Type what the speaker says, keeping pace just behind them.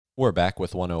We're back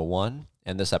with 101,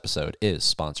 and this episode is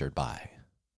sponsored by.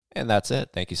 And that's it.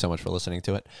 Thank you so much for listening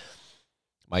to it.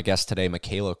 My guest today,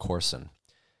 Michaela Corson.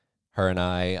 Her and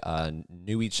I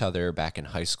knew each other back in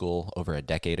high school over a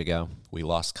decade ago. We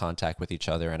lost contact with each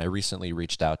other, and I recently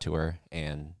reached out to her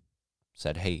and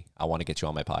said, hey, I want to get you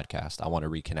on my podcast. I want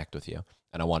to reconnect with you,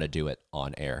 and I want to do it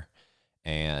on air.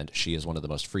 And she is one of the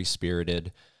most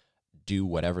free-spirited, do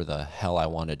whatever the hell I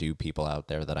want to do people out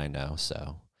there that I know.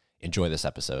 So enjoy this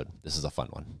episode. This is a fun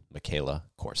one. Michaela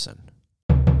Corson.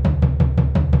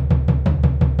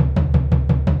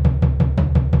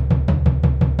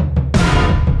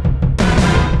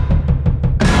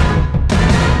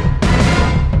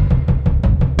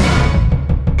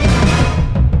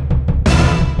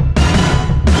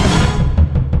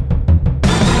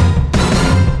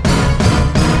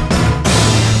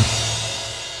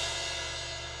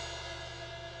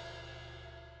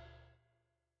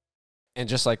 And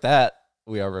just like that,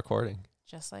 we are recording.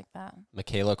 Just like that.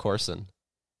 Michaela Corson.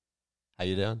 How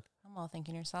you doing? I'm well,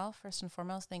 thanking yourself. First and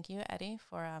foremost, thank you, Eddie,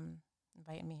 for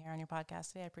inviting me here on your podcast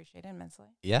today. I appreciate it immensely.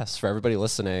 Yes, for everybody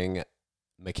listening,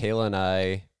 Michaela and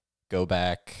I go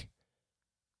back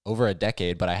over a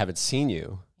decade, but I haven't seen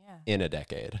you in a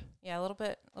decade. Yeah, a little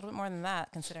bit more than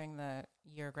that, considering the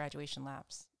year graduation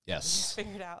lapse. Yes. We just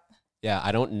figured out. Yeah,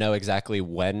 I don't know exactly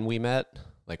when we met,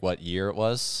 like what year it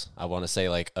was. I want to say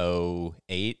like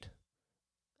 08.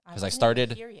 Because I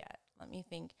started here yet. Let me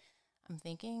think. I'm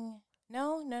thinking.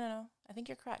 No. I think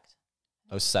you're correct.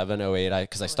 07, 08.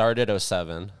 Because I started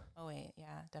 07. 08, yeah,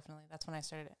 definitely. That's when I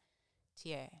started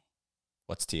TA.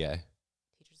 What's TA?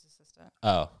 Teacher's assistant.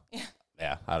 Oh.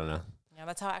 Yeah, I don't know. Yeah,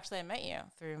 that's how actually I met you,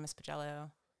 through Miss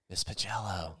Pagello. Miss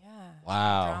Pagello. Yeah.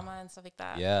 Wow. Drama and stuff like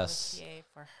that. Yes. I was TA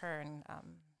for her in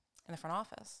the front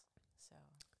office. So.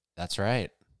 That's right.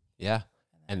 Yeah.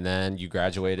 And then you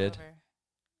graduated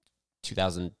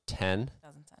 2010.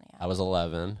 2010, yeah. I was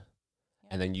 11. Yep.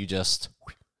 And then you just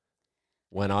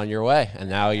went on your way. And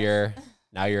now you're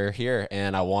here.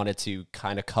 And I wanted to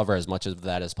kind of cover as much of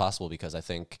that as possible because I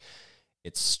think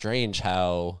it's strange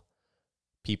how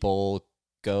people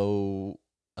go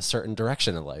a certain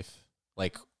direction in life.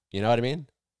 Like, you know what I mean?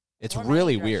 It's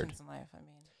really weird. In life. I mean,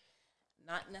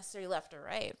 not necessarily left or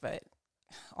right, but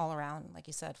all around, like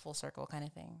you said, full circle kind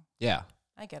of thing. Yeah.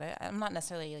 I get it. I'm not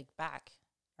necessarily like back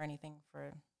or anything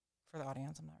for the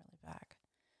audience. I'm not really back.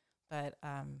 But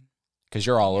because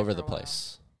you're all over the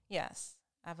place. Yes.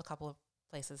 I have a couple of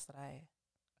places that I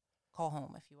call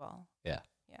home, if you will. Yeah.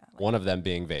 Yeah. Like, one of them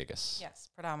being Vegas. Yes,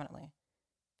 predominantly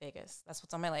Vegas. That's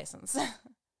what's on my license.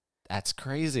 That's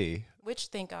crazy. Which,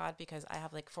 thank God, because I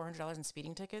have like $400 in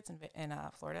speeding tickets in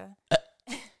Florida.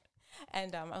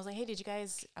 And I was like, hey,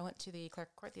 I went to the clerk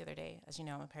of court the other day, as you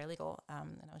know, I'm a paralegal,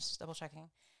 and I was just double checking.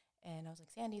 And I was like,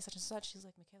 Sandy, such and such. She's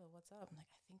like, Michaela, what's up? I'm like,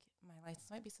 I think my license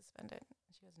might be suspended.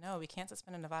 And she goes, no, we can't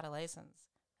suspend a Nevada license.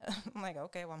 I'm like,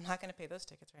 okay, well, I'm not going to pay those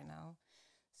tickets right now.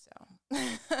 So.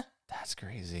 That's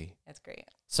crazy. It's great.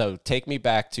 So take me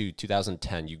back to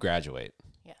 2010. You graduate.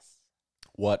 Yes.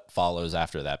 What follows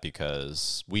after that?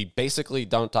 Because we basically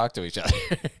don't talk to each other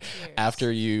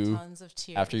after you tons of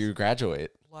tears. After you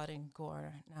graduate. Blood and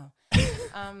gore. No.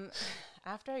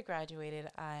 After I graduated,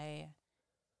 I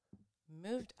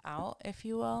moved out, if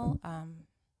you will. I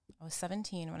was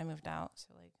 17 when I moved out,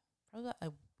 so like probably about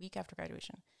a week after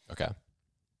graduation. Okay.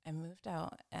 I moved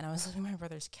out, and I was living on my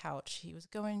brother's couch. He was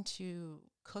going to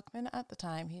Cookman at the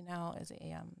time. He now is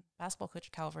a basketball coach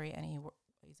at Calvary, and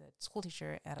he's a school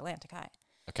teacher at Atlantic High.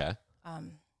 Okay.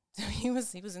 So he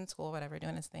was in school, whatever,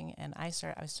 doing his thing, and I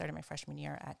started my freshman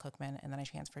year at Cookman, and then I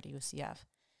transferred to UCF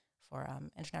for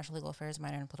international legal affairs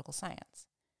minor in political science.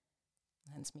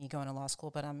 Hence me going to law school,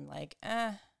 but I'm like,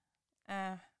 I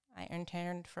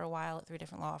interned for a while at 3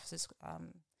 different law offices.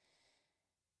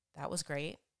 That was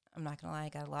great. I'm not going to lie, I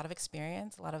got a lot of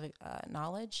experience, a lot of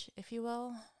knowledge, if you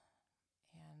will.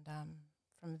 And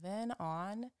from then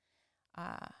on,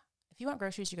 if you want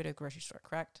groceries, you go to a grocery store,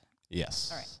 correct? Yes.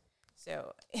 All right.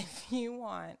 So if you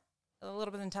want a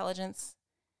little bit of intelligence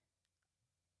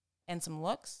and some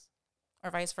looks, or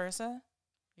vice versa,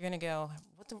 you're going to go,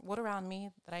 what around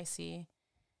me that I see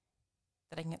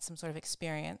that I can get some sort of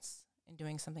experience in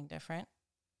doing something different,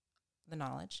 the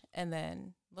knowledge, and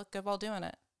then look good while doing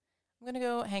it. I'm going to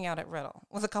go hang out at Riddle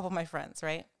with a couple of my friends,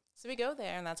 right? So we go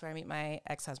there, and that's where I meet my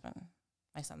ex-husband,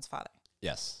 my son's father.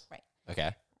 Yes. Right.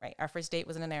 Okay. Right. Our first date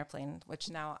was in an airplane,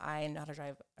 which now I know how to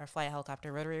drive or fly a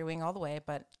helicopter, rotary wing all the way,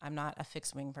 but I'm not a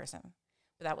fixed wing person.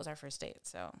 But that was our first date.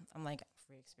 So I'm like,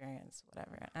 free experience,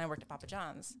 whatever. And I worked at Papa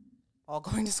John's, all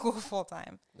going to school full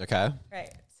time. Okay.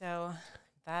 Right. So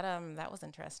that was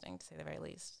interesting, to say the very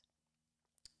least.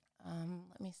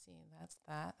 Let me see. That's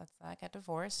that. That's that. I got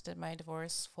divorced. Did my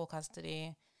divorce, full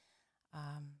custody.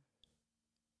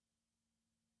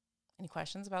 Any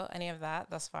questions about any of that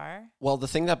thus far? Well, the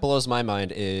thing that blows my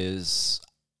mind is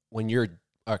when you're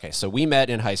okay. So we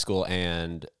met in high school,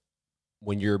 and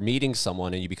when you're meeting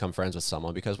someone and you become friends with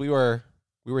someone, because we were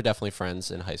definitely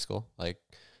friends in high school. Like,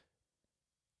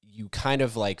 you kind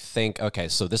of like think, okay,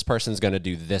 so this person's going to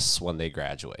do this when they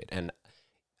graduate, and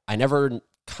I never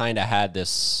kind of had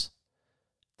this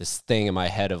thing in my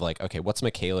head of like, okay, what's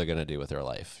Michaela going to do with her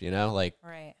life? You know, like.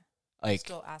 Right. Like, I'm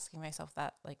still asking myself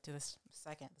that, like, to this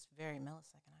very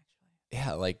millisecond, actually.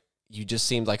 yeah, like, you just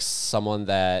seemed like someone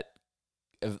that,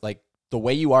 like, the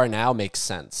way you are now makes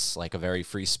sense. Like, a very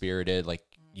free-spirited, like,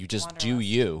 you just do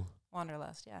you.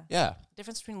 Wanderlust, yeah. Yeah.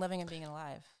 Difference between living and being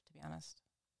alive, to be honest.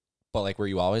 But, like, were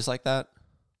you always like that?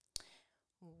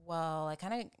 Well, I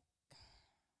kind of,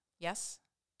 yes,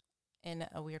 in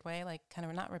a weird way, like, kind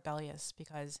of not rebellious,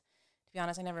 because to be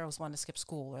honest, I never was one to skip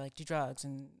school or like do drugs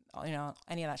and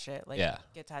any of that shit. Like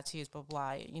get tattoos, blah,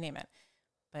 blah, you name it.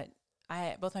 But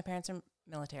both my parents are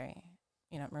military,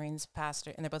 Marines,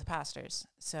 pastor, and they're both pastors.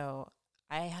 So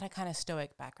I had a kind of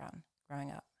stoic background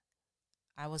growing up.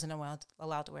 I wasn't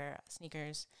allowed to wear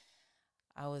sneakers.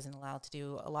 I wasn't allowed to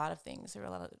do a lot of things. There were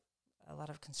a lot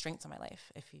of constraints on my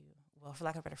life, if you will, for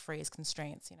lack of a better phrase,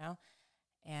 constraints,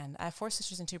 And I have 4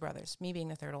 sisters and 2 brothers, me being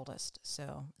the 3rd oldest.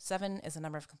 So 7 is a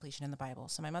number of completion in the Bible.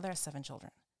 So my mother has 7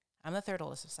 children. I'm the 3rd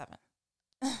oldest of 7.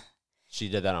 She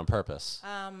did that on purpose.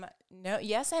 No,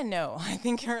 yes and no. I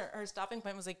think her stopping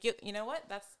point was like, you know what?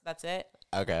 That's it.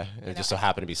 Okay. It just so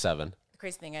happened to be 7. The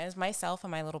crazy thing is, myself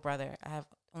and my little brother, I have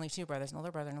only 2 brothers, an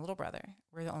older brother and a little brother.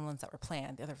 We're the only ones that were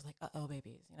planned. The others were like, uh-oh,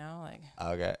 babies, like,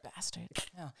 okay. Bastard.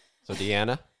 No. So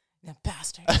Deanna? No,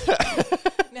 bastard.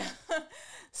 No.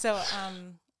 So,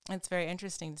 it's very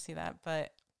interesting to see that.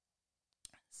 But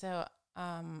so,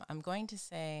 I'm going to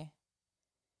say,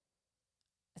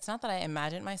 it's not that I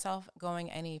imagined myself going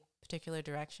any particular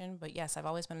direction, but yes, I've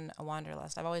always been a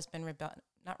wanderlust. I've always been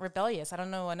not rebellious. I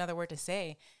don't know another word to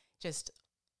say, just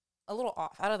a little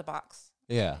off, out of the box.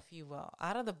 Yeah. If you will,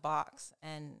 out of the box.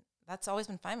 And that's always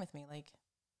been fine with me. Like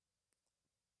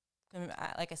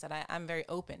I said, I'm very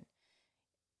open.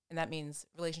 And that means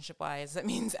relationship-wise, that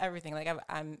means everything. Like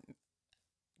I'm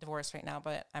divorced right now,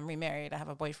 but I'm remarried. I have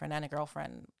a boyfriend and a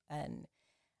girlfriend, and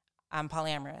I'm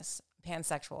polyamorous,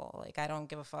 pansexual. Like, I don't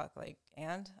give a fuck. Like,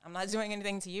 and I'm not doing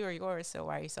anything to you or yours, so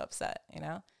why are you so upset,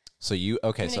 So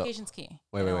Communication's key.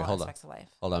 Wait, hold on. Of life.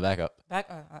 Hold on, back up.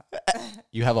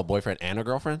 You have a boyfriend and a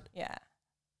girlfriend? Yeah.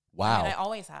 Wow. I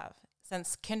always have.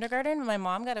 Since kindergarten, my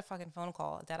mom got a fucking phone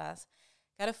call, deadass.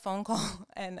 Got a phone call,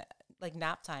 and like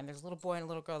nap time. There's a little boy and a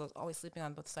little girl that was always sleeping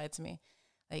on both sides of me.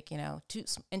 Like,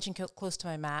 inching close to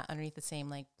my mat underneath the same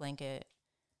like blanket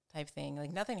type thing.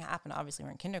 Like nothing happened. Obviously,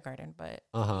 we're in kindergarten, but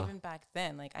even back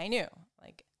then, like I knew,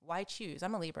 like, why choose?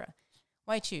 I'm a Libra.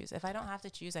 Why choose? If I don't have to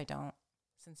choose, I don't.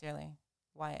 Sincerely,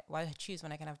 why choose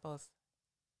when I can have both,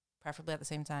 preferably at the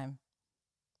same time?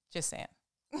 Just saying.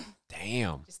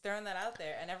 Damn. Just throwing that out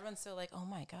there, and everyone's so like, "Oh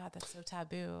my god, that's so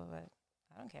taboo," but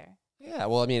I don't care. Yeah,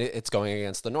 well, I mean, it's going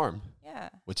against the norm. Yeah.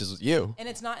 Which is you. And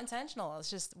it's not intentional.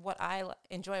 It's just what I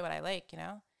enjoy, what I like,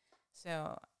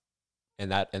 So.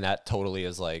 And that totally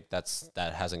is like,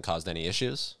 that hasn't caused any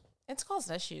issues? It's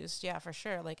caused issues, yeah, for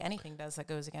sure. Like anything does that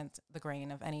goes against the grain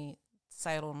of any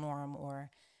societal norm or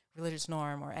religious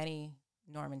norm or any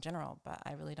norm in general. But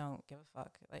I really don't give a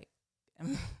fuck. Like,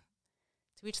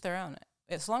 to each their own.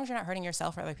 As long as you're not hurting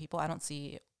yourself or other people, I don't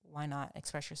see why not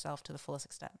express yourself to the fullest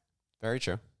extent. Very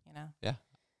true. Yeah.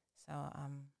 So,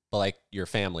 but like your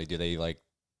family, do they like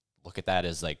look at that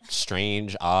as like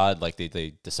strange, odd, like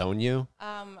they disown you?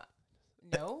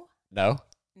 No.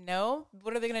 No.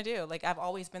 What are they gonna do? Like, I've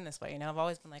always been this way, I've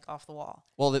always been like off the wall.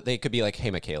 Well, they could be like, "Hey,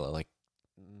 Michaela, like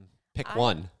pick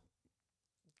one,"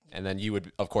 and then you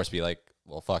would, of course, be like,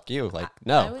 "Well, fuck you." Like,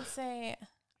 no. I would say,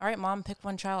 "All right, mom, pick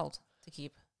one child to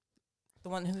keep, the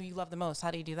one who you love the most.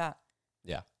 How do you do that?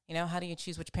 Yeah. How do you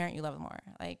choose which parent you love more?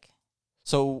 Like."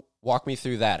 So walk me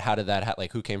through that. How did that,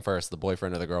 like, who came first, the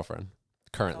boyfriend or the girlfriend?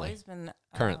 Currently. It's always been,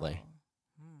 currently.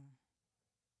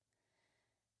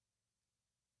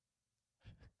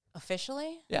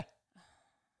 Officially? Yeah.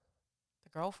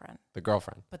 The girlfriend. The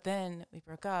girlfriend. But then we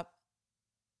broke up,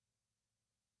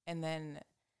 and then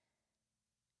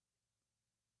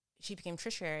she became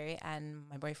tertiary and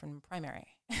my boyfriend primary.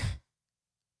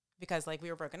 Because, like, we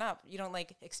were broken up. You don't,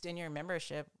 like, extend your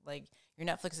membership. Like, your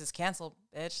Netflix is canceled,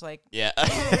 bitch. Like, yeah.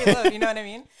 Reload, you know what I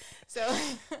mean? So,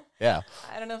 yeah.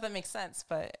 I don't know if that makes sense,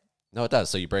 but. No, it does.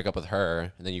 So you break up with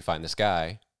her, and then you find this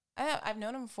guy. I've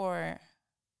known him for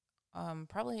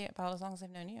probably about as long as I've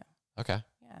known you. Okay.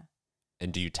 Yeah.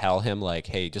 And do you tell him like,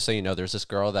 hey, just so you know, there's this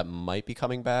girl that might be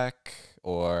coming back,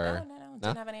 or No. no?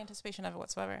 Didn't have any anticipation of it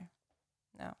whatsoever.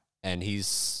 No. And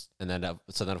so then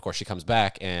of course she comes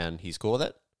back and he's cool with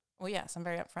it. Well, yes, I'm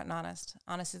very upfront and honest.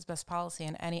 Honesty is best policy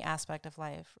in any aspect of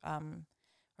life,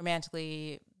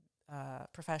 romantically,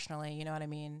 professionally. You know what I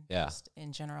mean? Yeah. Just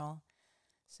in general.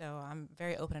 So I'm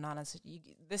very open and honest.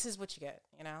 This is what you get,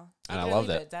 you know? And I it or love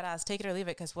leave that. it. Dead ass. Take it or leave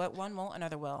it, because what one won't,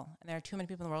 another will. And there are too many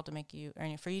people in the world to make you,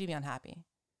 or for you to be unhappy.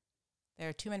 There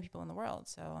are too many people in the world.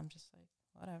 So I'm just like,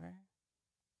 whatever.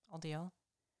 I'll deal.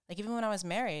 Like, even when I was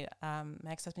married,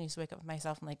 my ex-husband used to wake up with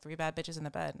myself and like 3 bad bitches in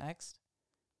the bed. Next.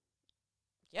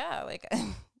 Yeah, like,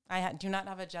 do not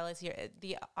have a jealousy.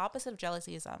 The opposite of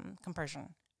jealousy is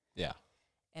compersion. Yeah.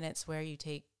 And it's where you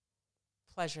take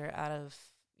pleasure out of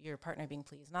your partner being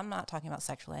pleased. And I'm not talking about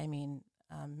sexually. I mean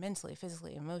mentally,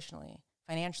 physically, emotionally,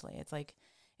 financially. It's like,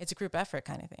 it's a group effort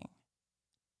kind of thing.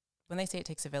 When they say it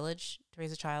takes a village to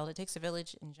raise a child, it takes a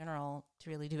village in general to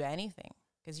really do anything,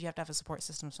 because you have to have a support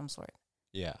system of some sort.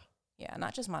 Yeah. Yeah,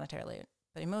 not just monetarily,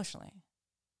 but emotionally.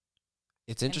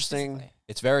 It's interesting.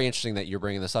 It's very interesting that you're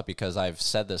bringing this up, because I've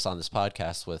said this on this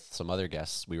podcast with some other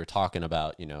guests. We were talking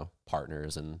about,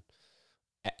 partners and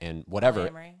whatever.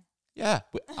 Polyamory. Yeah.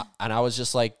 And I was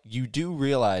just like, you do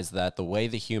realize that the way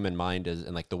the human mind is,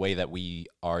 and like the way that we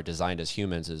are designed as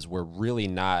humans, is we're really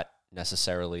not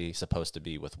necessarily supposed to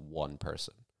be with one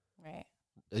person. Right.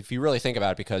 If you really think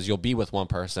about it, because you'll be with one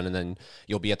person and then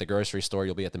you'll be at the grocery store,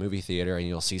 you'll be at the movie theater, and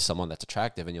you'll see someone that's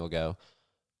attractive and you'll go,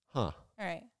 huh,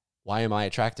 Right. why am I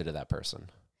attracted to that person?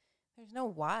 There's no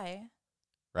why.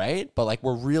 Right? But like,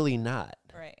 we're really not.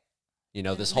 Right.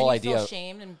 This And whole then you idea. feel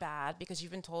shamed and bad because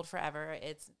you've been told forever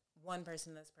it's one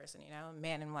person, this person,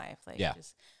 man and wife, like, Yeah.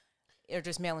 or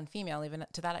just male and female, even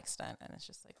to that extent. And it's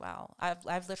just like, wow.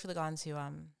 I've literally gone to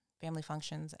family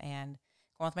functions and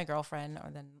gone with my girlfriend,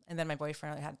 and then my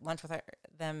boyfriend. I had lunch with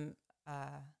them,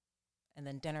 and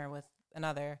then dinner with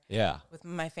another. Yeah. With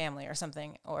my family or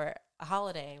something, or a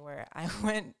holiday where I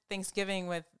went Thanksgiving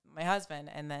with my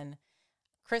husband, and then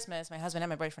Christmas, my husband and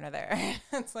my boyfriend are there.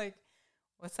 It's like,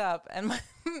 what's up? And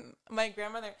my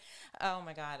grandmother, oh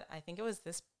my God, I think it was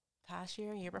this past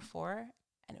year before.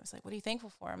 And it was like, what are you thankful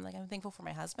for? I'm like, I'm thankful for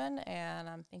my husband, and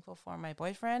I'm thankful for my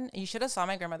boyfriend. You should have saw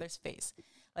my grandmother's face,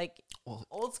 like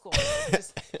old school.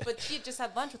 But she had just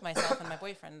had lunch with myself and my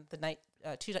boyfriend the night,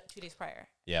 2 days prior.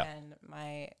 Yeah. And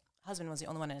my husband was the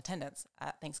only one in attendance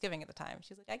at Thanksgiving at the time.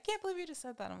 She's like, I can't believe you just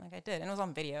said that. I'm like, I did. And it was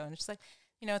on video. And she's like,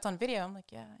 it's on video. I'm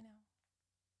like, yeah,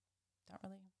 I know.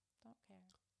 Don't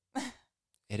care.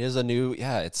 It is a new,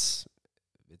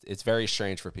 it's very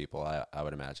strange for people, I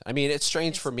would imagine. I mean, it's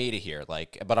strange for me to hear,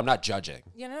 like, but I'm not judging.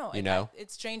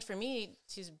 It's strange for me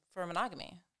for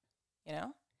monogamy,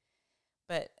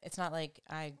 but it's not like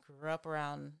I grew up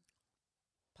around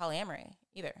polyamory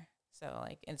either. So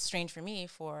like, it's strange for me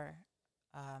for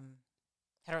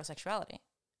heterosexuality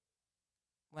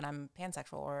when I'm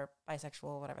pansexual or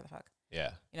bisexual, whatever the fuck.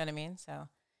 Yeah. You know what I mean? So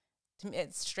to me,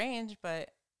 it's strange,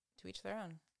 but to each their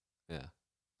own. Yeah.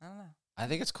 I don't know. I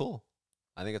think it's cool.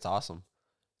 I think it's awesome.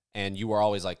 And you were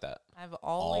always like that. I've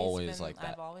always been like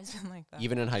that. I've always been like that.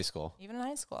 Even in high school. Even in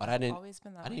high school. But I've always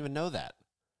been that I way. didn't even know that.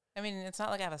 I mean, it's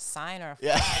not like I have a sign or a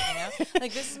flag,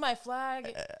 Like, this is my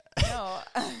flag. No.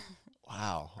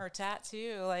 Wow. Or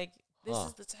tattoo. Like, this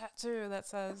is the tattoo that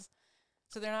says.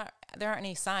 So there aren't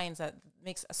any signs that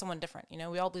makes someone different.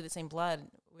 We all bleed the same blood.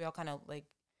 We all kind of, like,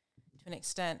 to an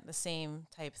extent, the same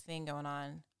type thing going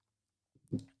on.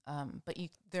 But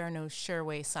there are no sure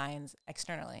way signs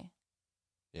externally.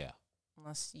 Yeah.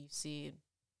 Unless you see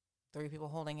 3 people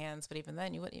holding hands, but even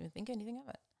then, you wouldn't even think anything of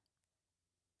it.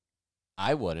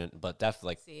 I wouldn't, but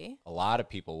definitely, See? a lot of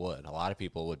people would. A lot of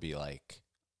people would be like,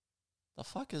 "The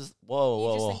fuck is?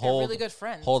 Whoa, you just think they're really good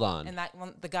friends. Hold on." And that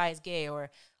one, the guy is gay,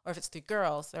 or if it's 3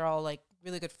 girls, they're all like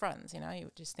really good friends. You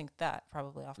would just think that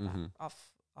probably off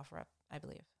rep, I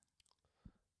believe.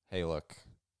 Hey, look,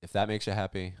 if that makes you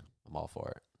happy, I'm all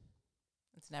for it.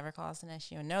 It's never caused an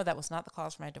issue. And no, that was not the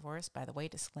cause for my divorce, by the way,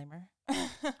 disclaimer.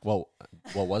 Well,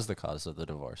 what was the cause of the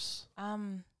divorce?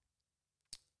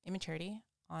 Immaturity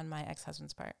on my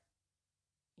ex-husband's part.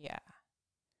 Yeah.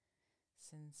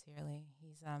 Sincerely.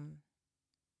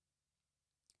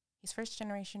 He's first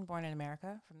generation, born in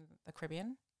America, from the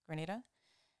Caribbean, Grenada.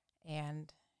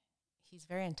 And he's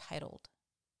very entitled.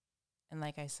 And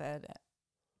like I said,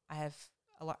 I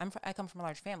come from a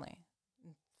large family.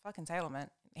 Fuck entitlement,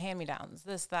 hand-me-downs,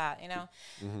 this, that,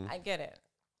 Mm-hmm. I get it.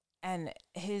 And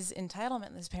his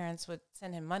entitlement, his parents would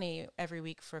send him money every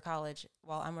week for college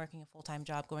while I'm working a full-time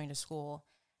job, going to school,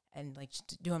 and like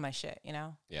doing my shit,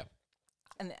 Yeah.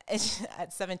 And it's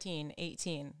at 17,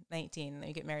 18, 19, then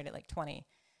you get married at like 20,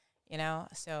 you know?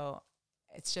 So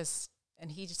it's just,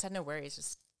 and he just had no worries.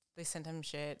 Just, they sent him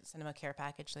shit, send him a care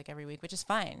package like every week, which is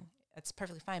fine. It's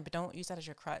perfectly fine, but don't use that as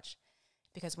your crutch.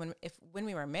 Because when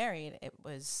we were married, it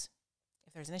was,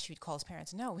 if there's an issue, you'd call his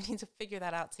parents. No, we need to figure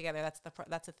that out together. That's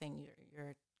the thing.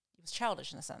 It was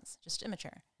childish in a sense, just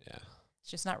immature. Yeah.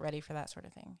 It's just not ready for that sort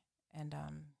of thing. And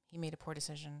he made a poor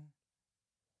decision.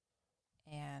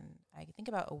 And I think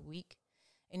about a week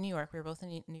in New York. We were both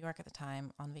in New York at the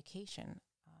time on vacation.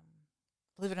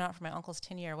 Believe it or not, for my uncle's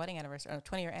 10-year wedding anniversary, or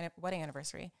 20-year wedding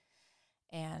anniversary.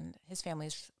 And his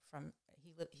family's from,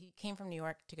 he came from New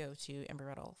York to go to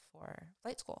Embry-Riddle for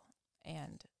flight school.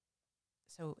 And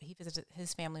so he visited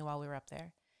his family while we were up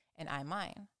there, and I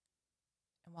mine.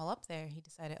 And while up there, he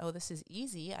decided, oh, this is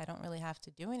easy. I don't really have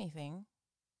to do anything.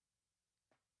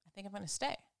 I think I'm going to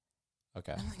stay.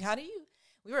 Okay. I'm like, how do you?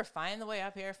 We were fine the way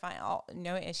up here, fine,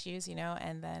 no issues, you know.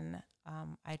 And then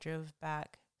I drove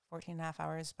back 14 and a half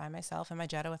hours by myself in my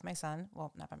Jetta with my son.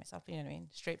 Well, not by myself, but you know what I mean?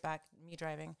 Straight back, me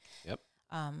driving. Yep.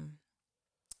 And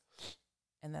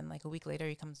then like a week later,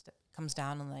 he comes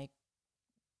down and like,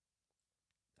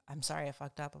 I'm sorry, I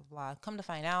fucked up, blah, blah, blah. Come to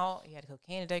find out, he had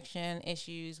cocaine addiction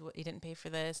issues. He didn't pay for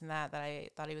this and that I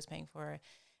thought he was paying for. It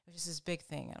was just this big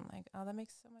thing. And I'm like, oh, that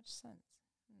makes so much sense.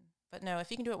 But no,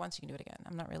 if you can do it once, you can do it again.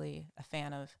 I'm not really a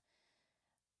fan of,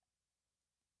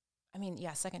 I mean,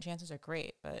 yeah, second chances are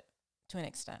great, but to an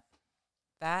extent.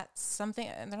 That's something,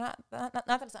 and they're not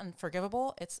that it's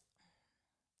unforgivable. It's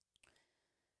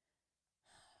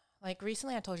like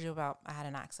recently I told you about I had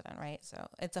an accident, right? So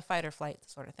it's a fight or flight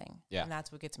sort of thing. Yeah. And that's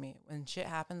what gets me. When shit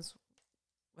happens,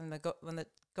 when the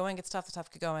going gets tough, the tough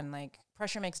get going. Like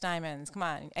pressure makes diamonds. Come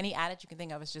on. Any adage you can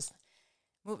think of is just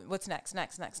move. What's next?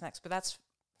 But that's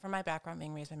from my background,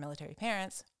 being raised by military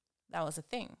parents. That was a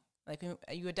thing. Like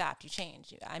you adapt, you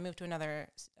change. I moved to another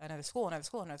school.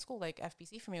 Like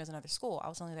FBC for me was another school. I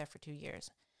was only there for 2 years.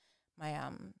 My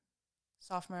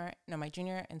my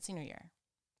junior and senior year.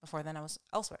 Before then, I was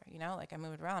elsewhere. You know, like I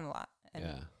moved around a lot, and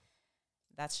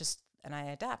that's just. And I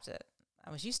adapted. I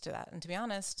was used to that, and to be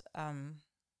honest,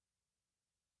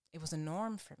 it was a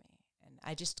norm for me, and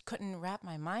I just couldn't wrap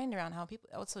my mind around how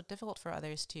people. It was so difficult for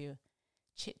others to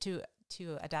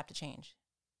adapt to change,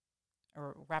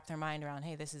 or wrap their mind around.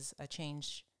 Hey, this is a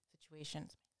change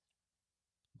situation.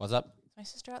 What's up? Is my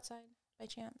sister outside by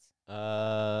chance?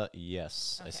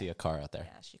 Yes. Okay. I see a car out there.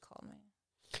 Yeah, she called me.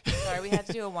 Sorry, we had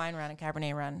to do a wine run, a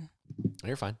Cabernet run.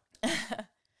 You're fine.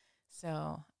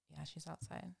 So, yeah, she's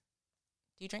outside.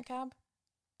 Do you drink Cab?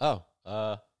 Oh,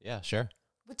 yeah, sure.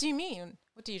 What do you mean?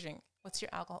 What do you drink? What's your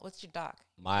alcohol? What's your doc?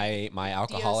 My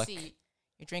alcoholic. DOC,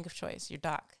 your drink of choice, your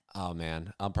doc. Oh,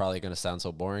 man. I'm probably going to sound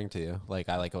so boring to you. Like,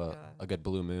 I like a good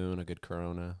Blue Moon, a good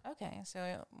Corona. Okay,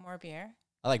 so more beer.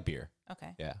 I like beer.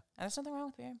 Okay. Yeah. There's nothing wrong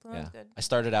with beer. Blue Moon's good. I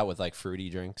started out with, like, fruity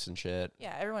drinks and shit.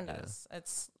 Yeah, everyone does.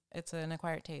 It's an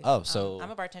acquired taste. Oh, so...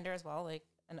 I'm a bartender as well. Like,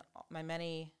 and my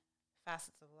many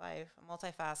facets of life. I'm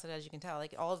multifaceted, as you can tell.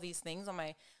 Like, all of these things on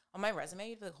my resume,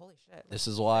 you'd be like, holy shit. This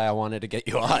is why I wanted to get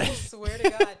you on. I swear to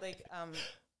God. Like,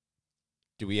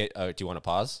 do you want to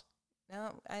pause?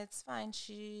 No, it's fine. I'm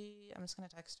just going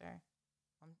to text her.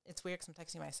 It's weird because I'm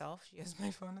texting myself. She has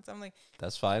my phone. So I'm like...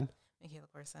 That's fine. Michaela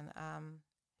Corson.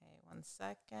 Hey, 1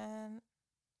 second.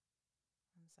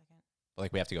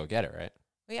 Like, we have to go get it, right?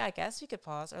 Well, yeah, I guess you could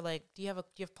pause. Or, like, do you have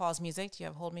pause music? Do you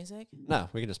have hold music? No,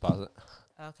 we can just pause it.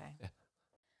 Okay.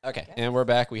 Yeah. Okay, and we're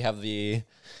back. We have the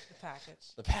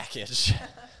package. The package.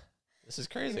 This is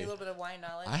crazy. Give me a little bit of wine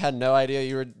knowledge. I had no idea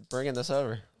you were bringing this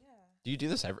over. Yeah. Do you do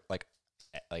this ever? Like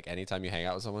anytime you hang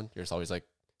out with someone, you're just always like,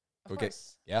 of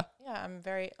course. Yeah? Yeah, I'm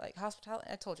very, like, hospitality.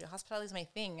 I told you, hospitality is my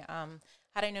thing.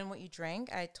 Had I known what you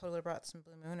drank, I totally would've brought some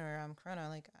Blue Moon or Corona.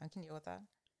 Like, I can deal with that.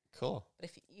 Cool.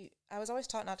 But I was always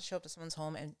taught not to show up to someone's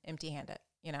home and empty-handed,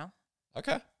 you know?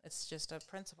 Okay. It's just a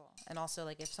principle. And also,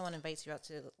 like, if someone invites you out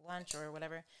to lunch or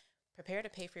whatever, prepare to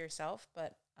pay for yourself.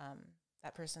 But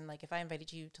that person, like, if I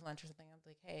invited you to lunch or something, I'm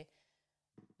like, hey,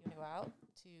 you want to go out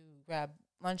to grab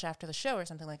lunch after the show or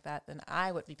something like that, then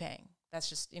I would be paying. That's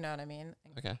just, you know what I mean?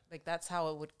 Okay. Like, that's how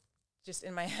it would, just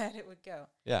in my head, it would go.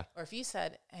 Yeah. Or if you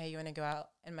said, hey, you want to go out,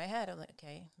 in my head, I'm like,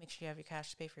 okay, make sure you have your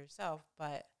cash to pay for yourself.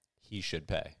 But he should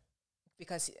pay.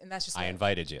 And that's just... I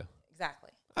invited you. Exactly.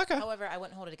 Okay. However, I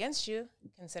wouldn't hold it against you,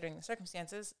 considering the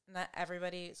circumstances. Not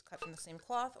everybody is cut from the same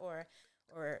cloth or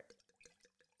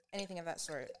anything of that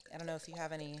sort. I don't know if you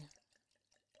have any,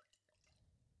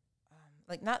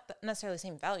 like, not necessarily the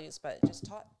same values, but just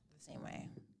taught the same way,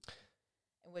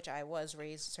 in which I was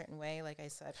raised a certain way, like I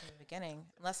said from the beginning.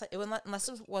 Unless it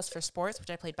was for sports,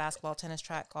 which I played basketball, tennis,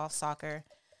 track, golf, soccer.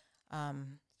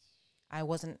 I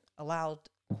wasn't allowed,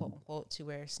 quote unquote, to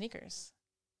wear sneakers.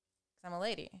 'Cause I'm a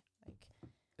lady. Like,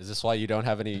 Is this why you don't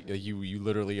have any? You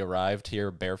literally arrived here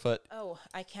barefoot? oh,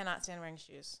 I cannot stand wearing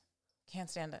shoes. Can't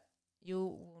stand it. You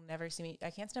will never see me.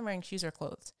 I can't stand wearing shoes or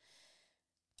clothes.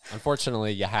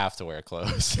 Unfortunately, you have to wear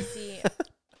clothes. See,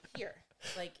 here,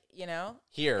 like, you know,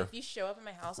 Here. if you show up at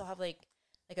my house, I'll have like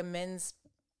a men's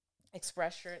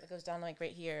Express shirt that goes down like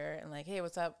right here, and like, hey,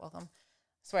 what's up? Welcome.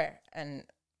 Swear, and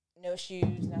no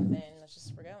shoes, nothing. That's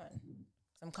just we're going.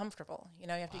 I'm comfortable. You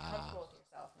know, you have to be comfortable with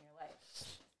yourself and your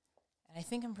life. And I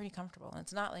think I'm pretty comfortable. And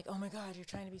it's not like, oh my God, you're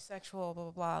trying to be sexual, blah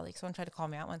blah blah. Like someone tried to call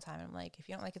me out one time, and I'm like, if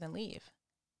you don't like it, then leave.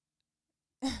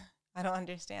 I don't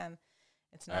understand.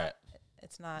 It's not. Right.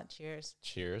 It's not. Cheers.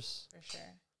 Cheers. For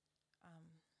sure.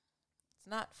 It's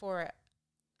not for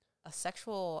a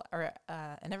sexual or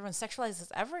and everyone sexualizes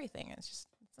everything. It's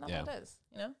not what it is.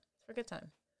 You know, it's for a good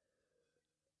time.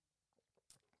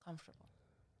 Comfortable.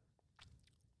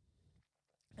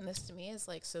 And this to me is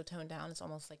like so toned down. It's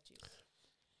almost like juice.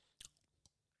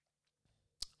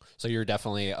 So you're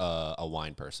definitely a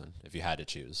wine person. If you had to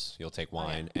choose, you'll take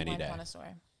wine any day.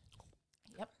 Connoisseur.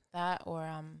 Yep, that or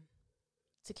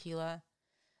tequila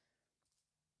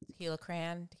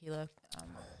cran, tequila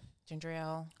ginger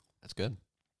ale. That's good.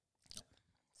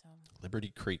 So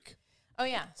Liberty Creek. Oh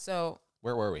yeah, so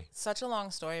Where were we? such a long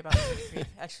story about Liberty Creek.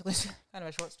 Actually, it's kind of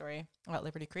a short story about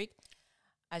Liberty Creek.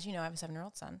 As you know, I have a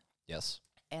 7-year-old son. Yes.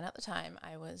 And at the time,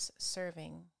 I was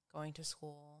serving, going to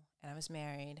school, and I was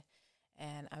married.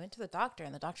 And I went to the doctor,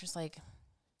 and the doctor's like,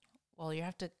 well, you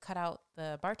have to cut out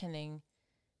the bartending,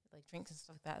 like drinks and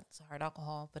stuff like that. It's hard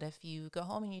alcohol. But if you go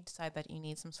home and you decide that you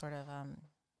need some sort of,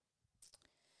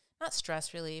 not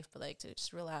stress relief, but like to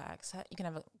just relax, you can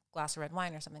have a glass of red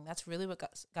wine or something. That's really what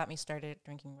got me started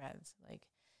drinking reds. Like,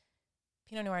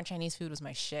 Pinot Noir and Chinese food was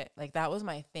my shit. Like, that was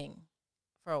my thing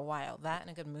for a while. That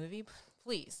and a good movie,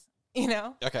 please. You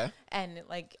know? Okay. And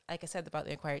like I said about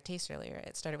the acquired taste earlier,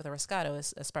 it started with a Roscato,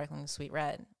 a sparkling sweet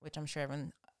red, which I'm sure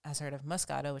everyone has heard of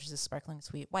Moscato, which is a sparkling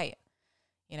sweet white,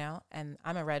 you know? And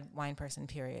I'm a red wine person,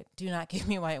 period. Do not give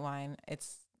me white wine.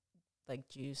 It's like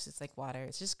juice. It's like water.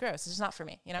 It's just gross. It's just not for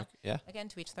me, you know? Okay. Yeah. Again,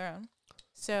 to each their own.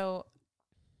 So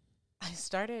I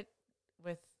was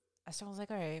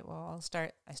like, all right, well, I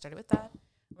started with that,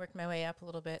 worked my way up a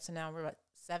little bit. So now we're about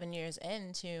 7 years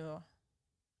into,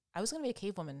 I was going to be a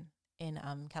cave woman in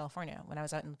California. When I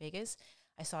was out in Vegas,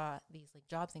 I saw these like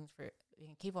job things for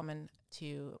being a cave woman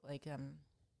to like in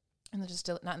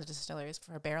the not in the distilleries,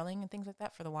 for barreling and things like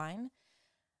that for the wine,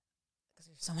 because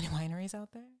there's so many wineries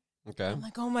out there. Okay. I'm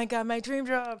like, oh my God, my dream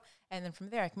job. And then from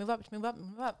there I can move up,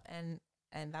 and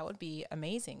that would be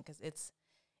amazing, because it's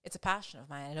a passion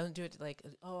of mine. I don't do it like,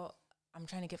 oh, I'm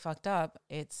trying to get fucked up.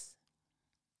 I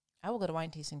will go to wine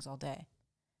tastings all day.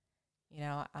 You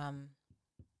know,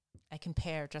 I can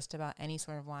pair just about any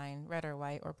sort of wine, red or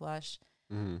white or blush,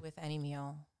 with any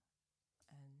meal.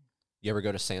 And you ever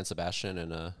go to San Sebastian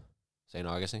and St.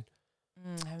 Augustine?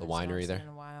 The winery there? In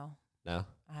a while. No?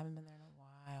 I haven't been there in a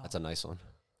while. That's a nice one.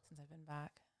 Since I've been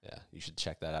back. Yeah, you should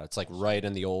check that out. It's like right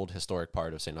in the old historic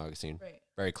part of St. Augustine. Right.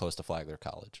 Very close to Flagler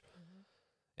College.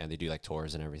 And they do like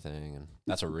tours and everything. And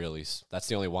that's that's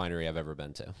the only winery I've ever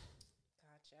been to. Gotcha.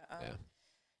 Yeah.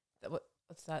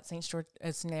 What's that? St. George.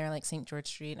 It's near like St. George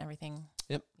Street and everything.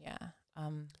 Yep. Yeah.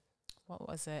 What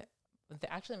was it?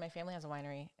 Actually, my family has a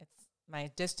winery. It's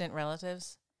my distant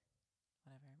relatives,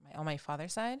 whatever. On my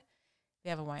father's side, they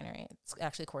have a winery. It's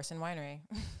actually Corson Winery.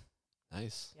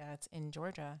 Nice. Yeah, it's in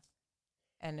Georgia,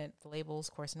 and it labels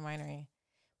Corson Winery.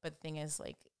 But the thing is,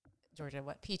 like, Georgia,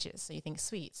 what peaches? So you think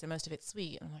sweet. So most of it's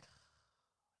sweet. And I'm like,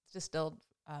 it's distilled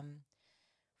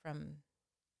from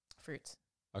fruits.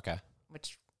 Okay.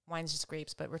 Which wine's just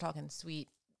grapes, but we're talking sweet.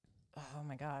 Oh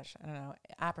my gosh, I don't know,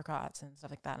 apricots and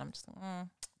stuff like that. And I'm just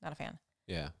not a fan.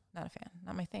 Yeah. Not a fan.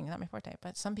 Not my thing. Not my forte.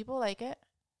 But some people like it.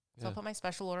 So Yeah. I'll put my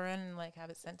special order in and like have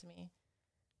it sent to me.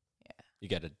 Yeah. You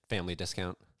get a family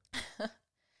discount.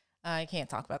 I can't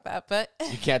talk about that, but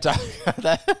You can't talk about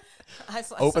that.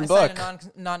 Open I book.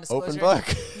 signed a non-disclosure. Open book.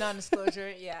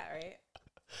 Non-disclosure. Yeah, right.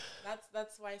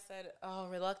 That's why I said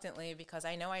reluctantly, because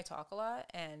I know I talk a lot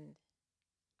and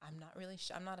I'm not really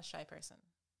I'm not a shy person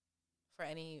for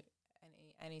any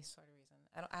sort of reason.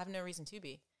 I have no reason to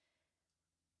be.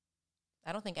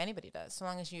 I don't think anybody does. So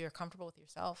long as you're comfortable with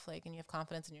yourself, like, and you have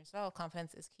confidence in yourself,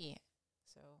 confidence is key.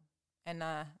 So, and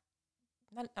I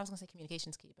was gonna say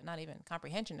communication's key, but not even.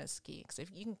 Comprehension is key. Because if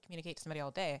you can communicate to somebody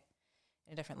all day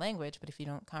in a different language, but if you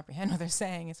don't comprehend what they're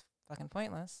saying, it's fucking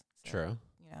pointless. So, True.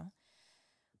 You know.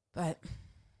 But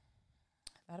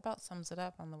that about sums it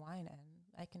up on the wine end.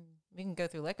 We can go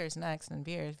through liquors next and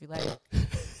beers if you like.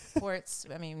 ports.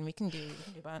 I mean, we can do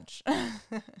a bunch.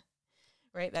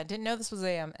 Right? I didn't know this was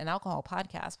an alcohol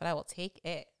podcast, but I will take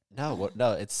it. No,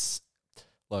 it's,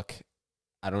 look,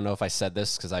 I don't know if I said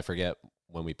this because I forget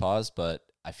when we paused, but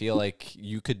I feel like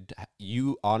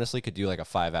you honestly could do like a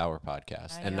 5-hour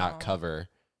podcast and not cover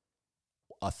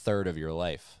a third of your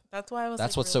life. That's why I was.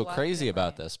 That's what's so crazy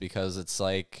about this, because it's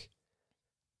like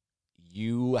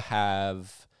you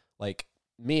have, like,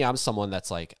 me, I'm someone that's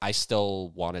like, I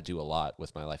still want to do a lot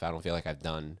with my life. I don't feel like I've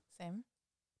done. Same.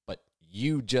 But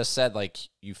you just said, like,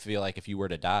 you feel like if you were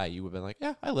to die, you would have been like,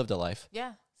 yeah, I lived a life.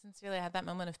 Yeah. Sincerely, I had that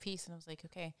moment of peace, and I was like,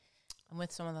 okay, I'm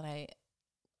with someone that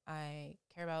I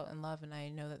care about and love, and I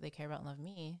know that they care about and love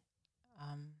me.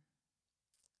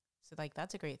 So, like,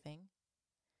 that's a great thing.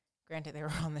 Granted, they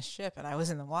were on the ship, and I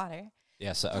was in the water.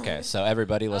 Yeah, so, okay, so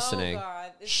everybody listening, oh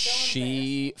God,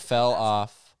 she fell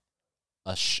off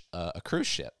a cruise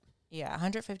ship. Yeah,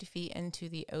 150 feet into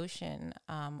the ocean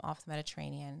off the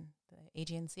Mediterranean, the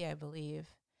Aegean Sea, I believe,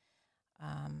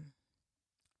 from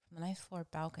the ninth floor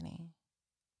balcony.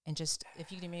 And just,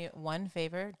 if you do me one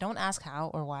favor, don't ask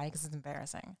how or why, because it's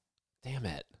embarrassing. Damn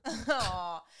it.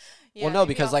 Aw. Yeah, well, no,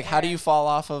 because, like, how do you fall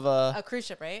off of a cruise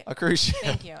ship, right? A cruise ship.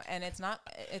 Thank you. And it's not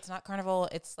Carnival.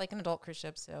 It's like an adult cruise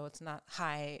ship, so it's not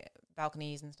high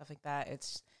balconies and stuff like that.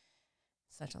 It's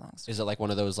such a long story. Is it like one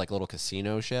of those, like, little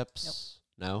casino ships?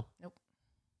 Nope. No? Nope.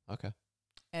 Okay.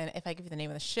 And if I give you the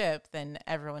name of the ship, then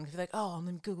everyone could be like, "Oh, let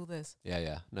me Google this."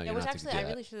 Yeah. No, you which don't have actually, to do I that.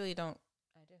 really, truly don't.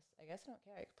 I guess I don't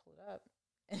care. I could pull it up.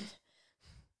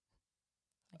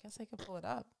 I guess I could pull it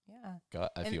up. Yeah. Go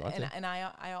if you want to. And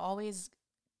I always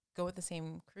go with the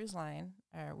same cruise line,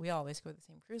 or we always go with the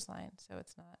same cruise line. So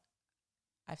it's not.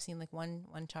 I've seen like one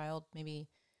child, maybe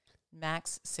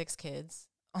max 6 kids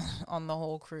on the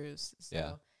whole cruise. So,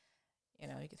 yeah. You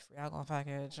know, you get the free alcohol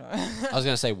package. I was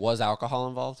gonna say, was alcohol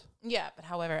involved? Yeah, but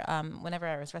however, whenever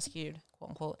I was rescued, quote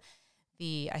unquote,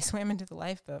 I swam into the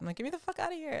lifeboat. I'm like, get me the fuck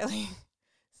out of here, like,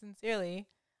 sincerely.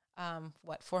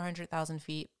 400,000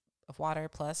 feet of water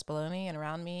plus below me and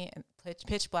around me, and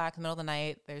pitch black in the middle of the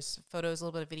night. There's photos, a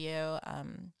little bit of video.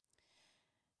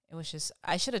 It was just,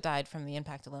 I should have died from the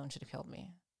impact alone. Should have killed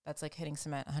me. That's like hitting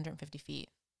cement 150 feet.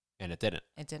 And it didn't.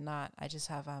 It did not. I just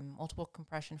have multiple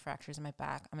compression fractures in my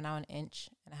back. I'm now an inch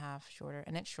shorter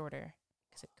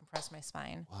because it compressed my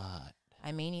spine. What?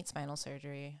 I may need spinal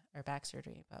surgery or back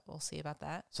surgery, but we'll see about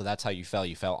that. So that's how you fell?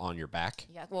 You fell on your back?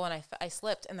 Yeah. Well, and I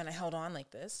slipped, and then I held on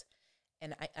like this,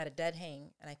 and I at a dead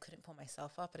hang, and I couldn't pull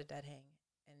myself up at a dead hang.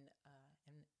 And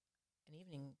in an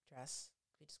evening dress,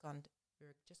 we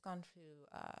were just gone to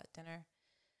dinner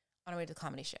on our way to the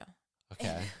comedy show.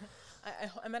 Okay.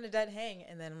 I'm at a dead hang,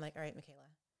 and then I'm like, all right, Michaela,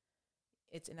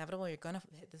 it's inevitable. You're going to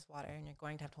hit this water, and you're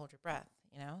going to have to hold your breath,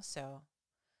 you know? So,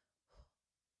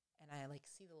 and I, like,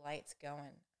 see the lights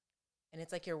going, and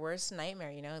it's like your worst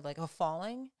nightmare, you know, like a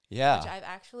falling. Yeah.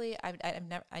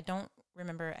 Which I don't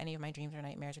remember any of my dreams or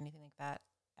nightmares or anything like that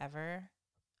ever.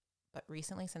 But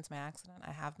recently, since my accident,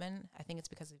 I think it's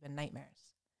because they've been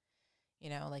nightmares.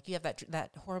 You know, like you have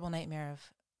that horrible nightmare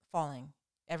of falling.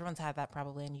 Everyone's had that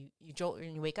probably, and you jolt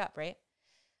and you wake up, right?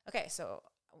 Okay, so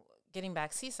getting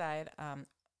back seaside,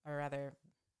 or rather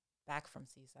back from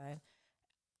seaside,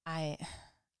 I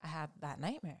had that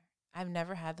nightmare. I've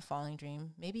never had the falling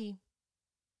dream. Maybe,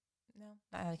 no,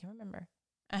 not that I can remember.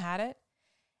 I had it,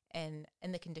 and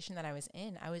in the condition that I was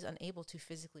in, I was unable to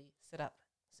physically sit up.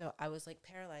 So I was like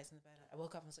paralyzed in the bed. I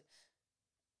woke up and was like,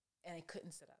 and I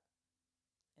couldn't sit up.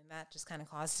 And that just kind of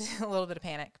caused a little bit of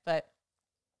panic, but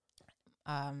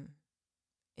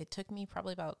it took me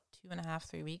probably about 2.5,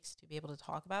 3 weeks to be able to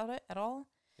talk about it at all.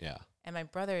 Yeah. And my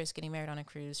brother is getting married on a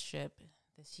cruise ship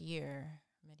this year,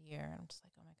 mid-year. And I'm just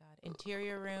like, oh my God,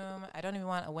 interior room. I don't even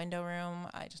want a window room.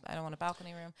 I don't want a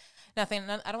balcony room. Nothing.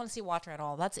 I don't want to see water at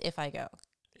all. That's if I go.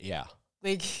 Yeah.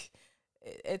 Like,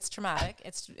 it's traumatic.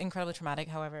 It's incredibly traumatic.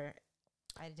 However,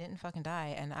 I didn't fucking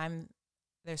die. And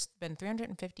there's been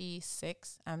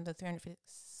 356. I'm the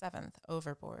 357th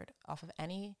overboard off of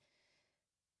any,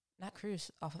 not cruise,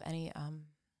 off of any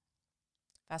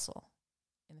vessel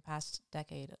in the past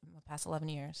decade, the past 11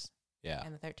 years. Yeah.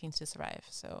 And the 13th to survive.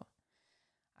 So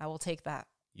I will take that.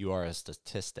 You are a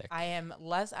statistic. I am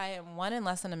one in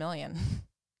less than a million.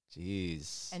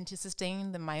 Jeez. And to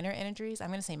sustain the minor injuries, I'm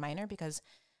going to say minor because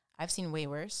I've seen way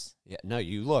worse. Yeah. No,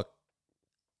 you look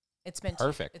It's been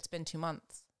perfect. It's been 2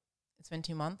 months. It's been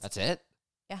 2 months. That's it?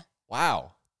 Yeah.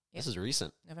 Wow. Yep. This is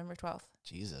recent. November 12th.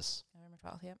 Jesus. November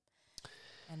 12th, yep.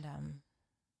 And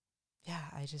yeah,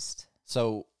 I just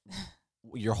So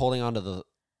you're holding on to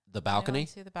the balcony?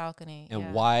 to the balcony. And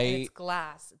yeah. why? And it's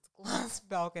glass. It's glass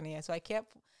balcony. So I can't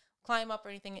climb up or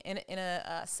anything in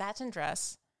a satin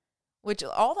dress which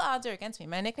all the odds are against me.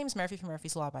 My nickname's Murphy from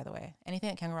Murphy's Law, by the way. Anything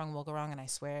that can go wrong will go wrong, and I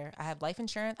swear. I have life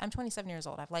insurance. I'm 27 years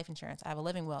old. I have life insurance. I have a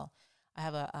living will. I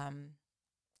have a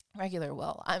regular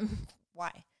will.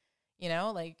 Why? You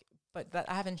know, like, but that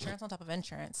I have insurance on top of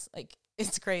insurance. Like,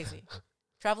 it's crazy.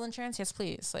 Travel insurance, yes,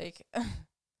 please. Like,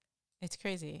 it's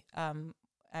crazy. If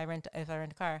I rent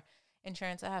a car,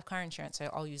 insurance, I have car insurance, so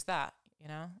I'll use that, you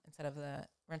know, instead of the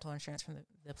rental insurance from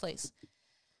the place.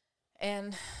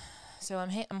 And so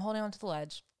I'm holding on to the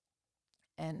ledge,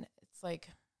 and it's like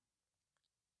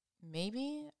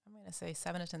maybe I'm going to say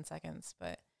 7 to 10 seconds,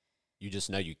 but You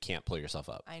just know you can't pull yourself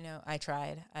up. I know I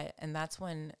tried. And that's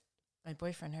when my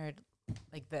boyfriend heard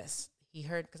like this. He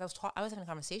heard, because I was having a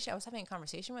conversation. I was having a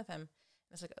conversation with him.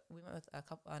 It's like we went with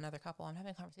another couple. I'm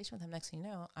having a conversation with him. Next thing you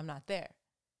know, I'm not there.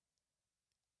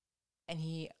 And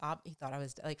he thought I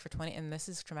was like for 20. And this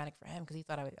is traumatic for him because he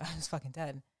thought I was fucking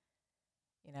dead.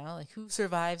 You know, like who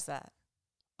survives that?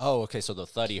 Oh, okay. So the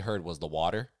thud he heard was the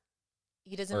water?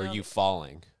 He doesn't Or know. you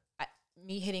falling?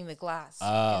 Me hitting the glass.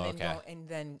 Oh, and then okay. and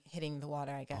then hitting the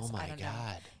water, I guess. Oh, my I don't know.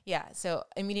 God. Yeah. So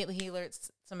immediately he alerts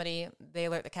somebody. They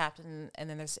alert the captain. And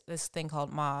then there's this thing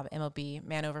called MOB,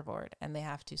 Man Overboard. And they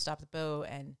have to stop the boat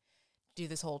and do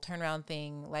this whole turnaround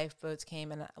thing. Lifeboats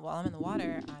came. And while I'm in the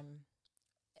water,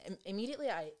 immediately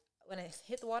when I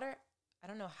hit the water, I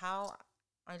don't know how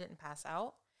I didn't pass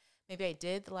out. Maybe I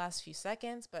did the last few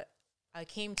seconds, but I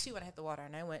came to when I hit the water,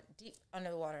 and I went deep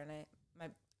under the water, and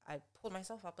I pulled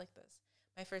myself up like this.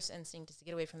 My first instinct is to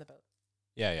get away from the boat.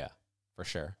 Yeah, for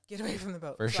sure. Get away from the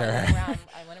boat. For so sure. I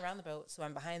went around the boat, so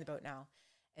I'm behind the boat now,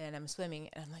 and I'm swimming,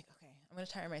 and I'm like, okay, I'm going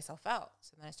to tire myself out.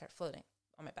 So then I start floating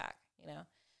on my back, you know, and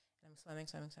I'm swimming,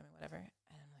 whatever.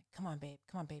 And I'm like, come on,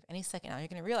 babe. Any second now, you're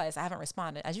going to realize I haven't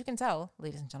responded. As you can tell,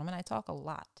 ladies and gentlemen, I talk a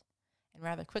lot and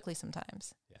rather quickly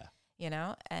sometimes. Yeah. You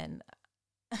know, and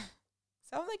so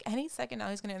I'm like, any second now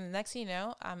he's going to, and the next thing you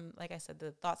know, like I said,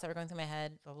 the thoughts that were going through my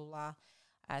head, blah, blah, blah,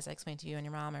 as I explained to you and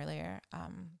your mom earlier,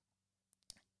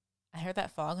 I heard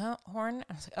that fog horn.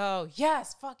 I was like, oh,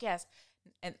 yes, fuck yes.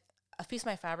 And a piece of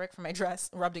my fabric from my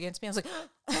dress rubbed against me. I was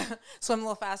like, swim a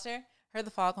little faster, heard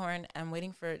the fog horn. I'm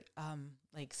waiting for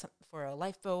for a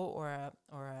lifeboat or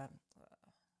a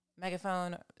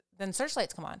megaphone. Then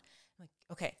searchlights come on. I'm like,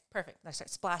 okay, perfect. I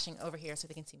start splashing over here so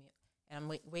they can see me. And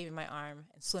I'm waving my arm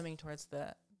and swimming towards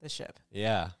the ship.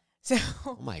 Yeah. So,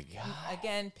 oh my God.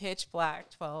 Again, pitch black,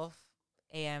 12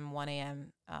 a.m., 1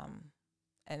 a.m.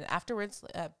 And afterwards,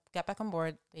 got back on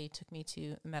board. They took me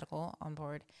to medical on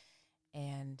board.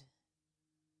 And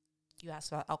you asked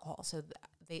about alcohol. So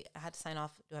I had to sign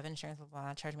off. Do I have insurance? Blah, blah,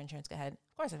 blah. Charge me insurance. Go ahead.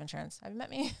 Of course I have insurance. Have you met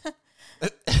me?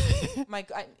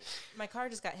 My car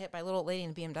just got hit by a little lady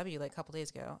in a BMW like a couple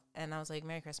days ago. And I was like,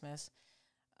 Merry Christmas.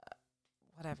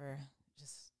 Whatever.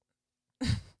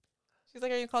 She's like,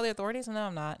 are you going to call the authorities? No,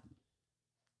 I'm not.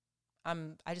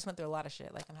 I just went through a lot of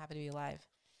shit. Like, I'm happy to be alive.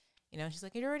 You know, she's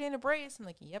like, you're already in a brace. I'm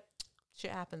like, yep,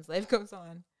 shit happens. Life goes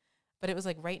on. But it was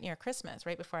like right near Christmas,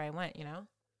 right before I went, you know?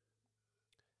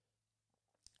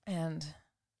 And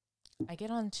I get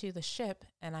onto the ship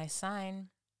and I sign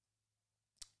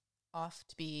off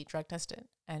to be drug tested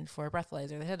and for a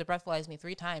breathalyzer. They had to breathalyze me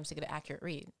 3 times to get an accurate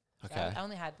read. Okay. So I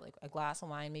only had like a glass of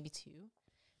wine, maybe 2,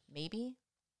 maybe.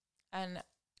 And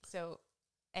so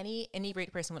any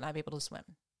inebriated person would not be able to swim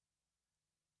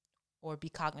or be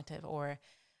cognitive or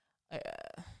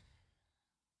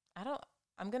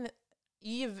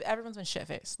everyone's been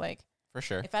shit-faced. Like, For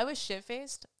sure. if I was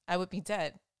shit-faced, I would be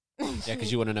dead. Yeah, because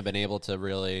you wouldn't have been able to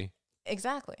really.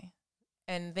 Exactly.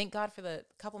 And thank God for the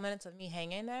couple minutes of me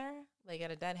hanging there, like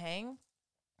at a dead hang.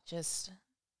 Just,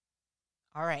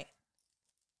 all right,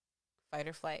 fight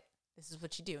or flight. This is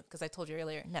what you do. Because I told you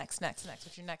earlier, next.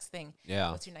 What's your next thing? Yeah.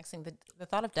 What's your next thing? The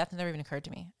thought of death never even occurred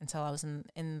to me until I was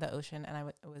in the ocean and I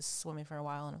was swimming for a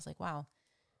while. And I was like, wow,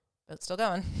 boat's still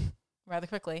going rather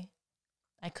quickly.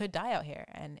 I could die out here.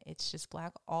 And it's just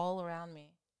black all around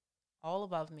me, all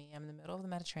above me. I'm in the middle of the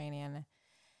Mediterranean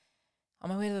on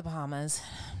my way to the Bahamas.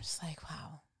 I'm just like,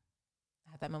 wow.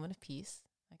 I had that moment of peace.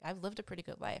 Like, I've lived a pretty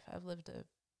good life. I've lived a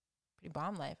pretty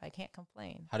bomb life. I can't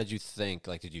complain. How did you think?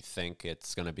 Like, did you think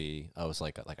it's going to be, it's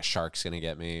like a shark's going to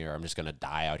get me, or I'm just going to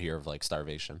die out here of like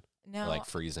starvation? No. Or like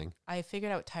freezing? I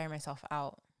figured I would tire myself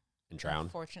out. And drown?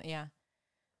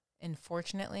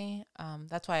 Unfortunately,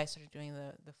 that's why I started doing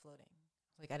the floating.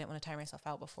 Like, I didn't want to tire myself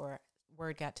out before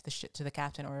word got to the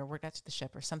captain or word got to the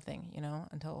ship or something, you know,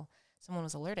 until someone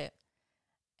was alerted.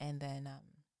 And then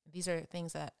these are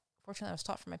things that, fortunately, I was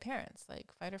taught from my parents,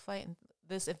 like fight or flight. And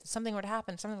this, if something were to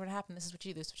happen, this is what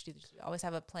you do, You always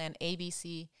have a plan A, B,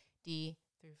 C, D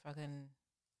through fucking,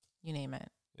 you name it.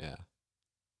 Yeah.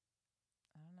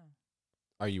 I don't know.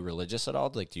 Are you religious at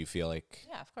all? Like, do you feel like,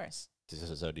 Yeah, of course.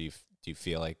 so do you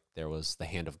feel like there was the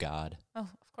hand of God Oh,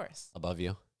 of course. above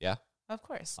you? Yeah, Of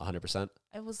course. 100%.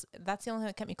 That's the only thing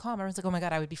that kept me calm. Everyone's like, oh my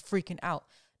God, I would be freaking out.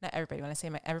 Not everybody. When I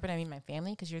say everybody, I mean my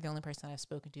family, because you're the only person I've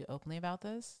spoken to openly about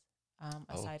this.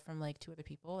 Aside from like 2 other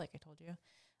people, like I told you,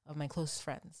 of my closest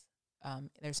friends.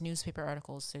 There's newspaper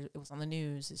articles. It was on the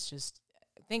news. It's just,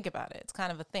 think about it. It's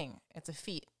kind of a thing. It's a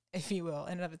feat, if you will,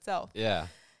 in and of itself. Yeah.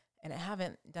 And I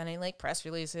haven't done any like press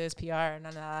releases, PR, none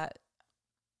of that.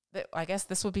 But I guess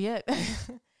this will be it.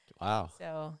 Wow.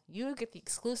 So you get the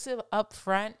exclusive up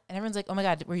front, and everyone's like, "Oh my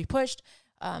God, were you pushed?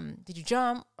 Did you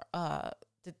jump?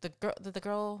 Did the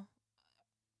girl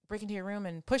break into your room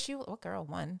and push you? What girl?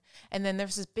 One?" And then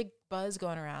there's this big buzz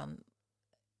going around.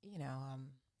 You know,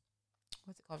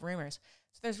 what's it called? Rumors.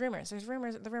 So there's rumors. There's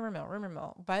rumors at the rumor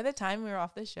mill. By the time we were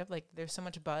off the ship, like there's so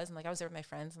much buzz, and like I was there with my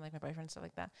friends and like my boyfriend and stuff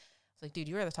like that. It's like, dude,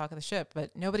 you were the talk of the ship,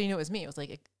 but nobody knew it was me. It was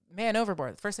like man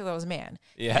overboard. First thing that was man.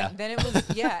 Yeah. And then it was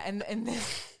and then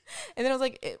and then it was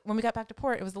like when we got back to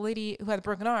port, it was the lady who had a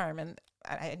broken arm, and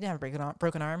I didn't have a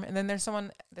broken arm. And then there's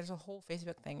a whole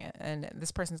Facebook thing, and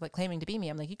this person's like claiming to be me.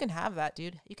 I'm like, you can have that,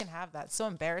 dude. You can have that. It's so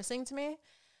embarrassing to me.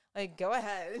 Like, go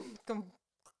ahead,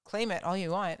 claim it all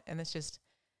you want. And it's just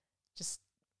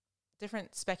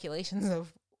different speculations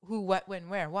of who, what, when,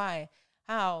 where, why,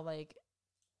 how. Like,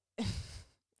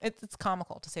 it's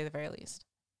comical to say the very least.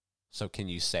 So can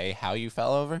you say how you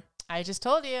fell over? I just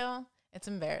told you. It's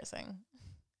embarrassing.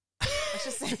 Let's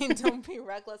just say don't be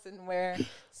reckless and wear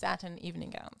satin evening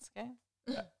gowns, okay?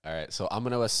 All right. So I'm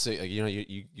going to assume,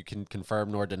 you can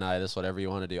confirm nor deny this, whatever you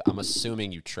want to do. I'm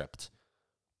assuming you tripped.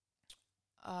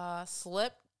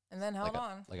 Slip and then held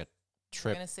on. Like a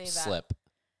trip gonna say that. slip.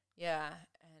 Yeah.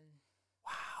 And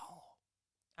Wow.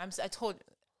 I told you,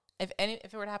 if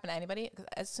it were to happen to anybody, 'cause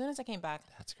as soon as I came back,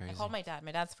 That's crazy. I called my dad.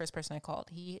 My dad's the first person I called.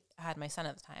 He had my son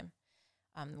at the time,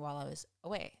 while I was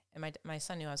away. And my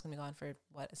son knew I was going to be gone for,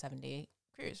 a 7-day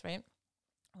cruise, right?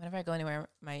 Whenever I go anywhere,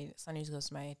 my son usually goes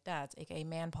to my dad's, a.k.a.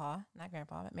 Manpaw, not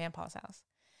Grandpa, but Manpaw's house.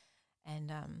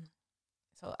 And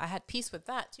so I had peace with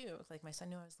that, too. Like, my son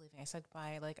knew I was leaving. I said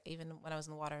goodbye. Like, even when I was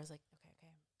in the water, I was like,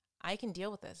 okay, I can deal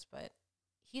with this, but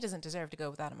he doesn't deserve to go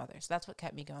without a mother. So that's what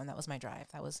kept me going. That was my drive.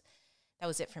 That was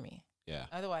it for me. Yeah.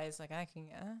 Otherwise, like,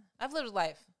 I've lived a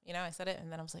life. I said it,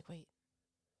 and then I was like, wait.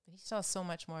 But he still has so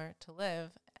much more to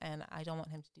live, and I don't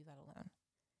want him to do that alone.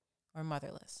 Or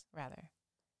motherless, rather.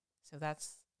 So that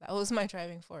was my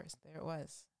driving force. There it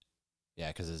was. Yeah,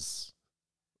 because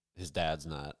his dad's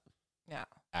not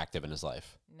active in his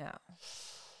life. No.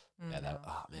 Yeah, no.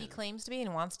 oh, man. He claims to be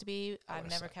and wants to be. I've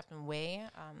never kept him away.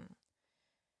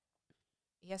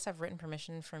 He has to have written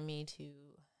permission for me to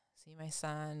see my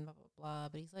son, blah, blah, blah.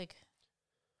 But he's like,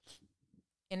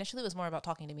 initially it was more about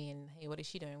talking to me and, hey, what is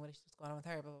she doing? What's going on with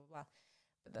her? Blah, blah, blah.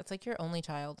 But that's like your only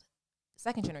child,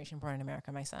 second generation born in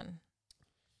America, my son.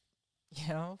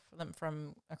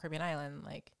 From a Caribbean island,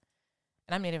 like,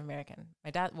 and I'm Native American.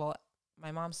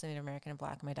 My mom's Native American and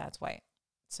black, and my dad's white.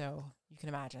 So you can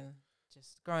imagine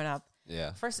just growing up.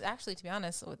 Yeah. First, actually, to be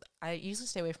honest, I usually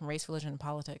stay away from race, religion, and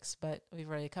politics, but we've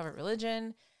already covered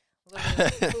religion, a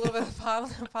little bit of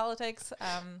politics,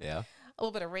 a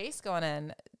little bit of race going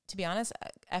in. To be honest,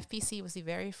 FPC was the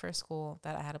very first school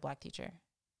that I had a black teacher.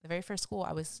 The very first school,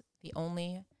 I was the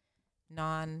only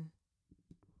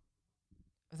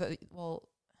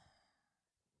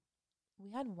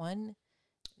we had one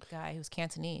guy who was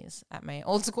Cantonese at my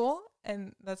old school,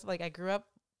 and that's like I grew up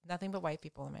nothing but white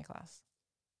people in my class.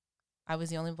 I was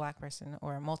the only black person,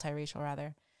 or multiracial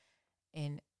rather,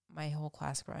 in my whole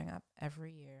class growing up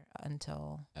every year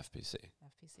until FPC,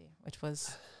 which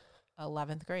was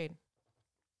 11th grade.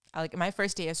 My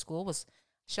first day of school was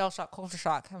shell shock, culture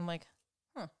shock. I'm like,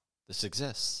 this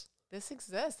exists. This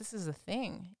exists. This is a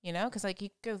thing, because like you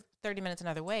go 30 minutes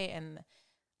another way, and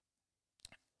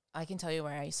I can tell you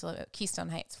where I used to live at Keystone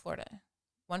Heights, Florida.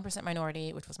 1%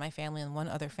 minority, which was my family, and one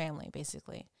other family,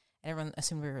 basically. And everyone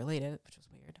assumed we were related, which was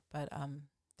weird. But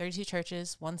 32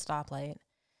 churches, one stoplight,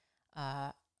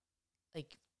 I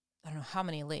don't know how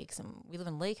many lakes. And we live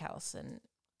in Lake House, and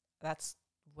that's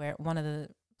where one of the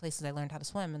places I learned how to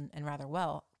swim and rather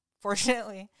well,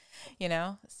 fortunately,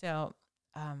 So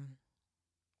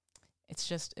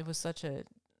it was such a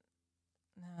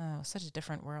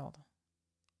different world.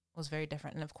 It was very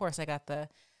different. And of course I got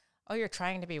you're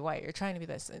trying to be white. You're trying to be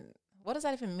this. And what does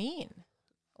that even mean?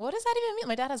 What does that even mean?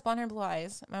 My dad has blonde hair and blue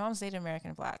eyes. My mom's Native American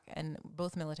and black, and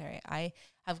both military. I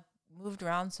have moved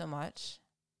around so much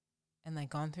and like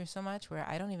gone through so much where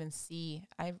I don't even see,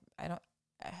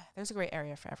 there's a gray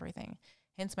area for everything.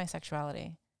 Hence my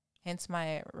sexuality. Hence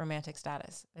my romantic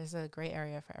status. There's a gray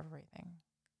area for everything.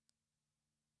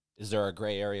 Is there a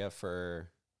gray area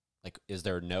for, like, is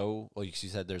there no, well, you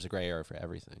said there's a gray area for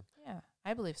everything. Yeah,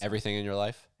 I believe so. Everything in your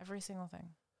life? Every single thing.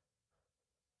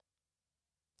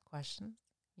 Question?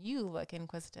 You look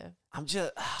inquisitive. I'm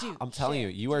just, Dude, I'm telling share,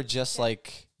 you, you are just share.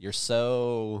 like, you're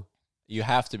so, you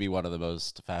have to be one of the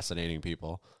most fascinating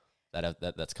people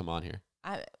that's come on here.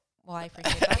 Well, I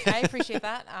appreciate that. I appreciate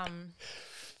that.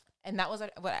 And that was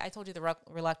what I told you, the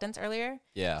reluctance earlier.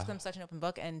 Yeah. Because I'm such an open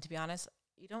book, and to be honest,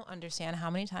 you don't understand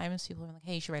how many times people are like,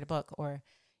 "Hey, you should write a book," or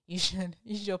 "You should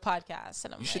do a podcast."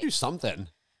 And I'm You like, should do something.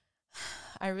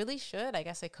 I really should. I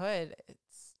guess I could.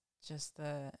 It's just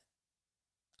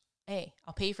hey,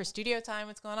 I'll pay you for studio time.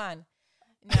 What's going on?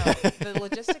 No, the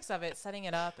logistics of it, setting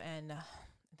it up, and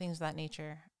things of that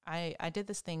nature. I did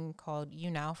this thing called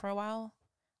YouNow for a while.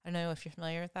 I don't know if you're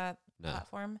familiar with that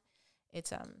platform.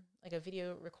 It's like a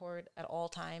video record at all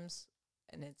times,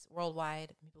 and it's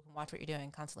worldwide. People can watch what you're doing,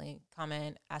 constantly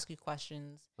comment, ask you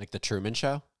questions. Like the Truman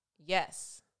Show?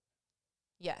 Yes.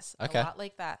 Okay. A lot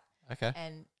like that. Okay.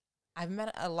 And I've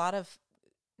met a lot of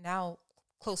now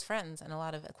close friends and a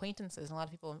lot of acquaintances and a lot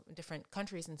of people in different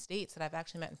countries and states that I've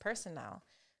actually met in person now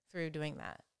through doing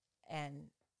that.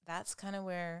 And that's kind of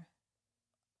where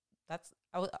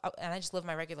and I just live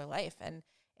my regular life. And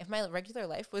if my regular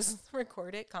life was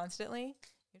recorded constantly,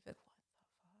 you'd be like, what the fuck?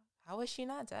 How is she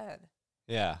not dead?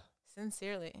 Yeah.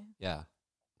 Sincerely. Yeah.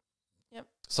 Yep.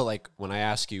 So, like, when I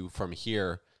ask you from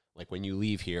here, like, when you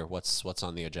leave here, what's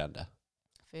on the agenda?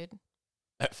 Food.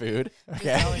 Food?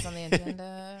 Okay. Food's always on the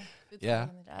agenda. Yeah.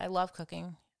 I love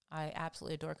cooking. I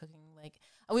absolutely adore cooking. Like,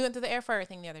 we went through the air fryer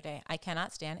thing the other day. I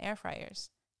cannot stand air fryers.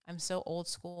 I'm so old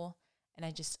school. And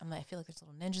I feel like there's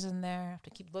little ninjas in there. I have to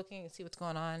keep looking and see what's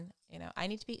going on. You know, I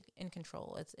need to be in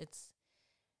control.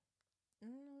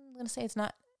 I'm going to say it's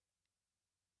not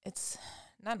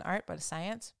an art, but a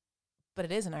science, but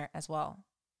it is an art as well.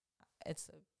 It's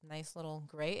a nice little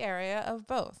gray area of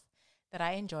both that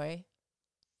I enjoy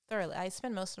thoroughly. I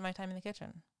spend most of my time in the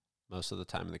kitchen. Most of the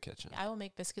time in the kitchen. I will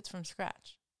make biscuits from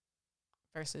scratch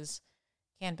versus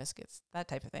canned biscuits, that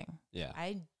type of thing. Yeah.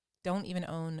 I don't even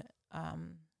own,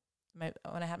 when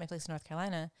I had my place in North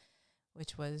Carolina,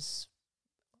 which was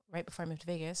right before I moved to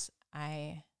Vegas,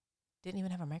 I didn't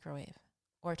even have a microwave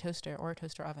or a toaster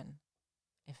oven,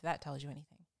 if that tells you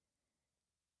anything.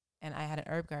 And I had an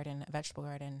herb garden, a vegetable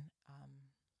garden,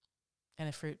 and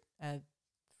a fruit and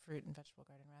vegetable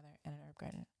garden rather, and an herb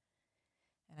garden.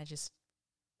 And it just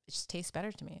tastes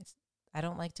better to me. I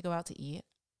don't like to go out to eat.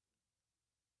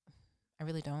 I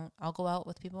really don't. I'll go out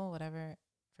with people, whatever,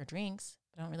 for drinks,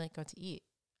 but I don't really like go to eat.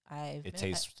 It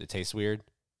tastes weird.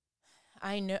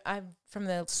 I know. From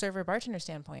the server bartender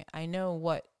standpoint, I know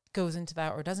what goes into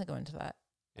that or doesn't go into that.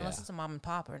 Yeah. Unless it's a mom and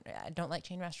pop, or I don't like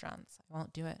chain restaurants. I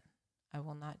won't do it. I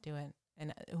will not do it.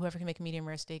 And whoever can make a medium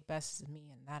rare steak best is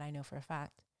me, and that I know for a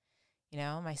fact. You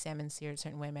know, my salmon's seared a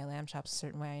certain way, my lamb chops a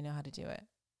certain way. I know how to do it.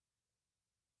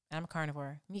 And I'm a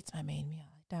carnivore. Meat's my main meal.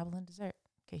 I dabble in dessert,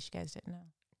 in case you guys didn't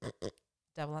know.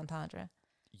 Double entendre.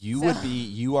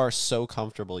 You are so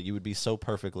comfortable. You would be so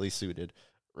perfectly suited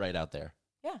right out there.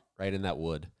 Yeah. Right in that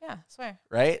wood. Yeah, I swear.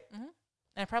 Right? Mm-hmm.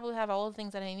 And I probably have all the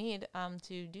things that I need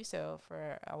to do so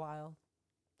for a while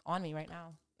on me right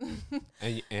now.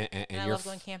 and I love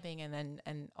going camping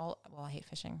I hate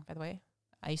fishing, by the way.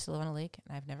 I used to live on a lake,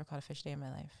 and I've never caught a fish a day in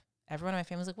my life. Everyone in my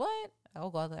family's like, what? I'll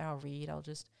go out there, I'll read,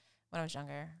 when I was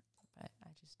younger. But I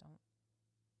just don't.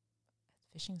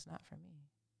 Fishing's not for me.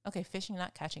 Okay, fishing,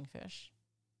 not catching fish.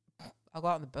 I'll go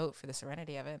out on the boat for the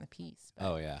serenity of it and the peace.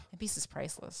 Oh, yeah. The peace is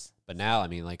priceless. But now, I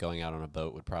mean, like, going out on a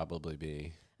boat would probably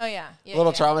be a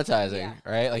little traumatizing,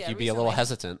 right? Like, you'd be a little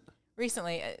hesitant.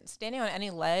 Recently, standing on any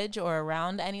ledge or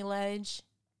around any ledge,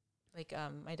 like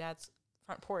my dad's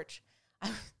front porch,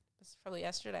 this was probably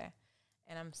yesterday,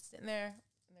 and I'm sitting there,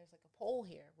 and there's like a pole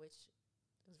here, which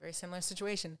was a very similar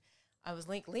situation. I was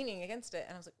leaning against it,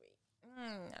 and I was like, wait.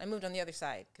 I moved on the other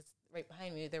side, because right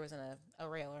behind me, there wasn't a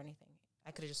rail or anything. I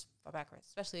could have just fell backwards,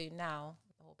 especially now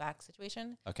with the whole back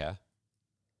situation. Okay.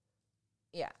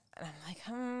 Yeah. And I'm like,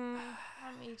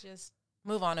 let me just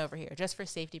move on over here just for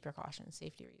safety precautions,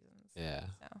 safety reasons. Yeah.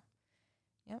 So,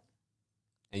 yep.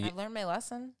 And I've learned my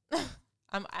lesson.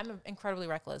 I'm incredibly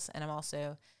reckless, and I'm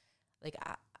also like,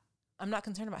 I'm not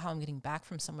concerned about how I'm getting back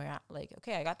from somewhere. Like,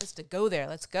 okay, I got this to go there.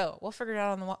 Let's go. We'll figure it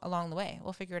out along the way.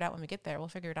 We'll figure it out when we get there. We'll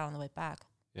figure it out on the way back.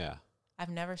 Yeah. I've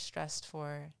never stressed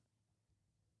for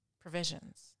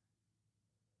provisions,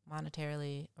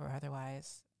 monetarily or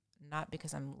otherwise. Not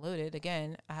because I'm loaded.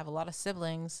 Again, I have a lot of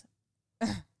siblings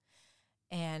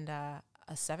and a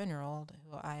 7-year-old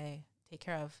who I take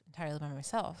care of entirely by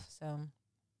myself. So,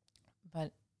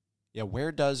 but yeah,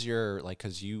 where does your, like,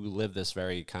 because you live this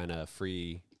very kind of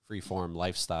free free-form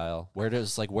lifestyle. Where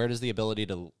does the ability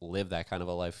to live that kind of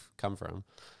a life come from?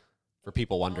 For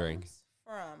people wondering.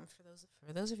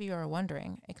 For those of you who are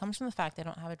wondering, it comes from the fact I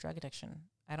don't have a drug addiction.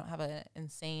 I don't have an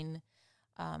insane,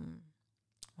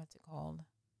 what's it called?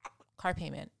 Car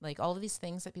payment. Like all of these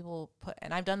things that people put,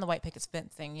 and I've done the white picket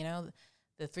fence thing, you know,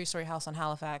 the 3-story house on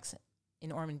Halifax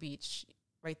in Ormond Beach,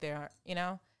 right there, you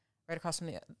know, right across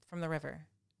from the river,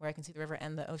 where I can see the river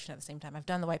and the ocean at the same time. I've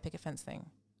done the white picket fence thing.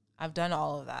 I've done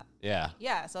all of that. Yeah.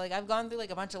 Yeah. So like I've gone through like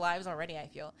a bunch of lives already, I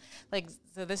feel like,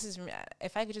 so this is,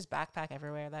 if I could just backpack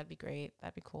everywhere, that'd be great.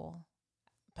 That'd be cool.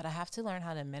 But I have to learn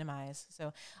how to minimize.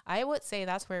 So I would say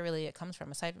that's where really it comes from,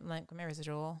 aside from like my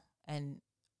residual and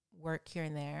work here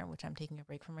and there, which I'm taking a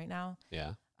break from right now.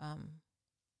 Yeah.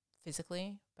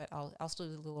 Physically, but I'll still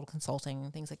do a little consulting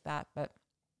and things like that. But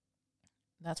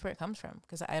that's where it comes from,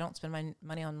 because I don't spend my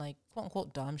money on like quote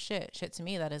unquote dumb shit. Shit to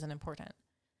me that isn't important.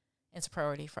 It's a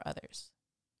priority for others.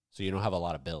 So you don't have a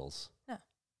lot of bills? No.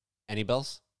 Any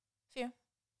bills?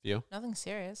 Few? Nothing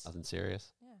serious. Nothing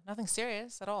serious? Yeah, nothing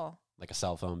serious at all. Like a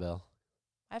cell phone bill?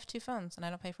 I have 2 phones, and I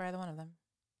don't pay for either one of them.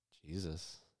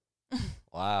 Jesus.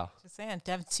 Wow. Just saying.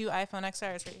 I have 2 iPhone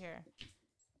XRs right here.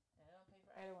 I don't pay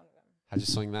for either one of them. How'd you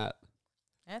swing that?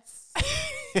 That's...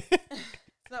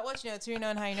 It's not what you know, it's who you know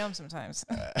and how you know them sometimes.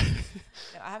 No,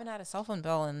 I haven't had a cell phone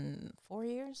bill in 4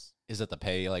 years. Is it the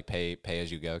pay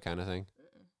as you go kind of thing?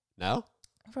 No?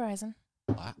 Verizon.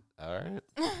 What? All right.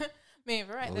 Maybe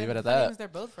Verizon. We'll leave it at that. They're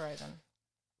both Verizon.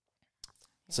 Yeah.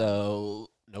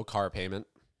 So no car payment?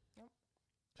 Nope.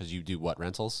 Because you do what,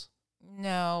 rentals?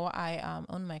 No, I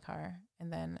own my car,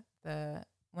 and then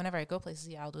whenever I go places,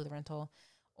 yeah, I'll do the rental.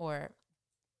 Or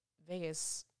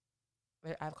Vegas,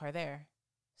 I have a car there,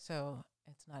 so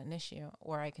it's not an issue.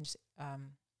 Or I can just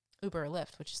Uber or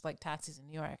Lyft, which is like taxis in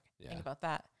New York. Yeah. Think about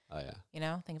that. Oh, yeah. You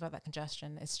know, think about that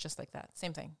congestion. It's just like that.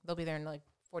 Same thing. They'll be there in like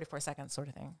 44 seconds sort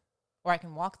of thing. Or I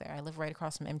can walk there. I live right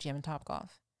across from MGM and Topgolf.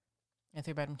 A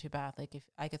 3-bedroom, 2-bath. Like if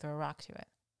I could throw a rock to it.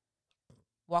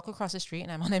 Walk across the street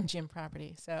and I'm on MGM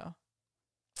property. So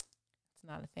it's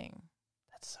not a thing.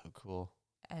 That's so cool.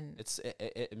 And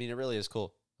I mean, it really is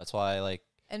cool. That's why I like.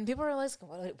 And people are like,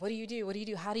 what do you do? What do you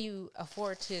do? How do you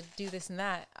afford to do this and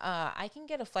that? I can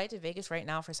get a flight to Vegas right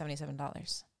now for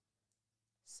 $77.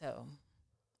 So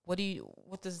what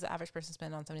does the average person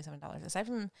spend on $77? Aside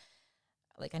from,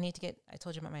 like, I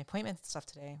told you about my appointment stuff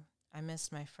today. I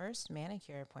missed my first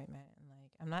manicure appointment. And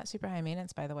like, I'm not super high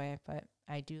maintenance, by the way, but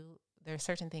there are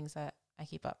certain things that I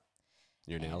keep up.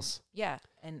 Your nails? Yeah.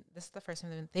 And this is the first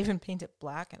time they've been painted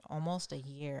black in almost a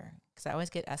year. Because I always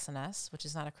get SNS, which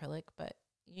is not acrylic, but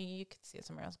you could see it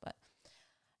somewhere else. But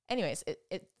anyways,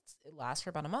 it lasts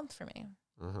for about a month for me.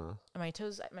 Uh-huh. And my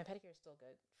toes, my pedicure is still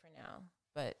good for now.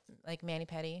 But like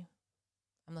mani-pedi,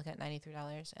 I'm looking at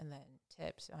 $93, and then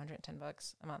tips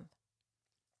 $110 a month.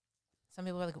 Some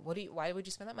people are like, why would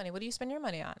you spend that money? What do you spend your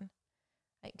money on?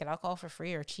 I get alcohol for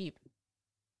free or cheap.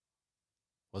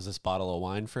 Was this bottle of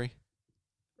wine free?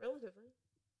 Relatively.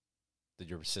 Did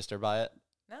your sister buy it?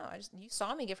 No, you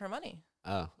saw me give her money.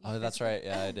 Oh, that's right.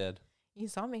 Yeah, I did. You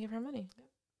saw me give her money.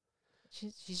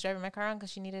 She's driving my car on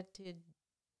because she needed to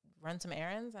run some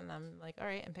errands, and I'm like, all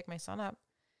right, and pick my son up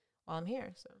while I'm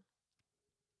here.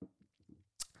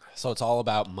 So it's all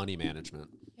about money management.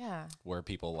 Yeah. Where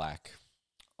people lack.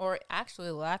 Or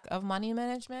actually lack of money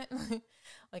management.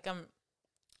 Like I'm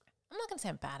not going to say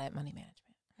I'm bad at money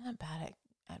management. I'm not bad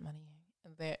at money.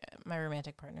 My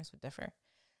romantic partners would differ.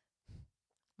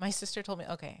 My sister told me,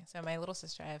 okay, so my little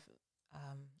sister, I have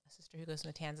a sister who goes to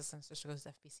Matanzas and a sister goes to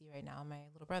FBC right now. My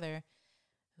little brother,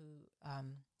 who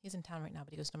he's in town right now,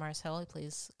 but he goes to Mars Hill. He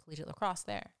plays collegiate lacrosse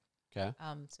there. Okay.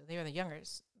 So they are the younger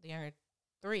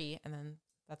 3, and then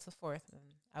that's the 4th, and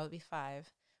I would be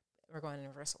 5. We're going in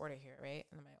reverse order here, right?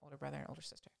 And then my older brother and older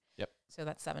sister. Yep. So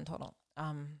that's 7 total.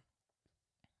 I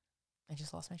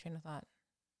just lost my train of thought.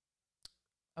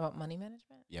 About money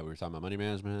management? Yeah, we were talking about money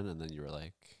management, and then you were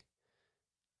like,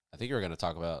 I think you were going to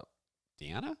talk about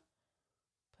Deanna?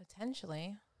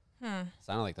 Potentially.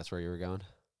 Sounded like that's where you were going.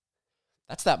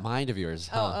 That's that mind of yours,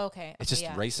 huh? Oh, okay. It's just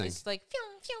racing. It's like,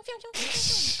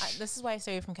 this is why I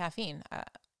stay away from caffeine.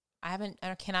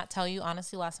 I cannot tell you,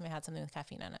 honestly, last time I had something with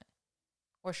caffeine in it.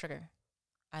 Or sugar.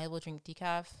 I will drink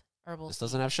decaf, herbal This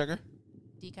doesn't have sugar?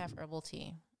 Decaf, herbal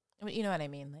tea. I mean, you know what I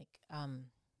mean?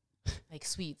 Like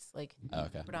sweets. Like,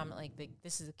 predominantly, like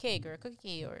this is a cake or a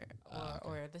cookie or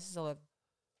this is a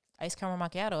iced caramel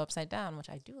macchiato upside down, which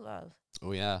I do love.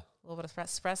 Oh, yeah. A little bit of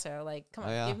espresso. Like, come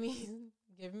on,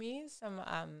 give me some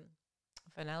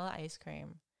vanilla ice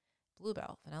cream,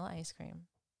 Bluebell vanilla ice cream,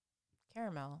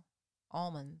 caramel,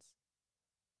 almonds.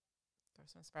 Throw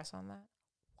some espresso on that.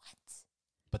 What?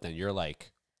 But then you're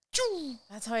like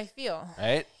That's how I feel.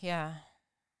 Right? Yeah.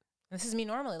 This is me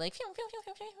normally, like, phew, phew, phew,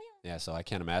 phew, phew, phew. Yeah, so I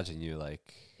can't imagine you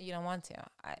like. You don't want to.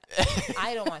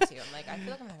 I don't want to. I'm like, I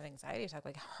feel like I'm having anxiety attack,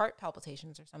 like heart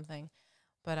palpitations or something.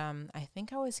 But I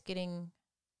think I was getting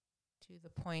to the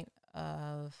point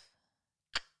of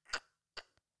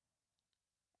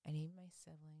I need my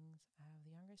siblings. I have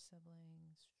the younger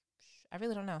siblings. I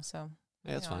really don't know. So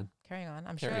Yeah, that's fine. Carrying on.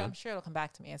 I'm Carry sure. on. I'm sure it'll come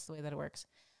back to me. It's the way that it works.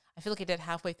 I feel like I did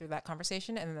halfway through that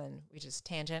conversation, and then we just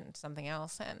tangent into something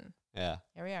else, and Yeah.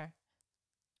 here we are.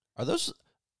 Are those?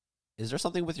 Is there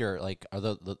something with your like? Are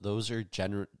those are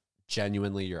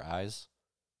genuinely your eyes?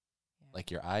 Yeah. Like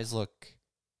your eyes look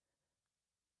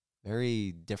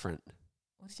very different.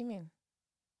 What do you mean?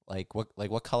 Like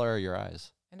what color are your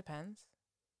eyes? It depends.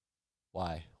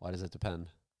 Why? Why does it depend?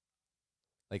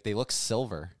 Like they look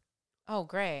silver. Oh,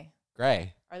 gray.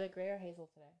 Gray. Are they gray or hazel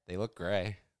today? They look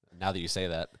gray. Now that you say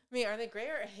that. I mean, are they gray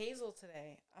or hazel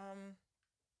today?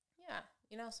 Yeah.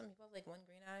 You know, some people have like one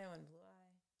green eye, one blue eye.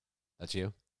 That's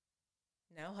you?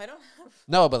 No, I don't have.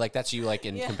 No, but like that's you like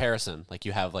in Yeah. comparison. Like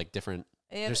you have like different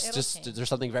It'll change. there's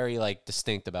something very like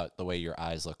distinct about the way your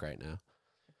eyes look right now.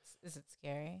 Is it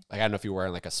scary? Like I don't know if you're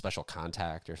wearing like a special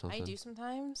contact or something. I do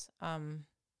sometimes.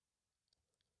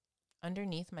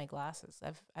 Underneath my glasses,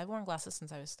 I've worn glasses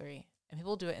since I was 3, and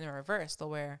people do it in the reverse.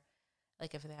 They'll wear,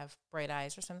 like, if they have bright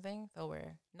eyes or something, they'll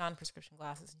wear non-prescription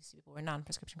glasses. You see people wear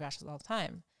non-prescription glasses all the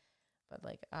time, but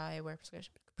like I wear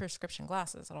prescription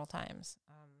glasses at all times.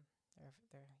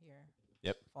 They're here.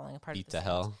 Yep. Falling apart. Beat at the to seams.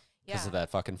 hell because Yeah. of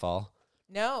that fucking fall.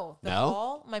 No.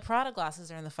 No? My Prada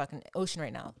glasses are in the fucking ocean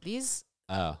right now. These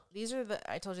Oh. are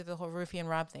I told you the whole Rufy and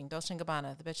Rob thing. Dolce &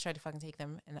 Gabbana. The bitch tried to fucking take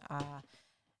them, and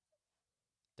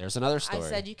There's another story. I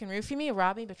said, you can roofie me,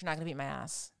 rob me, but you're not going to beat my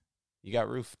ass. You got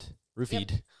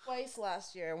roofied. Twice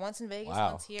last year. Once in Vegas,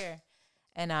 Wow. once here.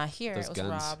 And here Those it was guns.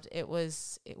 robbed. It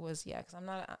was, yeah, because I'm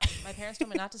not, my parents told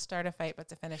me not to start a fight, but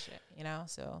to finish it, you know?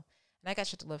 So, and I got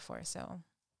shit to live for, so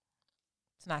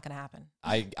it's not going to happen.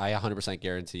 I 100%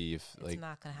 guarantee if It's like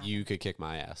not going to happen. you could kick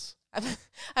my ass. I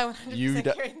 100% You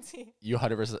d- guarantee. You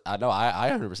 100%. I know.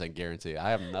 I 100% guarantee. I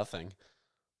have nothing.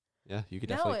 Yeah, you could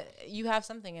No, definitely. you have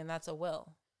something, and that's a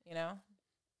will, you know?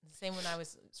 Same when I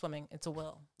was swimming. It's a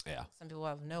will. Yeah. Some people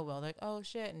have no will. They're like, oh,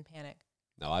 shit, and panic.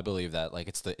 No, I believe that. Like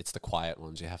it's the quiet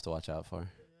ones you have to watch out for.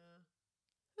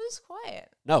 Who's quiet?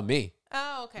 No, me.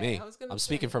 Oh, okay. Me. I'm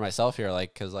speaking for myself here.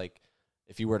 Like, cause like,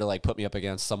 if you were to like put me up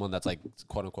against someone that's like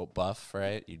quote unquote buff,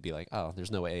 right? You'd be like, oh, there's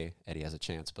no way Eddie has a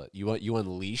chance. But you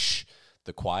unleash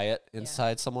the quiet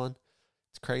inside someone.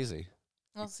 It's crazy.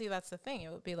 Well, see, that's the thing.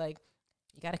 It would be like,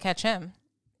 you got to catch him.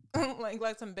 like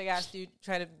let some big ass dude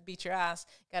try to beat your ass.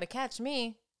 Got to catch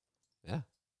me. Yeah.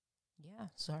 Yeah.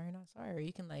 Sorry, not sorry. Or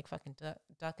you can like fucking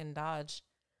duck and dodge.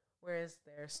 Whereas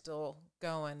they're still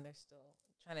going. They're still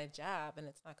trying to jab, and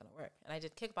it's not going to work. And I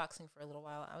did kickboxing for a little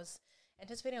while. I was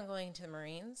anticipating on going to the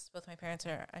Marines. Both my parents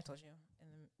are, I told you,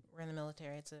 we're in the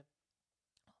military. It's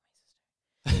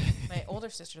my older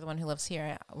sister, the one who lives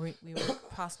here, we were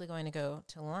possibly going to go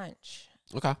to lunch.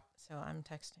 Okay. So I'm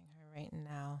texting her right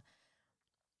now.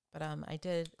 But I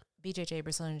did BJJ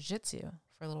Brazilian Jiu-Jitsu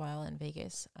for a little while in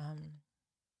Vegas,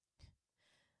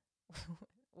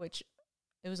 which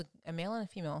it was a male and a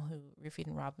female who roofied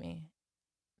and robbed me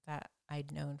that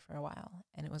I'd known for a while.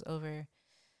 And it was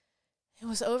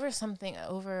over something,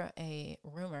 over a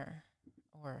rumor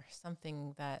or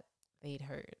something that they'd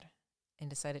heard and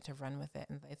decided to run with it.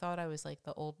 And they thought I was like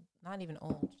the old, not even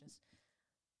old, just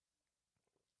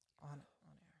on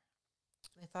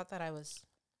air. They thought that I was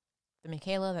the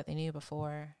Michaela that they knew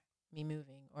before me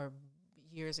moving or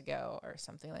years ago or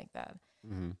something like that.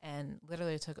 Mm-hmm. And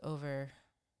literally took over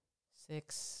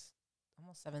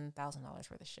almost $7,000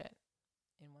 worth of shit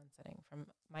in one sitting, from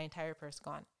my entire purse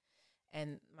gone.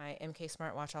 And my MK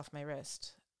smartwatch off my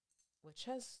wrist, which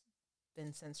has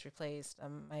been since replaced.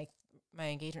 My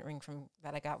engagement ring from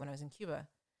that I got when I was in Cuba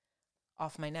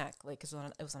off my neck, like, 'cause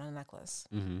it was on a necklace,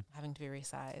 having to be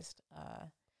resized.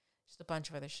 Just a bunch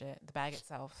of other shit. The bag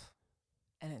itself.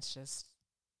 And it's just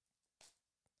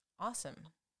awesome.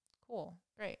 Cool.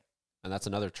 Great. And that's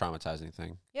another traumatizing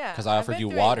thing. Yeah. Because I I've offered been you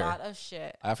through water. A lot of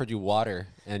shit. I offered you water,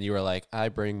 and you were like, I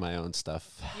bring my own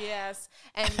stuff. Yes.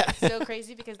 And it's so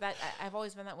crazy because I've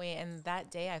always been that way. And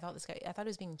that day I thought he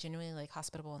was being genuinely like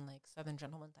hospitable and like Southern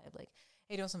gentleman type. Like,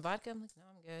 hey, do you want some vodka? I'm like, no,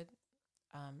 I'm good.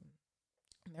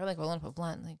 They were like, rolling up a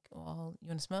blunt. Like, well, you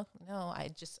want to smoke? No,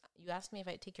 you asked me if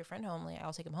I'd take your friend home. Like,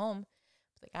 I'll take him home.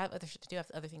 Like, I have other shit to do. I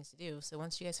have other things to do. So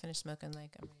once you guys finish smoking,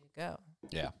 like, I'm ready to go.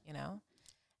 Yeah. You know?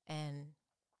 And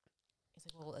he's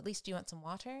like, well, at least do you want some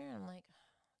water? And I'm like, oh,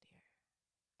 dear.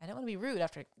 I don't want to be rude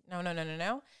after.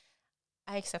 No.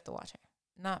 I accept the water.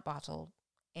 not bottled,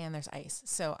 and there's ice.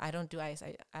 So I don't do ice.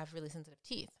 I have really sensitive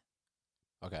teeth.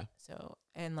 Okay. So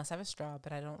unless I have a straw,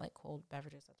 but I don't like cold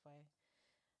beverages. That's why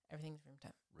everything's room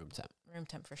temp. Room temp. Room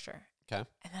temp for sure. Okay.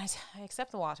 And then I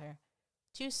accept the water.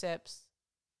 2 sips,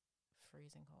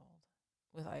 freezing cold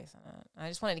with ice in it. I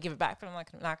just wanted to give it back, but I'm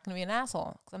not going to be an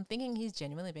asshole because I'm thinking he's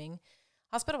genuinely being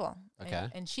hospitable. Okay.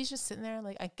 And she's just sitting there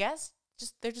like, I guess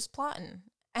they're just plotting.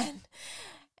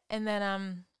 And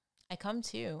then I come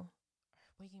to,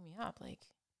 waking me up like,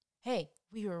 hey,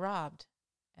 we were robbed.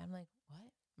 And I'm like,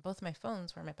 what? Both of my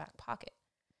phones were in my back pocket.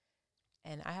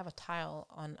 And I have a tile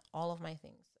on all of my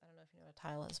things. I don't know if you know what a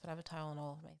tile is, but I have a tile on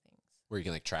all of my things. Where you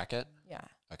can like track it? Yeah.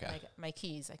 Okay. Like my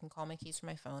keys. I can call my keys from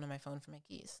my phone and my phone from my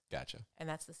keys. Gotcha. And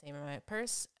that's the same in my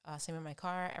purse, same in my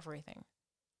car, everything.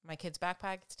 My kid's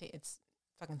backpack, it's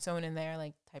fucking sewn in there,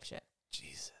 like type shit.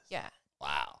 Jesus. Yeah.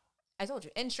 Wow. I told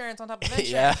you, insurance on top of insurance,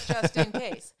 Yeah. just in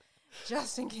case.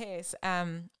 Just in case.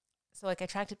 So like I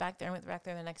tracked it back there and went back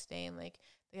there the next day and like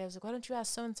the guy was like, why don't you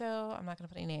ask so-and-so? I'm not going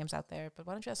to put any names out there, but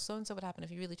why don't you ask so-and-so what happened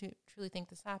if you really truly think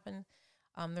this happened?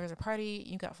 There was a party,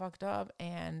 you got fucked up,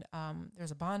 and there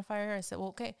was a bonfire. I said, well,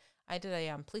 okay. I did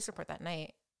a police report that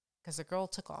night because the girl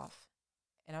took off,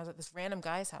 and I was at this random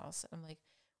guy's house. And I'm like,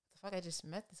 what the fuck? I just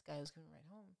met this guy who was coming right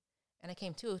home. And I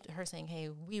came to her saying, hey,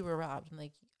 we were robbed. I'm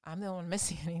like, I'm the one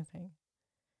missing anything,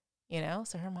 you know?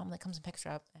 So her mom like comes and picks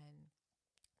her up, and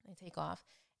they take off.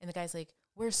 And the guy's like,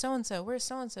 where's so-and-so? Where's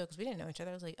so-and-so? Because we didn't know each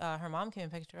other. I was like, her mom came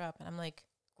and picked her up. And I'm like,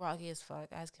 groggy as fuck,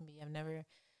 as can be.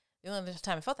 The only other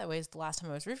time I felt that way is the last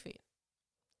time I was roofied.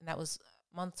 And that was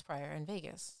months prior in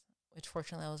Vegas, which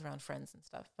fortunately I was around friends and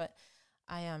stuff. But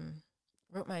I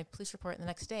wrote my police report, and the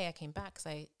next day I came back because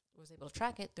I was able to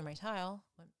track it through my tile,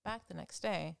 went back the next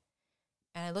day,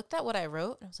 and I looked at what I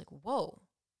wrote, and I was like, whoa,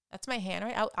 that's my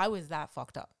handwriting? I was that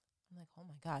fucked up. I'm like, oh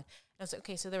my God. And I was like,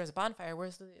 okay, so there was a bonfire.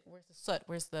 Where's the soot?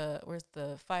 Where's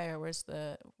the fire? Where's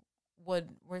the wood?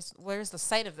 Where's the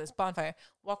site of this bonfire?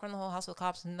 Walk around the whole house with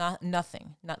cops.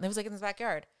 Nothing. It was like in his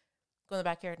backyard. Go in the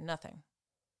backyard. Nothing.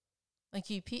 Like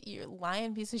you're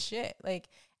lying piece of shit. Like,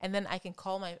 and then I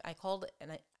called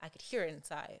and I could hear it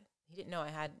inside. He didn't know I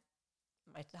had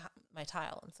my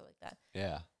tile and stuff like that.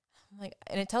 Yeah. I'm like,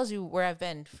 and it tells you where I've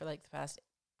been for like the past,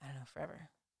 I don't know, forever.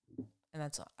 And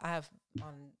that's, I have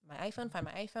on my iPhone, find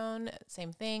my iPhone,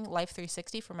 same thing, Life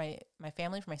 360 for my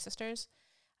family, for my sisters.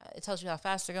 It tells you how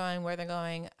fast they're going, where they're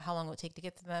going, how long it would take to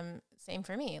get to them. Same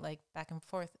for me, like back and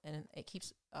forth. And it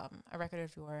keeps a record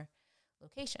of your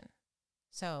location.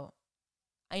 So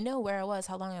I know where I was,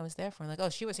 how long I was there for. I'm like, oh,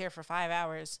 she was here for 5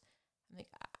 hours. I'm like,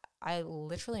 I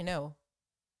literally know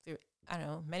through, I don't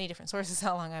know, many different sources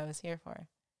how long I was here for.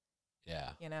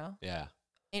 Yeah. You know? Yeah.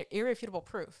 Irrefutable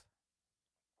proof.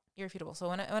 Irrefutable. So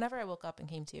whenever I woke up and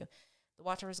came to, the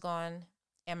water was gone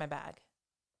and my bag.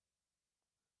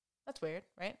 That's weird,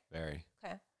 right? Very.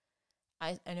 Okay.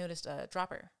 I noticed a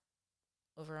dropper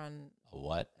over on... A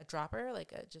what? A dropper,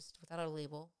 like just without a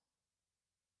label.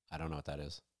 I don't know what that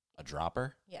is. A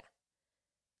dropper? Yeah.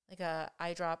 Like a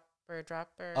eyedropper,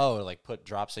 dropper. Oh, like put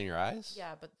drops in your eyes?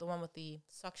 Yeah, but the one with the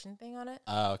suction thing on it.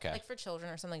 Oh, okay. Like for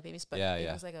children or something like babies. But Yeah,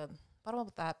 it was like a bottle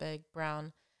about that big,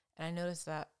 brown. And I noticed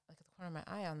that like at the corner of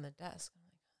my eye on the desk. I'm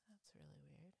like, that's really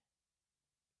weird.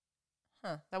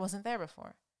 Huh, that wasn't there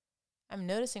before. I'm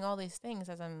noticing all these things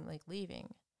as I'm like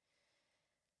leaving.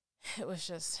 It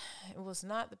was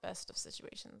not the best of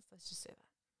situations. Let's just say that.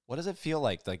 What does it feel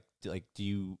like? Like do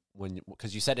you,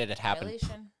 because you said it had happened.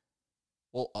 Violation.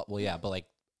 Well, yeah, but like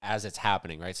as it's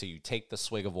happening, right? So you take the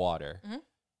swig of water,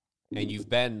 Mm-hmm.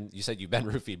 and you said you've been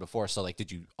roofied before. So like,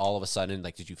 did you all of a sudden,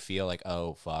 like, did you feel like,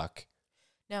 oh, fuck?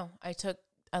 No, I took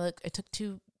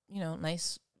 2,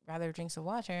 nice rather drinks of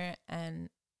water, and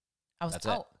I was That's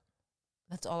out.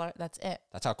 That's it.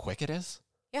 That's how quick it is?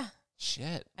 Yeah.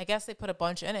 Shit. I guess they put a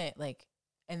bunch in it, like,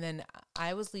 and then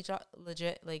I was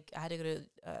legit, like, I had to go to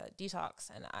detox,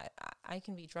 and I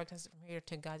can be drug tested from here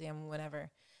to goddamn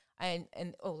whenever.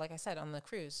 Like I said, on the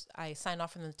cruise, I signed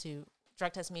off for them to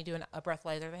drug test me, doing a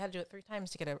breathalyzer. They had to do it 3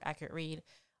 times to get an accurate read.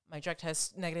 My drug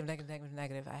test, negative.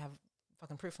 I have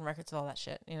fucking proof and records of all that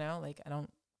shit, like, I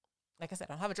don't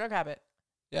have a drug habit.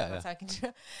 Yeah. That's how I can do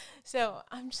it. So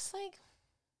I'm just like,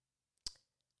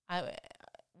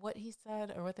 what he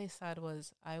said or what they said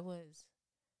was I was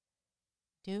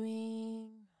doing,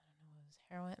 it was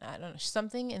heroin. I don't know,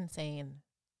 something insane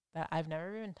that I've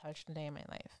never even touched a day in my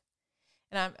life.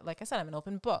 And I'm, like I said, I'm an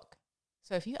open book.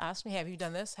 So if you ask me, have you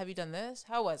done this? Have you done this?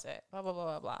 How was it? Blah, blah,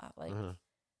 blah, blah, blah. Like,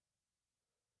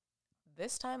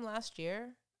 this time last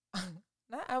year,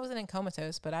 I wasn't in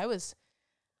comatose, but I was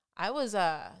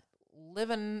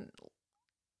living,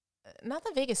 not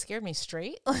that Vegas scared me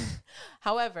straight.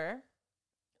 However,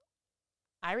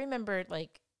 I remembered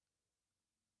like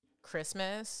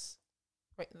Christmas,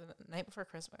 right, the night before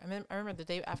Christmas. I remember the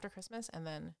day after Christmas, and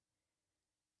then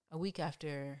a week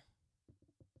after.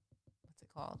 What's it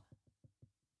called?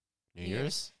 New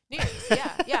Year's? New Year's,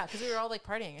 yeah, because we were all like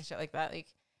partying and shit like that. Like,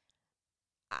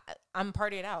 I'm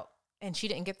partied out, and she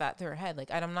didn't get that through her head.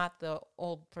 Like, I'm not the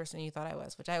old person you thought I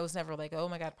was, which I was never like, oh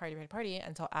my god, party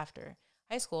until after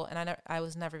high school, and I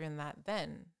was never doing that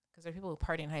then, because there are people who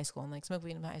party in high school and like smoke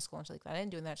weed in high school and shit like that. I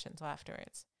didn't do that shit until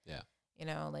afterwards. Yeah. You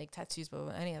know, like tattoos, but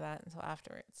any of that until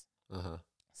afterwards. Uh-huh.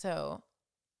 So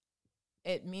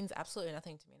it means absolutely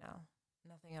nothing to me now.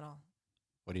 Nothing at all.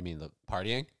 What do you mean, the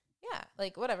partying? Yeah,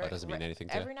 like whatever. That doesn't mean anything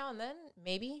to you? Every now and then,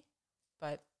 maybe,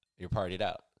 but You're partied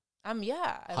out.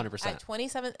 yeah. 100%. At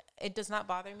 27, it does not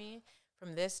bother me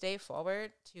from this day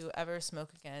forward to ever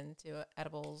smoke again, to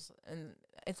edibles, and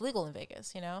it's legal in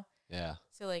Vegas, you know? Yeah.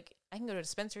 So, like, I can go to a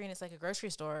dispensary and it's like a grocery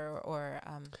store or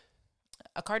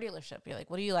a car dealership. You're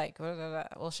like, what do you like?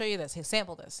 We'll show you this. Hey,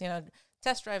 sample this. You know,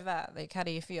 test drive that. Like, how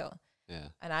do you feel? Yeah.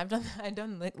 And I've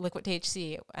done liquid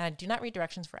THC, and I do not read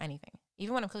directions for anything.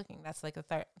 Even when I'm cooking, that's like the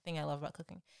thing I love about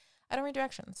cooking. I don't read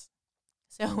directions.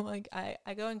 So, like, I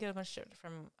go and get a bunch of shit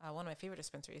from one of my favorite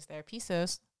dispensaries there,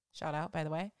 Pisos. Shout out, by the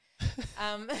way.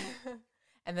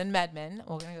 And then MedMen.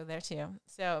 We're going to go there, too.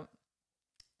 So,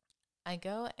 I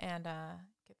go and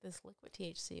get this liquid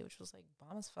THC, which was, like,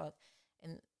 bomb as fuck.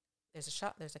 And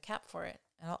there's a cap for it.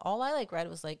 And all I, like, read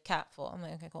was, like, cap full. I'm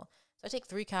like, okay, cool. So, I take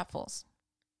 3 capfuls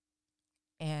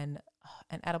and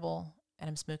an edible, and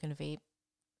I'm smoking a vape.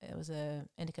 It was a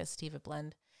indica sativa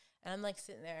blend. And I'm, like,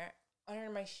 sitting there under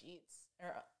my sheets.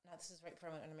 Or, no, this is right before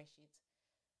I went under my sheets.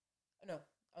 Oh, no.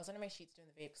 I was under my sheets doing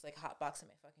the vape, because, like, hot boxing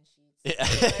my fucking sheets.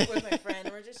 Yeah. Like, with my friend.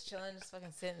 And we're just chilling, just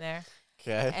fucking sitting there.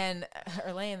 Okay. And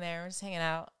or laying there, we're just hanging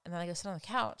out. And then I go sit on the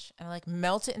couch, and I, like,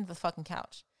 melt it into the fucking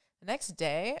couch. The next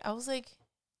day, I was like,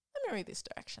 let me read these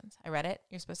directions. I read it.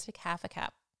 You're supposed to take half a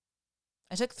cap.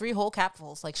 I took 3 whole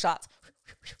capfuls, like shots,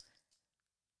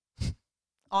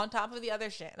 on top of the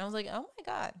other shit. And I was like, oh my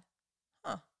God.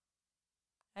 Huh.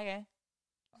 Okay.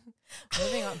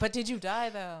 Moving on. But did you die,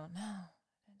 though? No.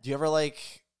 Do you ever,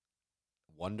 like,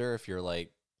 wonder if you're,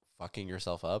 like, fucking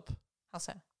yourself up? How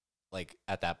so? Like,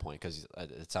 at that point, because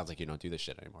it sounds like you don't do this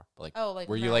shit anymore. But, like, Oh, like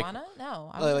were marijuana? you like,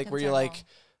 no. like, were you like,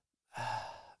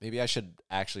 maybe I should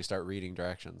actually start reading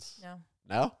directions? No.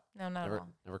 No? No, not Never, at all.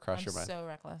 never crossed I'm your mind. so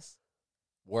reckless.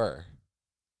 Were.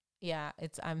 Yeah,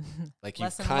 I'm Like, you've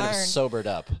lesson kind of learned. sobered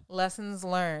up. Lessons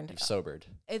learned. You've sobered.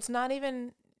 It's not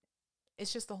even,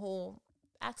 it's just the whole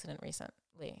accident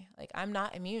recently. Like, I'm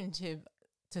not immune to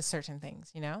certain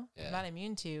things, you know? Yeah. I'm not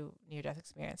immune to near-death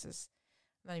experiences.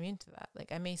 I'm not immune to that.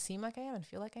 Like, I may seem like I am and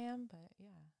feel like I am, but yeah.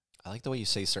 I like the way you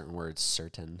say certain words.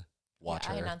 Certain. Water.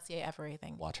 Yeah, I enunciate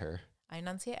everything. Water. I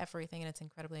enunciate everything, and it's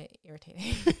incredibly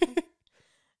irritating.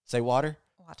 Say water.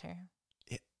 Water.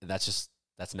 Yeah, that's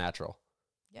natural.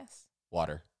 Yes.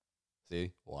 Water.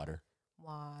 See? Water.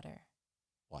 Water.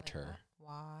 Water.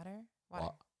 Like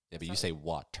water. Yeah, but you That's say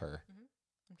water.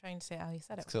 I'm trying to say how you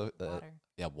said it. So, Water.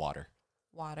 yeah, water.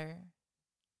 Water.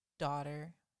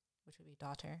 Daughter, which would be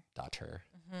daughter. Daughter.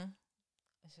 Mm-hmm.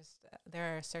 It's just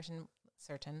there are certain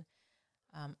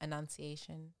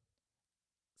enunciations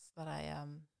that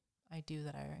I do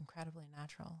that are incredibly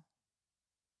natural.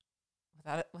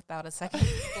 Without a second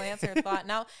glance or thought.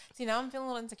 Now I'm feeling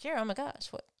a little insecure. Oh my gosh,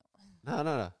 what?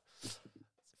 No.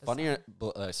 Funny,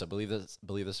 so believe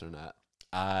this or not,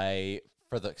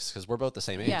 because we're both the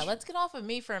same age. Yeah, let's get off of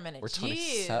me for a minute. We're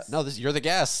Jeez. 27. No, you're the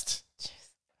guest.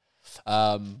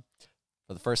 For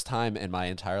the first time in my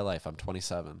entire life, I'm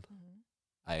 27. Mm-hmm.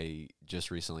 I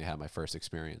just recently had my first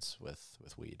experience with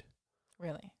weed.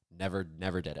 Really? Never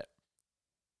did it.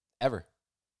 Ever.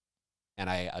 And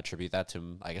I attribute that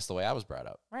to, I guess, the way I was brought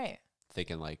up. Right.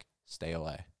 Thinking, like, stay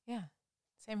away. Yeah.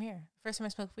 Same here. First time I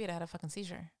smoked weed, I had a fucking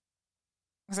seizure.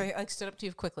 Because I like stood up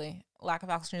too quickly. Lack of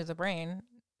oxygen to the brain.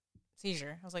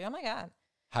 Seizure. I was like, oh my God.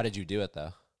 How did you do it,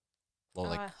 though?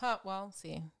 Well, well,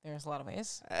 see, there's a lot of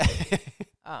ways.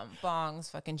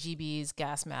 Bongs, fucking GBs,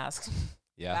 gas masks.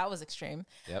 Yeah. That was extreme.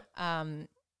 Yep.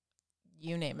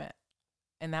 You name it.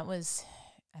 And that was,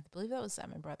 I believe that was at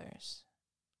my brother's.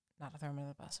 Not to throw him under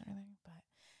the bus or anything, but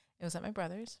it was at my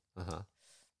brother's. Uh-huh.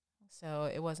 So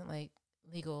it wasn't like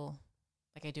legal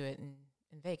like I do it in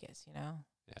Vegas, you know?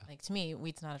 Yeah. Like to me,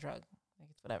 weed's not a drug. Like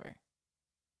it's whatever.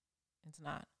 It's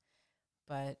not.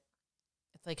 But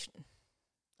it's like, I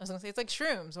was going to say it's like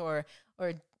shrooms or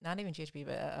not even GHB,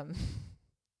 but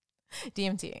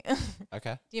DMT.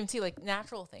 Okay. DMT, like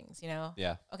natural things, you know?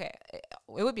 Yeah. Okay. It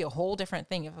would be a whole different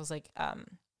thing if it was like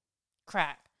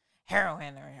crack,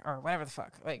 heroin or whatever the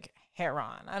fuck, like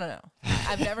heroin. I don't know.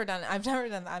 I've never done.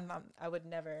 I would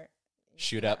never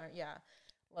shoot up. Yeah.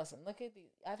 Listen, look at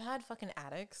these. I've had fucking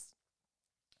addicts.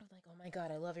 I'm like, oh my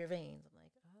God, I love your veins. I'm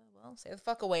like, oh, well, stay the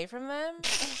fuck away from them.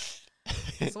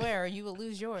 I swear, you will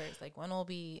lose yours. Like one will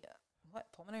be what,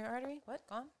 pulmonary artery? What,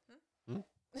 gone?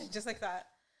 Just like that.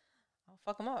 I'll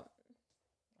fuck them up.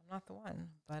 I'm not the one.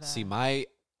 But See,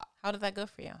 how did that go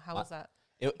for you? How was that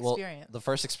experience? Well, the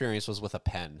first experience was with a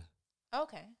pen.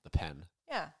 Okay. The pen.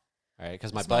 Yeah. All right,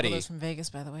 because my buddy those from Vegas,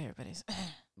 by the way, everybody's.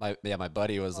 my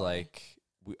buddy was like,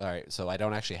 all right, so I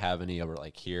don't actually have any over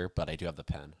like here, but I do have the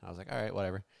pen. I was like, all right,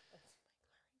 whatever.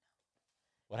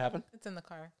 What happened? It's in the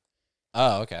car.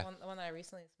 Oh, okay. The one that I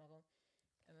recently smuggled.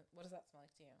 And what does that smell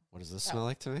like to you? What does this smell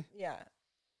like to me? Yeah.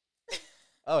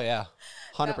 Oh yeah,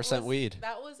 100% weed.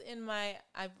 That was in my.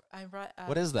 I brought.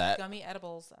 What is that? Gummy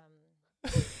edibles.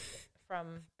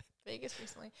 From Vegas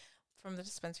recently, from the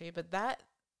dispensary. But that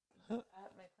at my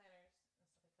planners and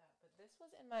stuff like that. But this was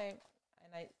in my.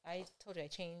 And I told you I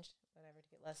changed whatever to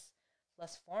get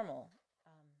less formal.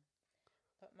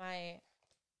 But my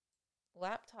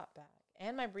laptop bag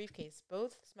and my briefcase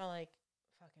both smell like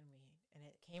fucking weed, and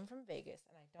it came from Vegas,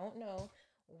 and I don't know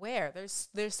where. There's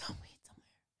some weed somewhere,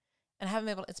 and I haven't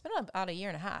been able. It's been about a year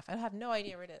and a half. I have no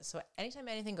idea where it is. So anytime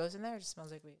anything goes in there, it just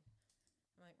smells like weed.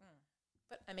 I'm like,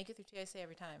 but I make it through TSA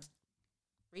every time.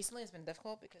 Recently, it's been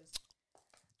difficult because it's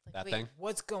like, that thing.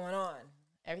 What's going on?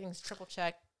 Everything's triple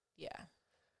checked. Yeah.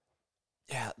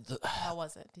 Yeah. How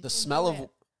was it? The smell of.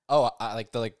 I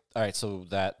like the like. All right, so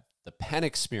the pen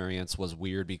experience was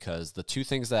weird because the two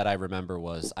things that I remember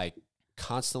was I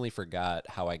constantly forgot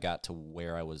how I got to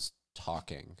where I was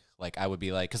talking. Like I would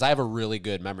be like, because I have a really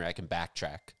good memory, I can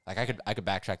backtrack. Like I could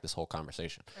backtrack this whole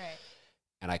conversation, right?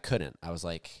 And I couldn't. I was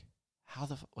like,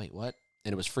 wait, what?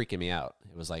 And it was freaking me out.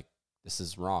 It was like, this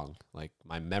is wrong. Like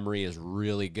my memory is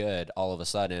really good. All of a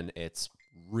sudden, it's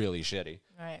really shitty.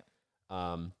 Right.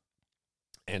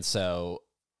 And so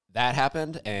that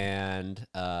happened, and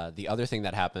the other thing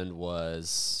that happened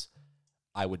was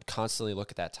I would constantly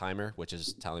look at that timer, which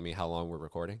is telling me how long we're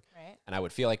recording. Right. And I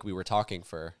would feel like we were talking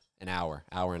for an hour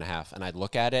and a half, and I'd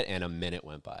look at it, and a minute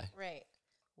went by. Right.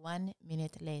 1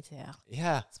 minute later.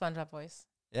 Yeah. SpongeBob voice.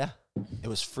 Yeah. It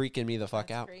was freaking me the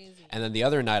fuck out. Crazy. And then the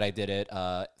other night I did it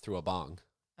through a bong.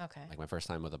 Okay. Like my first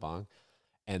time with a bong.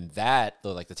 And that,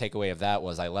 the takeaway of that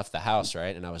was I left the house,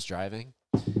 right? And I was driving,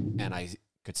 and I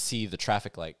could see the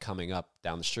traffic light coming up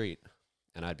down the street.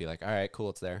 And I'd be like, all right, cool,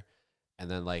 it's there. And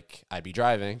then like I'd be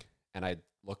driving, and I'd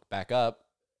look back up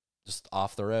just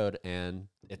off the road, and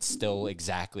it's still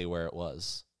exactly where it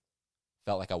was.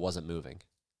 Felt like I wasn't moving.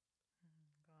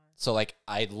 So like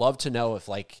I'd love to know if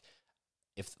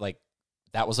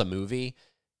that was a movie,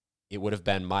 it would have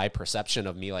been my perception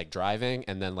of me like driving,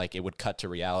 and then like it would cut to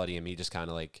reality and me just kind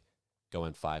of like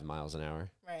going 5 miles an hour.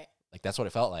 Right. Like that's what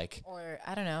it felt like. Or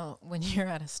I don't know, when you're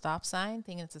at a stop sign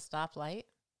thinking it's a stoplight.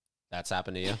 That's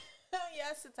happened to you?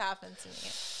 Yes, it's happened to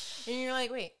me. And you're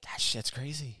like, wait, that shit's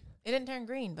crazy. It didn't turn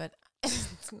green, but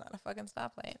it's not a fucking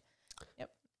stoplight.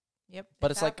 Yep.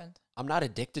 But it's happened. like I'm not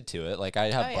addicted to it. Like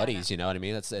I have buddies, you know what I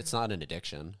mean? It's not an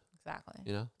addiction. Exactly.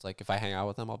 You know, it's like if I hang out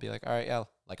with them, I'll be like, all right, yeah,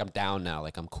 like I'm down now.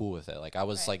 Like I'm cool with it. Like I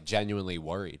was like genuinely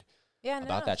worried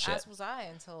about that shit. As was I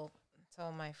until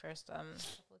my first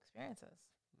couple experiences.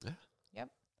 Yeah. Yep.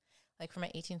 Like for my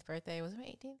 18th birthday, was it my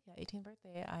 18th? Yeah, 18th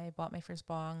birthday. I bought my first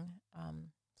bong.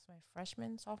 It's my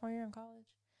sophomore year in college.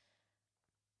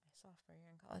 My sophomore year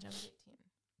in college, I was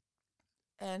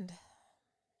 18. And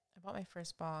I bought my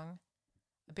first bong,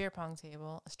 a beer pong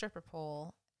table, a stripper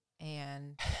pole,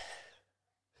 and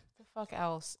the fuck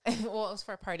else? Well, it was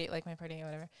for a party, like my party or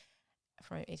whatever,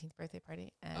 for my 18th birthday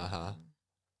party. And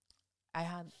I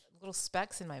had little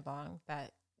specks in my bong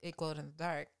that it glowed in the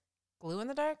dark. Glue in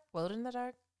the dark? Glowed in the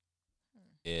dark?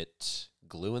 It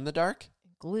glue in the dark?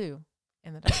 Glue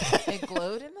in the dark. It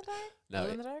glowed in the dark? No,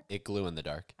 glue in the dark? It glue in the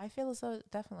dark. I feel as though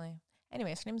definitely.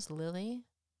 Anyways, her name's Lily.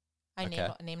 I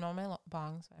named all my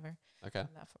bongs, whatever. Okay.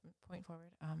 From that point forward.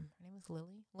 Her name was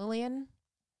Lillian.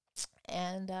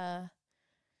 And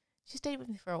she stayed with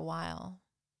me for a while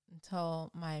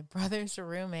until my brother's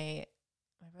roommate,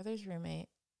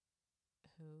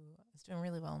 who is doing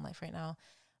really well in life right now,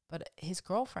 but his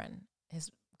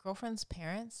girlfriend's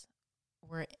parents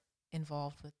were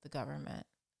involved with the government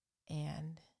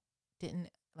and didn't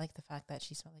like the fact that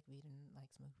she smelled like weed and like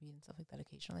smoked weed and stuff like that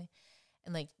occasionally,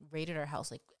 and like raided our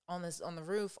house, like on the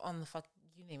roof, on the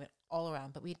you name it, all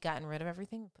around. But we'd gotten rid of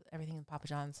everything, put everything in Papa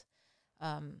John's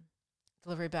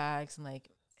delivery bags, and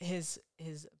like his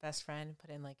best friend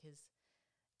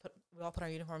we all put our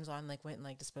uniforms on, like went and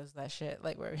like disposed of that shit,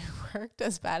 like where we worked,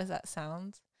 as bad as that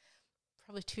sounds.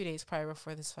 probably 2 days prior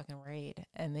before this fucking raid,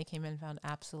 and they came in and found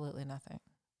absolutely nothing.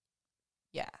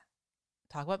 Yeah.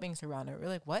 Talk about being surrounded. We're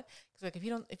like, what? Because like, if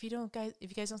you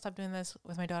guys don't stop doing this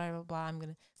with my daughter, blah, blah,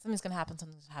 something's gonna happen,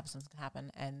 something's gonna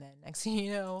happen. And then next thing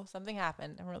you know, something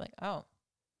happened, and we're like, oh,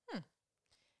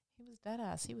 he was dead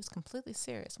ass. He was completely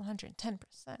serious, 110%.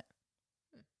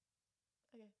 Okay.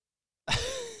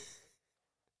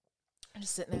 I'm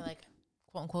just sitting there like,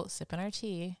 quote unquote, sipping our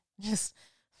tea. Just,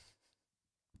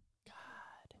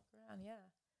 God. Yeah.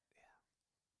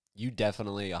 You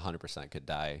definitely 100% could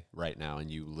die right now,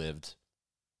 and you lived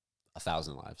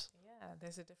 1,000 lives. Yeah,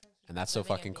 there's a difference. And that's so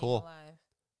living and fucking being cool. alive.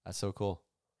 That's so cool.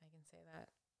 I can say that.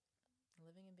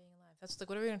 Living and being alive. That's like,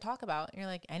 what are we going to talk about? And you're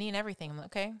like, any and everything. I'm like,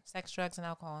 okay, sex, drugs, and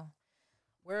alcohol.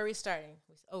 Where are we starting?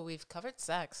 We've covered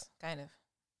sex, kind of.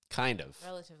 Kind of.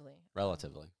 Relatively.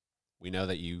 We know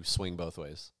that you swing both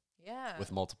ways. Yeah.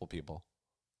 With multiple people.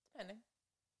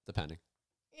 Depending.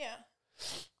 Yeah.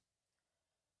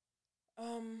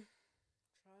 Drugs.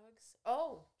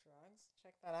 Oh, drugs.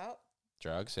 Check that out.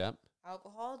 Drugs, yep.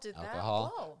 Alcohol. Did Alcohol.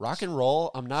 that? Whoa. Rock and roll.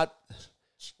 I'm not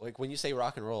like when you say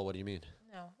rock and roll, what do you mean?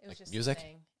 No, it was Like just music? the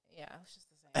saying. Yeah, it was just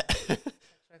the saying. Sex,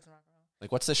 drugs, and rock and roll.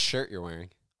 Like, what's this shirt you're wearing?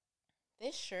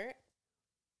 This shirt.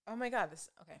 Oh my God.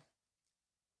 Okay.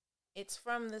 It's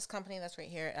from this company that's right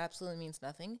here. It absolutely means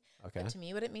nothing. Okay. But to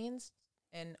me, what it means,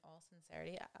 in all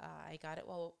sincerity, I got it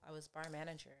while I was bar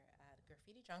manager at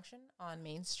Graffiti Junction on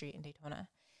Main Street in Daytona.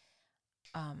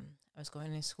 I was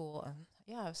going to school. I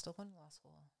was still going to law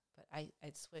school, but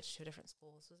I'd switched to a different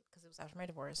school because it was after my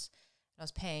divorce. And I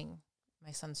was paying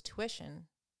my son's tuition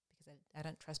because I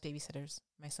don't trust babysitters.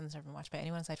 My son's never been watched by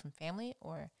anyone aside from family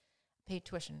or paid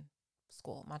tuition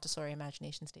school, Montessori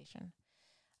Imagination Station.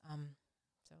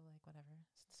 So like whatever.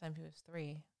 Since the time he was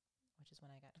 3, which is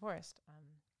when I got divorced.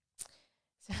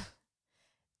 So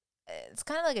it's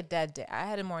kind of like a dead day. I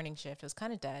had a morning shift. It was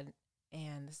kind of dead.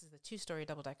 And this is a 2-story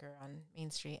double-decker on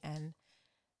Main Street. And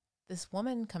this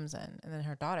woman comes in, and then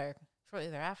her daughter shortly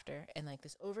thereafter, in like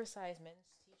this oversized men's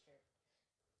T-shirt,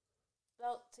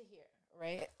 belt to here,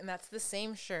 right? And that's the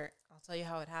same shirt. I'll tell you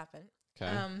how it happened.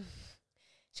 Okay.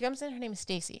 She comes in. Her name is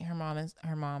Stacy. Her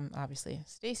mom, obviously.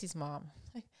 Stacy's mom.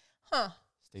 Like, huh.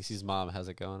 Stacy's mom, how's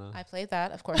it going on? I played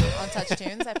that, of course, on Touch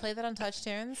Tunes. I played that on Touch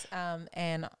Tunes.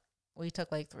 And we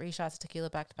took like 3 shots of tequila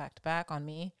back to back to back on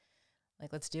me.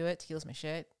 Like, let's do it. Tequila's my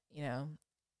shit, you know.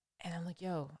 And I'm like,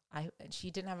 yo, and she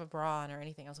didn't have a bra on or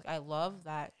anything. I was like, I love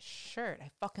that shirt.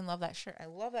 I fucking love that shirt. I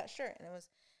love that shirt. And it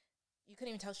was, you couldn't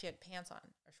even tell she had pants on,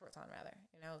 or shorts on, rather.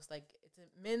 You know, it was like, it's a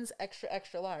men's extra,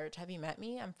 extra large. Have you met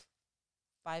me? I'm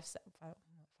 5'7".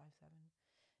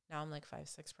 Now I'm like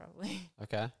 5'6", probably.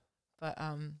 Okay. But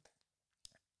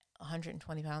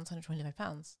 120 pounds, 125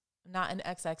 pounds. Not an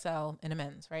XXL in a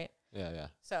men's, right? Yeah.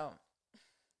 So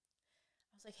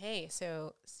I was like, hey,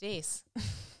 so Stace.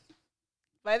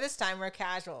 By this time we're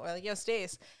casual. We're like, yo,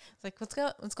 Stace. It's like, what's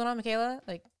going on, Michaela?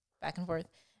 Like, back and forth.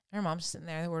 And her mom's just sitting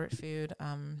there. They ordered food,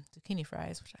 zucchini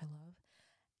fries, which I love.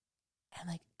 And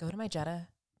like, go to my Jetta,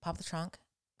 pop the trunk.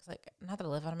 Cause like, not that I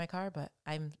live out of my car, but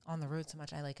I'm on the road so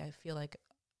much. I feel like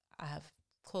I have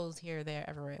clothes here, there,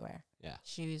 everywhere. Yeah.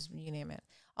 Shoes, you name it.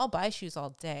 I'll buy shoes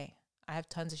all day. I have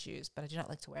tons of shoes, but I do not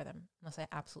like to wear them unless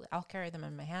I'll carry them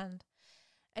in my hand.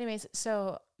 Anyways,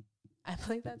 so I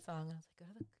played that song and I was like,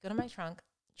 go to my trunk,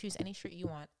 choose any shirt you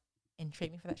want and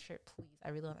trade me for that shirt, please. I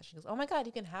really want that. She goes, oh my God,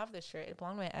 you can have this shirt. It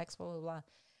belonged to my ex, blah, blah, blah.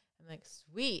 I'm like,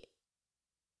 sweet.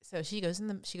 So she goes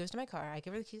to my car. I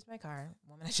give her the keys to my car,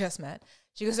 woman I just met.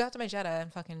 She goes out to my Jetta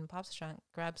and fucking pops the trunk,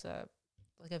 grabs a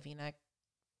V-neck,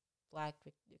 black,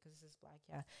 because this is black,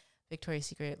 yeah. Victoria's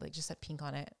Secret, like just had pink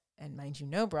on it. And mind you,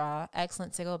 no bra.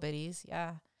 Excellent tickle bitties,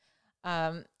 yeah.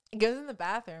 Goes in the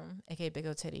bathroom, aka big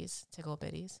O titties, tickle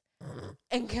bitties,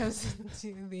 and goes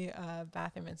into the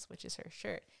bathroom and switches her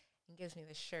shirt and gives me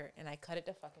this shirt. And I cut it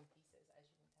to fucking pieces, as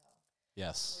you can tell.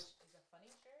 Yes. Which is a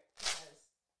funny shirt because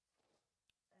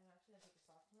I'm actually going to take this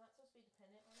off. I'm not supposed to be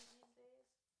dependent on it these days.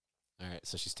 All right.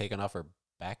 So she's taking off her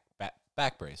back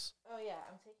brace Oh, yeah.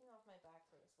 I'm taking off my back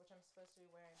brace, which I'm supposed to be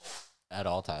wearing. at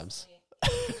all times.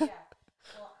 Yeah.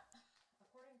 Well,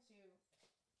 according to my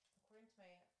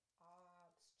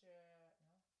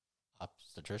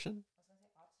Obstetrician? I was going to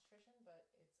say obstetrician, but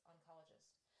it's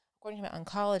oncologist. According to my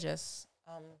oncologist,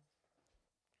 I'm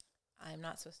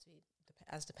not supposed to be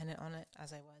as dependent on it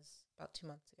as I was about 2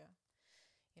 months ago.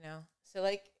 You know? So,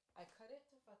 like, I cut it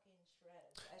to fucking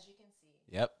shreds, as you can see.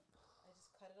 Yep. I just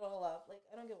cut it all up. Like,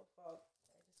 I don't give a fuck.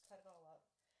 I just cut it all up.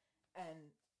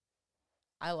 And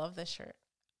I love this shirt.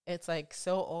 It's, like,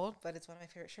 so old, but it's one of my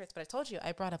favorite shirts. But I told you,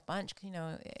 I brought a bunch. You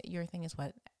know, your thing is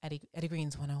what? Eddie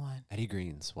Green's 101. Eddie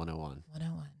Green's 101.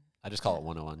 101. I just call it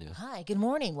 101. Yeah. Hi, good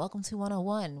morning. Welcome to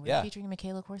 101. We're Yeah. featuring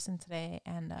Michaela Corson today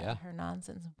and Yeah. her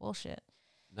nonsense and bullshit.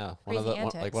 No, Crazy one,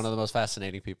 antics. like one of the most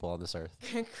fascinating people on this earth.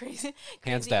 crazy,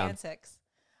 Hands crazy down. antics.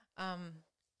 I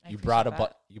You brought appreciate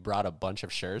that. you brought a bunch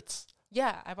of shirts.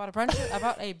 Yeah, I bought a bunch. I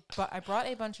brought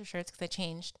a bunch of shirts because I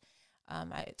changed.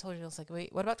 I told you I was like,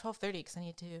 wait, what about 12:30? Because I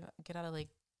need to get out of like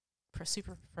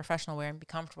super professional wear and be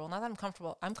comfortable. Not that I'm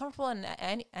comfortable. I'm comfortable in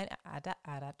any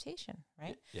adaptation,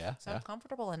 right? Yeah. So yeah. I'm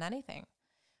comfortable in anything.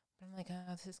 But I'm like,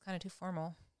 this is kind of too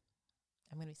formal.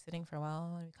 I'm gonna be sitting for a while. I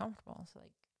want to be comfortable. So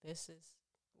like, this is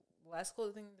less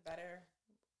clothing, the better.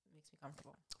 Makes me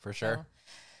comfortable. For sure.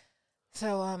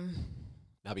 So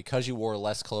Now, because you wore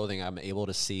less clothing, I'm able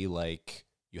to see like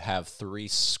you have 3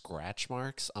 scratch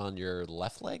marks on your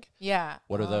left leg. yeah.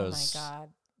 What are those? Oh my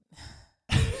god.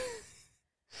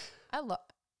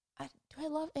 Do I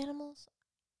love animals?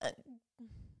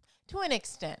 To an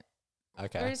extent.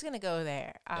 Okay. We're just gonna go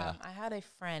there. Yeah. I had a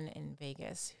friend in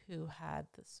Vegas who had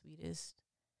the sweetest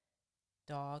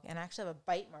dog, and I actually have a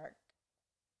bite mark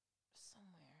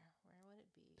somewhere. Where would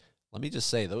it be? Let me just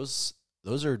say those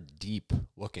are deep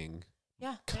looking.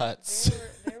 Yeah, Cuts.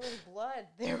 There was blood.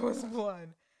 There was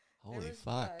blood. Holy There was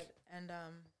fuck! blood. And I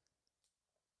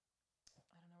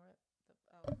don't know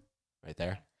where. Right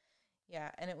there. Yeah,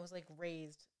 and it was like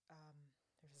raised. There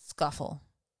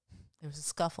was a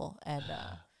scuffle. And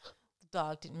the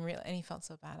dog didn't really, and he felt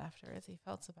so bad afterwards. He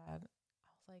felt so bad. I was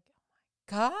like,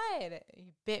 oh my god,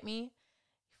 he bit me,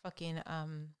 fucking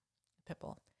pit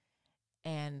bull,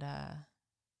 and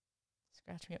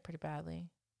scratched me up pretty badly,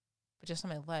 but just on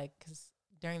my leg because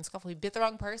during the scuffle he bit the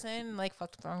wrong person, like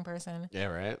fucked with the wrong person. Yeah.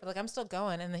 Right. But like I'm still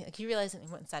going, and like he realized it and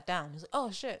he went and sat down. He was like,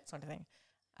 oh shit, sort of thing.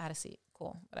 I had a seat,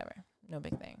 cool, whatever, no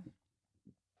big thing.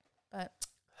 But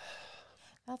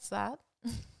that's that.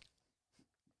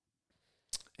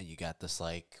 And you got this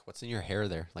like, what's in your hair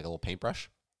there? Like a little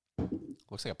paintbrush?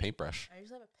 Looks like a paintbrush. I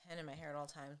usually have a pen in my hair at all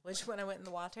times. Which when I went in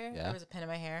the water, Yeah. there was a pen in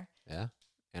my hair. Yeah.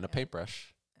 And a Yeah.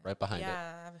 paintbrush right behind it.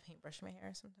 Yeah, I have a paintbrush in my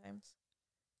hair sometimes.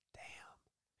 Damn.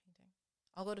 Painting.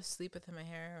 I'll go to sleep with it in my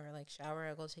hair or like shower.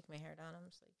 I'll go take my hair down. I'm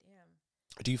just like, damn.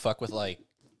 Do you fuck with like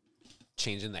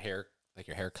changing the hair, like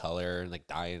your hair color and like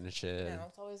dyeing and shit? No,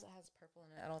 it always has purple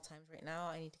in it at all times. Right now,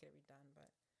 I need to get it redone, but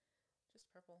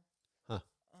just purple. Huh.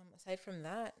 Aside from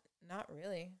that, not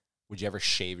really. Would you ever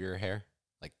shave your hair?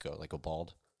 Like go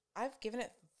bald? I've given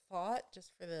it thought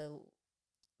just for the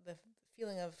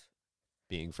feeling of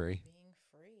Being free? being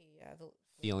free. Yeah, the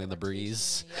Feeling the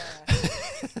breeze. Yeah. I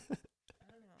don't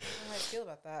know how I feel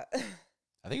about that.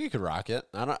 I think you could rock it.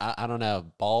 I don't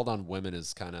know. Bald on women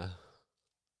is kind of.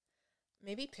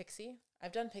 Maybe pixie.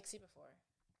 I've done pixie before,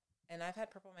 and I've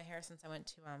had purple in my hair since I went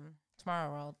to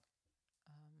Tomorrow World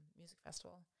music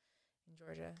festival in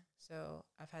Georgia. So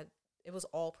it was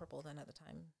all purple then at the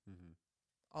time,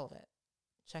 all of it.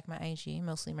 Check my IG,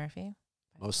 Mostly Murphy.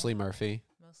 Mostly Murphy.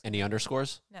 Mostly Any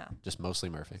underscores? No, Just Mostly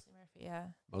Murphy. Mostly Murphy. Yeah,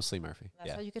 Mostly Murphy. that's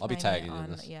Yeah. how you could I'll be find tagging me you in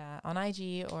on this. on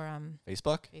IG or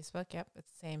Facebook? Facebook. Yep,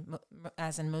 it's the same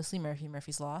as in Mostly Murphy,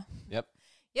 Murphy's Law. Yep.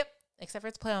 Except for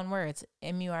its play on words,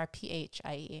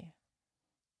 MURPHIE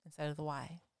instead of the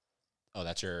Y. Oh,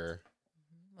 that's your.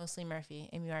 Mostly Murphy,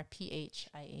 MURPHIE.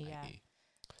 Yeah. IE.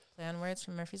 Play on words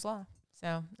from Murphy's Law.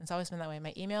 So it's always been that way.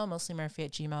 My email,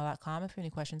 mostlymurphy@gmail.com. If you have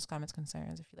any questions, comments,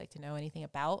 concerns, if you'd like to know anything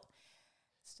about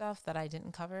stuff that I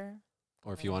didn't cover.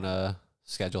 Or if you want to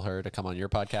schedule her to come on your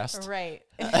podcast. Right.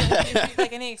 If you'd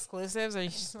like any exclusives or you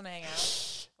just want to hang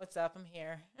out, what's up? I'm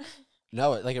here.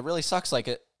 No, like it really sucks. Like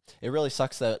it really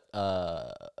sucks that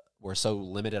we're so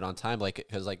limited on time. Like,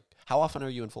 because like, how often are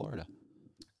you in Florida?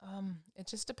 It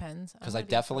just depends. Because I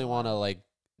definitely want to like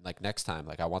next time.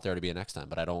 Like I want there to be a next time,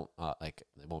 but I don't like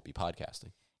it won't be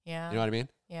podcasting. Yeah. You know what I mean?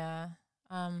 Yeah.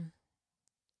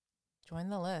 Join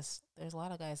the list. There's a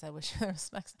lot of guys I wish there was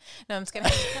next. No, I'm just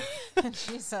kidding.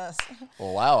 Jesus.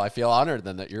 Well, wow. I feel honored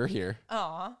then that you're here.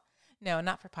 Aw. No,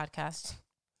 not for podcast.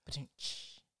 But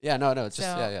Yeah, no, it's just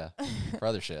So- yeah, for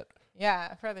other shit.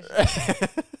 yeah, for other shit.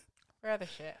 For other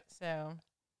shit. So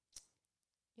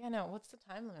yeah, no, what's the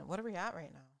time limit? What are we at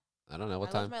right now? I don't know what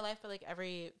I time. live my life, but like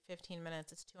every 15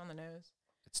 minutes, it's 2 on the nose.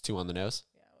 It's 2 on the nose.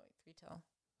 Yeah, like 3 till.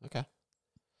 Okay.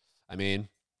 I mean,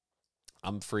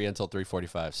 I'm free until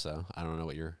 3:45, so I don't know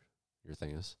what your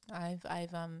thing is. I've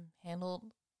handled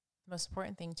the most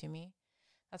important thing to me.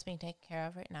 That's being taken care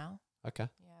of right now. Okay.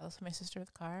 Yeah, I left my sister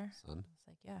with the car. Son. It's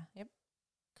like, yeah, yep.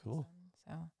 Cool.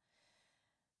 So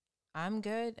I'm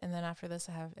good. And then after this,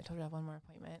 I told you I have one more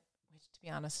appointment, which to be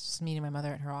honest, is just meeting my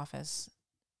mother at her office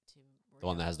to The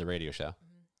one that has the radio show.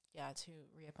 yeah, to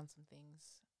re-up on some things.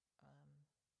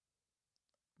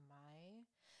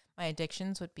 My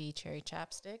addictions would be cherry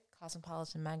chapstick,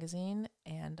 Cosmopolitan magazine,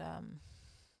 and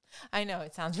I know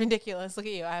it sounds ridiculous. Look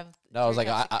at you. I have No, I was cherry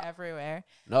like, chapstick everywhere.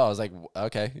 No, I was like,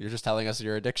 okay, you're just telling us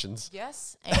your addictions.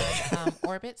 Yes, and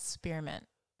Orbit Spearmint.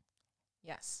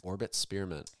 Yes. Orbit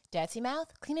Spearmint. Dirty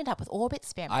mouth, clean it up with Orbit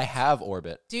Spearmint. I have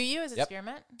Orbit. Do you? Is it Yep.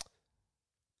 Spearmint?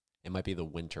 It might be the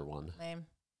winter one. Lame.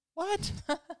 What?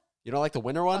 You don't like the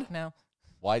winter one? Fuck no.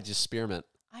 Why just Spearmint?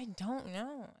 I don't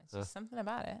know. It's Huh. just something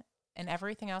about it. And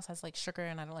everything else has like sugar,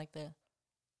 and I don't like the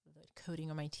coating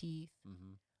on my teeth.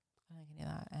 Mm-hmm. I don't like any of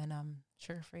that. And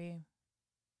sugar free.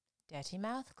 Dirty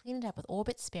mouth, clean it up with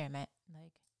Orbit Spearmint.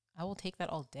 Like, I will take that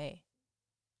all day.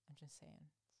 I'm just saying.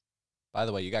 By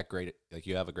the way, you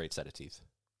have a great set of teeth.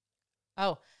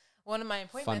 Oh, one of my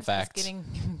appointments fact. is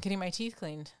getting my teeth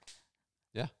cleaned.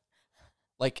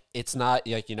 Like, it's not,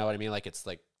 like, you know what I mean? Like, it's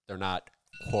like, they're not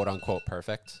quote unquote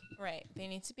perfect. Right. They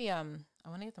need to be I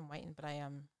want to get them whitened, but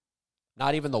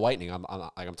Not even the whitening.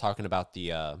 I'm talking about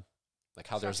the like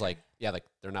how there's Structure. like, like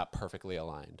they're not perfectly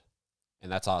aligned.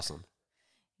 And that's awesome.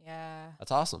 yeah.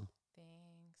 That's awesome.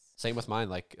 Thanks. Same with mine.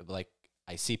 Like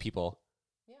I see people,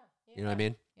 Yeah. you know what I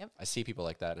mean? Yep. I see people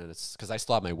like that, and it's because I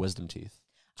still have my wisdom teeth.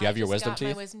 Do you have your wisdom got teeth?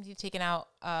 My wisdom teeth taken out.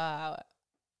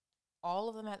 All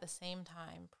of them at the same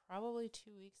time, probably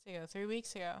 3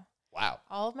 weeks ago. Wow.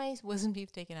 All of my wisdom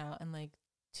teeth taken out, and like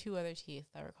 2 other teeth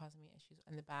that were causing me issues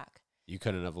in the back. You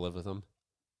couldn't have lived with them?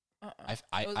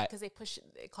 Because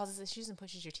it causes issues and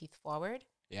pushes your teeth forward,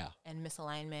 Yeah. and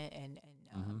misalignment and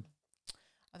Mhm.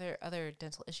 other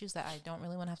dental issues that I don't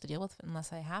really want to have to deal with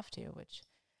unless I have to, which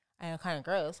I know kind of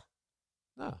gross.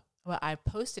 No. Well, I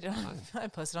posted it on Fine. I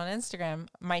posted on Instagram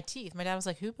my teeth. My dad was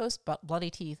like, "Who posts bloody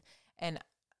teeth?" And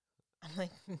I'm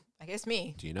like, "I guess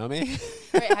me." Do you know me?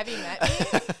 Right, have you met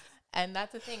me? And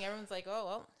that's the thing. Everyone's like, "Oh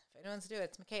well, if anyone's to do it,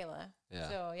 it's Michaela." Yeah.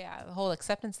 So yeah, the whole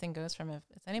acceptance thing goes from if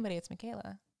it's anybody, it's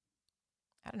Michaela.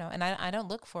 I don't know, and I don't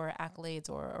look for accolades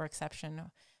or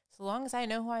exception. So long as I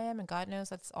know who I am and God knows,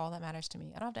 that's all that matters to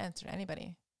me. I don't have to answer to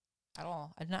anybody at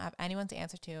all. I do not have anyone to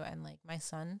answer to. And like my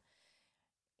son,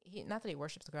 not that he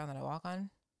worships the ground that I walk on.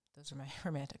 Those are my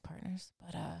romantic partners,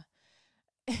 but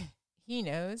he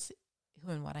knows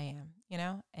who and what I am, you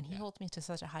know, and he Yeah. holds me to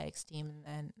such a high esteem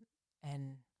and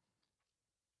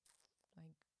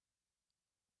like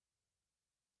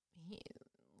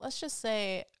let's just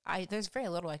say there's very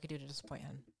little I could do to disappoint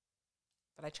him,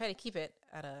 but I try to keep it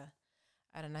at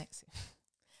a nice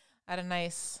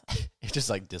It just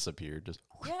like disappeared. Just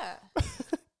yeah. It's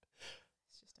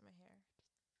just in my hair,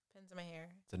 pins in my hair.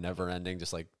 it's a never ending,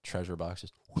 just like treasure box.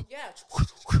 Just Yeah,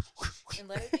 and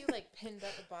let it be like pinned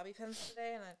up with bobby pins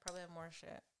today, and I'd probably have more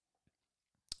shit.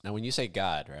 now, when you say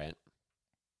God, right?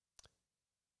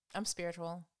 I'm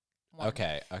spiritual. One.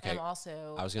 Okay. And I'm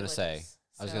also I was gonna say- religious,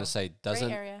 I was gonna so say,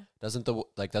 gray area.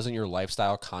 doesn't your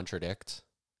lifestyle contradict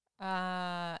In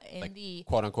like, the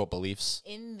quote unquote beliefs?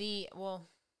 in the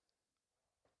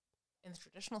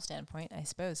traditional standpoint, I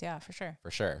suppose, yeah, for sure.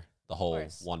 For sure. The whole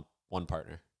course. one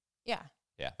partner. Yeah.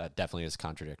 Yeah, that definitely is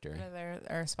contradictory. There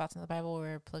are spots in the Bible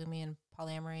where polygamy and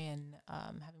polyamory and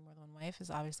having more than one wife is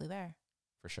obviously there.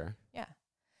 For sure. Yeah.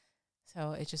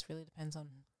 So it just really depends on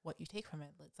what you take from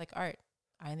it. It's like art,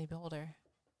 eye and the beholder.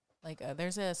 Like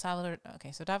there's a Salvador.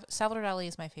 Okay, so Salvador Dali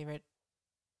is my favorite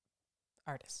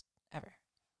artist ever,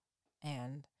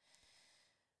 and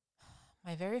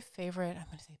my very favorite, I'm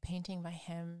going to say, painting by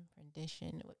him,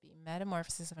 rendition, would be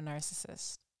Metamorphosis of a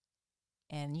Narcissist.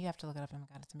 And you have to look it up. Oh my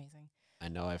God, it's amazing. I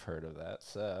know I've heard of that.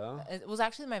 So It was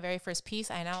actually my very first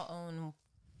piece. I now own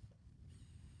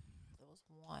those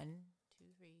 1, 2,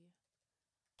 3,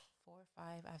 4, 5.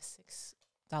 I have 6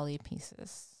 Dali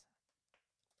pieces.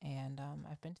 And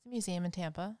I've been to the museum in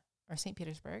Tampa or St.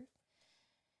 Petersburg.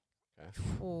 Okay.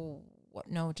 Oh,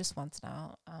 no, just once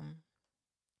now.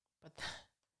 But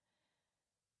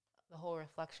the whole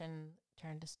reflection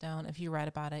turned to stone. If you read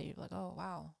about it, you're like, oh,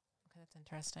 wow. Okay, that's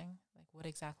interesting. Like, what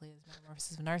exactly is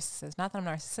Metamorphosis of a Narcissist? Not that I'm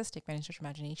narcissistic by any stretch of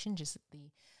imagination, just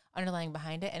the underlying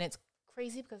behind it. And it's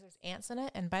crazy because there's ants in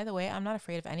it. And by the way, I'm not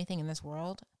afraid of anything in this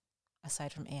world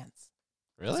aside from ants.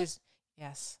 really?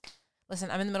 Yes.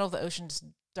 Listen, I'm in the middle of the ocean, just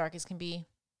dark as can be.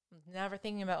 Never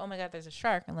thinking about, oh my God, there's a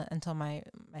shark until my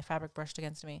fabric brushed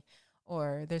against me.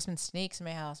 Or there's been snakes in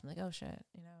my house. I'm like, oh shit.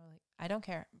 You know, like, I don't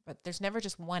care. But there's never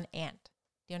just one ant.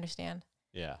 Do you understand?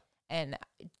 Yeah. And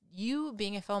you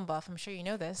being a film buff, I'm sure you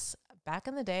know this. Back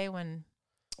in the day when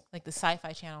like the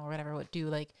Sci-Fi Channel or whatever would do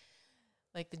like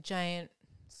the giant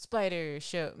spider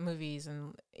show movies,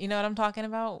 and you know what I'm talking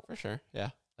about? For sure. Yeah.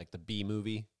 Like the B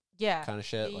movie Yeah. kind of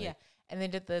shit. Like, Yeah. And they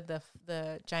did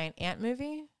the giant ant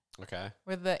movie okay.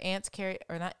 where the ants carry,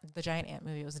 or not the giant ant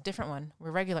movie, it was a different one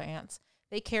where regular ants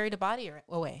they carried a body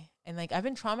away, and like I've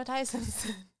been traumatized since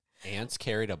then. Ants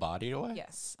carried a body away?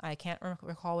 Yes, I can't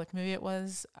recall which movie it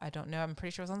was. I don't know. I'm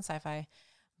pretty sure it was on Sci-Fi,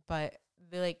 but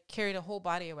they like carried a whole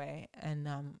body away, and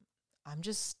I'm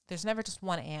just there's never just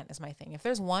one ant is my thing. If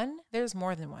there's one, there's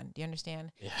more than one. Do you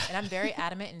understand? Yeah. And I'm very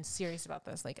adamant and serious about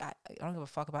this. Like I don't give a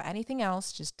fuck about anything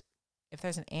else. Just if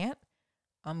there's an ant,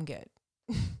 I'm good.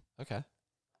 Okay.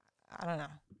 I don't know.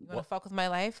 You want to fuck with my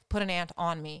life? Put an ant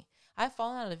on me. I've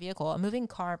fallen out of a vehicle, a moving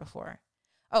car before.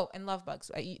 Oh, and love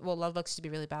bugs. Love bugs used to be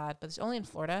really bad, but it's only in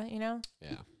Florida, you know?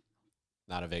 Yeah.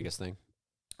 Not a Vegas thing.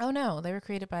 Oh no, they were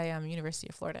created by University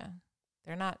of Florida.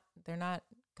 They're not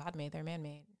God made, they're man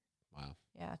made. Wow.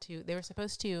 Yeah, they were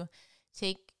supposed to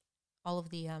take all of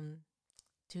the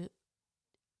to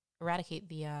eradicate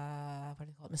the what do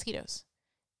you call it? Mosquitoes.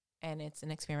 And it's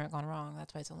an experiment gone wrong.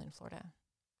 That's why it's only in Florida.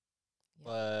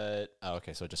 But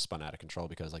okay, so it just spun out of control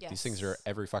because like these things are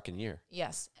every fucking year.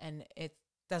 Yes, and it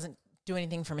doesn't do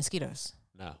anything for mosquitoes.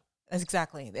 No. That's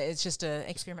exactly. It's just an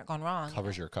experiment gone wrong.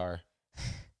 Covers your car.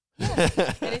 Yeah.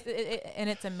 And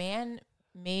it's a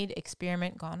man-made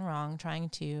experiment gone wrong, trying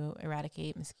to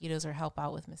eradicate mosquitoes or help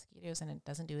out with mosquitoes, and it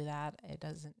doesn't do that. It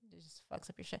just fucks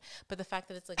up your shit. But the fact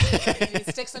that it's like it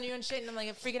sticks on you and shit, and I'm like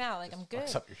I'm freaking out. Like I'm good.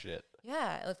 Fucks up your shit.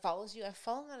 Yeah, it follows you. I've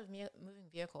fallen out of moving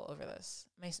vehicle over this.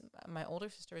 My older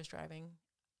sister was driving,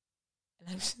 and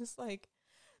I'm just like,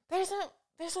 there's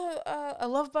a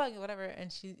love bug or whatever,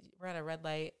 and we're at a red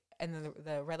light, and then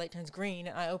the red light turns green,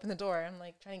 and I open the door, and I'm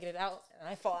like trying to get it out, and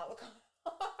I fall out of the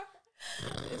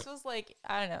car. This was like,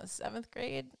 I don't know, 7th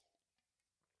grade.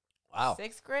 Wow.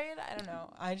 6th grade? I don't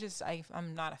know.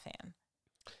 I'm not a fan.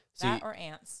 See, That or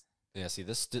ants. Yeah, see,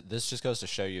 this just goes to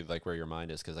show you like where your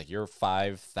mind is, because like you're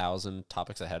 5,000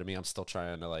 topics ahead of me. I'm still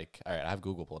trying to like, all right, I have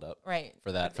Google pulled up Right.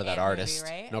 for that Ant artist.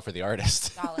 movie, right? No, for the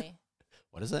artist. Dali.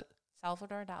 What is it?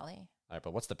 Salvador Dali. All right,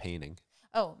 but what's the painting?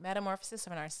 Oh, Metamorphosis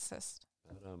of a Narcissist.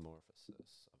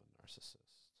 Metamorphosis of a Narcissist.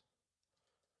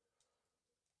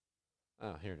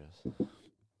 Oh, here it is.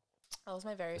 That was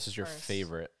my very This first. is your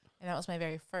favorite. And that was my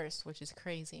very first, which is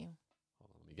crazy.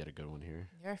 Hold on, let me get a good one here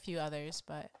There are a few others,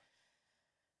 but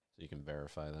so you can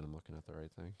verify that I'm looking at the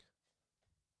right thing. yes.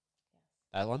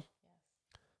 That one?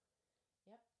 Yes.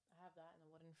 Yep. I have that in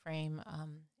a wooden frame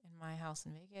in my house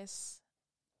in Vegas.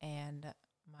 And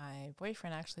my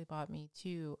boyfriend actually bought me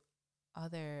 2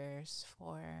 others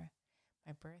for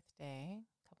my birthday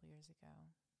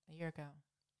a year ago.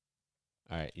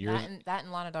 All right, That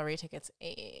and Lana Del Rey tickets.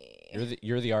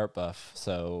 you're the art buff.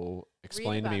 So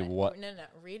explain to me what. No,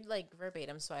 read like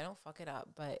verbatim so I don't fuck it up.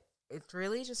 But it's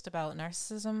really just about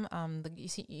narcissism.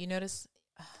 You notice.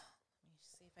 Let me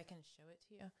see if I can show it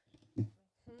to you.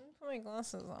 Put my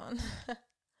glasses on.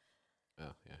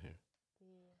 Oh yeah, here.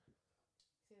 See,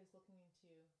 he's looking at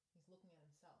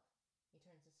himself. He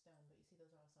turns to stone, but you see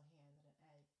those are also hands and an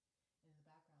egg. And in the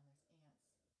background, there's ants.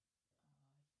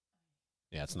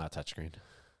 Yeah, it's not touchscreen.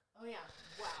 Oh yeah!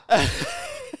 Wow.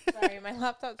 Sorry, my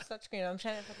laptop's touchscreen. I'm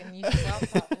trying to fucking use the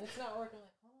laptop, and it's not working.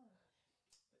 Like, hold on.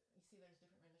 But you see, there's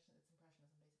different renditions. It's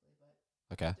impressionism, basically, but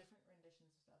Okay. different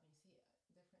renditions of stuff. And you see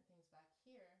different things back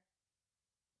here.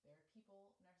 There are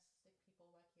people, narcissistic people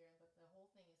back here, but the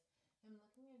whole thing is him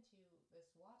looking into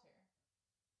this water.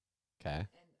 Okay.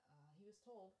 And he was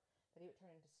told that he would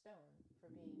turn into stone for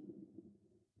being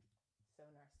so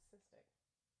narcissistic.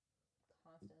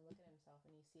 Constantly looking at himself,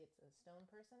 and you see it's a stone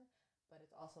person, but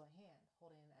it's also a hand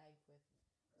holding an egg with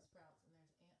sprouts, and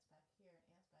there's ants back here,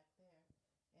 ants back there,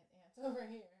 and ants over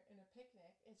here in a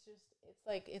picnic.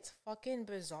 It's fucking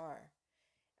bizarre.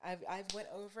 I've went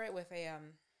over it with a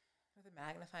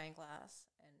magnifying glass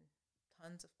and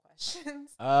tons of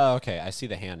questions. Oh, okay. I see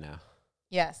the hand now.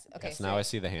 Yes. Okay. Yes, now I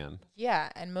see the hand. Yeah,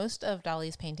 and most of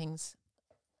Dali's paintings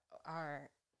are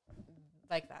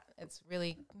like that. It's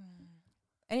really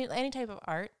any type of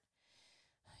art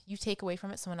you take away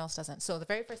from it, someone else doesn't. So the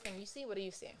very first thing you see, what do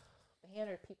you see? The hand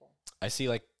or people? I see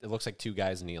like it looks like 2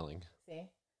 guys kneeling. See?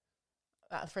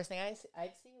 The first thing I'd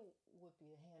see would be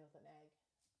a hand with an egg.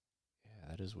 Yeah,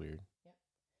 that is weird. Yep.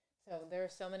 So there are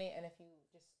so many, and if you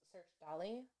just search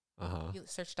Dali, Uh-huh. you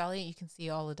search Dali, you can see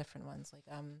all the different ones, like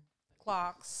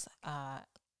clocks.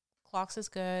 Clocks is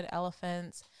good.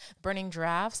 Elephants, burning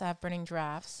giraffes. I have burning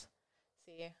giraffes.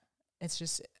 See, it's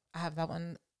just I have that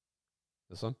one.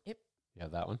 This one? Yep. You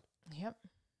have that one? Yep.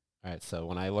 All right, so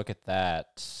when I look at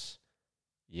that,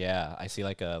 yeah, I see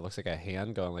like looks like a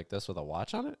hand going like this with a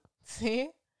watch on it. See.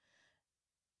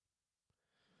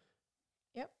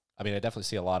 Yep. I mean, I definitely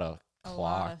see a lot of A clock,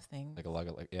 lot of things. like a lot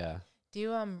of like yeah, Do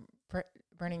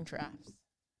burning giraffes.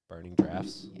 burning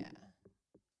drafts. Yeah.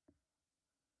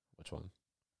 Which one?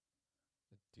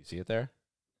 Do you see it there?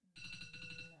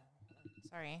 No.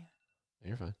 Sorry.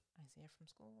 You're fine. I see it from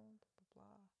school. Blah,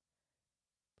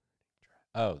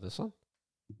 blah, Oh, this one?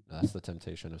 No, that's The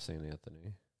Temptation of St.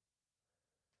 Anthony.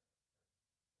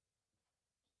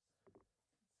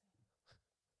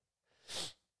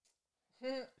 blah.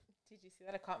 Did you see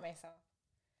that? I caught myself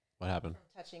What happened?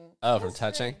 from touching. Oh, from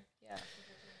touching? Yeah.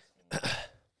 From touching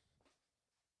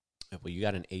Well, you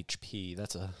got an HP.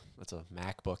 That's a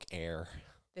MacBook Air.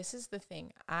 This is the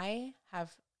thing. I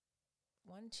have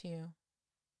I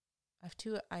have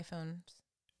 2 iPhones.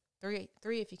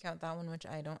 Three if you count that one, which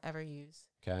I don't ever use.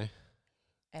 Okay.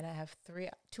 And I have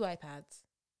 2 iPads.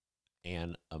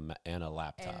 And a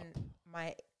laptop.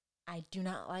 And I do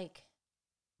not like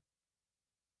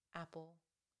Apple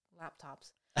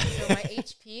laptops. So my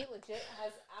HP legit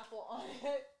has Apple on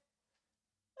it.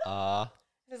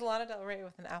 There's Lana Del Rey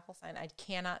with an Apple sign. I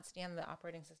cannot stand the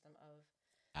operating system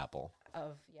Apple.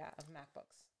 of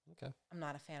MacBooks. Okay. I'm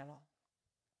not a fan at all.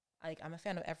 I'm a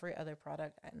fan of every other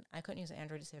product, and I couldn't use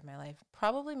Android to save my life.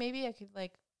 Probably, maybe I could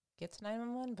get to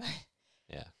 911, but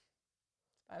Yeah.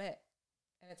 that's about it.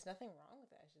 And it's nothing wrong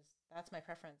with it. It's just that's my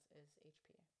preference is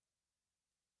HP.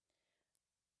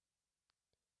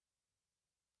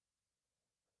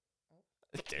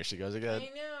 There she goes again. I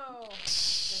know. I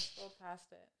scrolled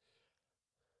past it.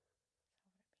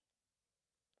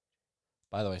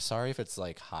 By the way, sorry if it's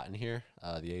hot in here.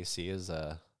 The AC is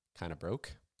kind of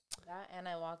broke. That and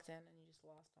I walked in and you just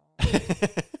lost all.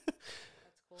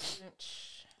 That's cool.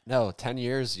 No, 10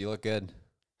 years, you look good.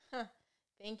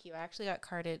 Thank you. I actually got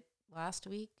carded last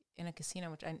week in a casino,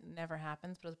 which never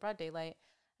happens, but it was broad daylight.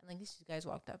 And these 2 guys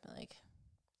walked up and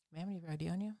ma'am, do you have ID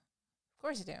on you? Of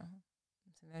course you do.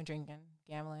 I'm sitting there drinking,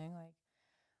 gambling,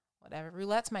 whatever.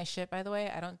 Roulette's my shit, by the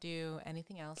way. I don't do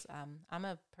anything else. I'm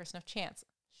a person of chance.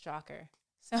 Shocker.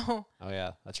 So. Oh,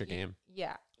 yeah. That's your game.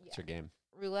 Yeah. That's your game.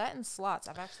 Roulette and slots.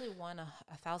 I've actually won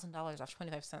 $1,000 off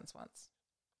 25 cents once.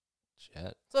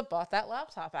 Shit. So I bought that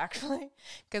laptop, actually,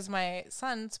 because my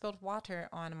son spilled water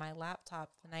on my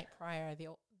laptop the night prior, the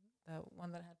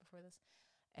one that I had before this,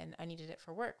 and I needed it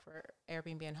for work, for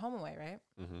Airbnb and HomeAway, right?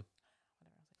 Mm-hmm. Whatever.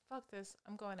 I was like, fuck this.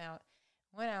 I'm going out.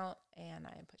 Went out, and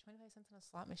I put 25 cents in a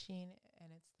slot machine,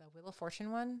 and it's the Wheel of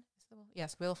Fortune one.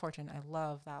 Yes, Wheel of Fortune. I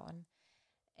love that one.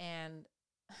 And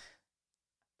I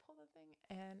pulled the thing,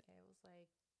 and it was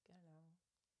I don't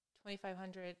know,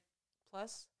 2,500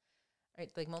 plus, right?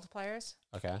 Multipliers.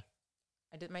 Okay.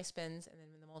 I did my spins and then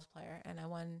the multiplier, and I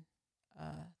won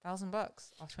 $1,000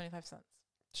 off 25 cents.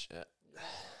 Shit.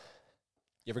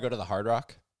 You ever go to the Hard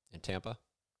Rock in Tampa?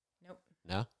 Nope.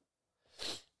 No? What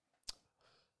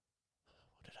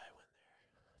did I win there?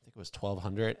 I think it was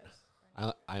 1,200.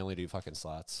 I only do fucking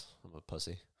slots. I'm a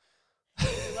pussy.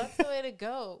 That's the way to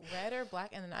go. Red or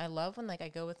black. And then I love when I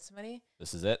go with somebody.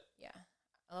 This is it? Yeah.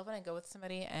 I love when I go with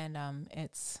somebody and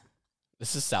it's.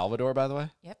 This is Salvador, by the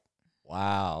way? Yep.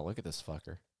 Wow. Look at this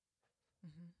fucker.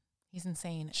 Mm-hmm. He's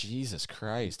insane. Jesus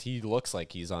Christ. He looks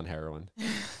like he's on heroin.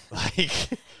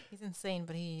 He's insane,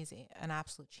 but he's an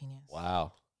absolute genius.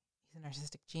 Wow. He's an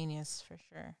artistic genius for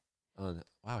sure.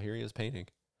 Wow. Here he is painting.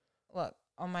 Look,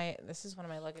 this is one of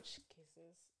my luggage cases.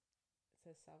 It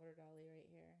says Salvador Dali right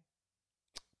here.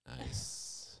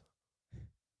 Nice.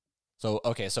 So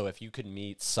if you could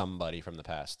meet somebody from the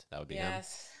past, that would be him?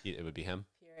 It would be him?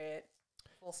 Period.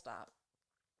 Full stop.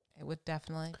 It would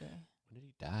definitely be. When did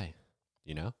he die?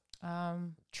 You know?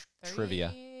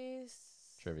 Trivia.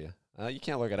 Trivia. You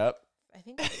can't look it up. I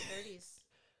think it's 30s.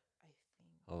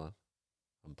 Hold on.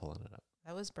 I'm pulling it up.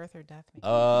 That was birth or death.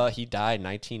 He died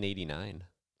 1989.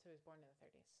 So he was born in the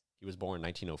 30s. He was born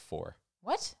 1904.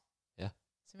 What? Yeah.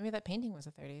 So maybe that painting was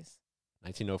the 30s.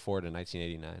 1904 to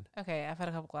 1989. Okay, I've had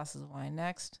a couple glasses of wine.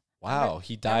 Next. Wow,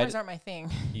 he died. Numbers aren't my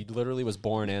thing. He literally was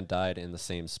born and died in the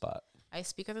same spot. I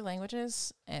speak other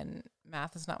languages, and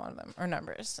math is not one of them, or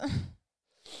numbers.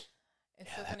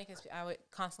 It's so funny because I would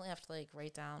constantly have to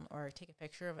write down or take a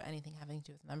picture of anything having to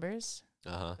do with numbers.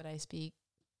 Uh-huh. But I speak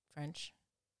French,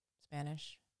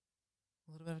 Spanish,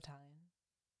 a little bit of Italian,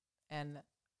 and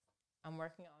I'm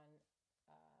working on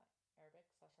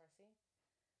Arabic/Farsi.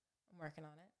 I'm working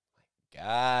on it.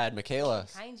 God, Michaela.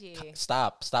 Kanji.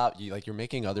 Stop. You're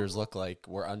making others look like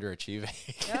we're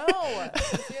underachieving. No,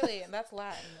 sincerely, and that's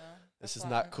Latin, though. This is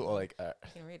not cool. You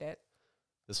can read it.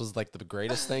 This was the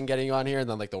greatest thing getting you on here, and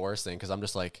then the worst thing because I'm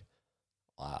just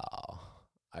wow,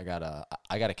 I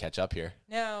gotta catch up here.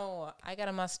 No, I got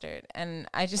a mustard, and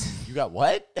I just You got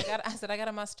what? I said I got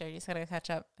a mustard. You just gotta catch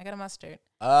up. I got a mustard.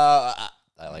 I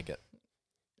like it.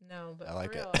 No, but I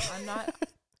like for real, it.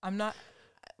 I'm not.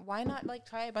 Why not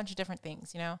try a bunch of different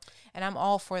things, And I'm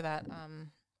all for that.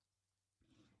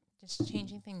 Just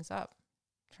changing things up,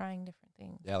 trying different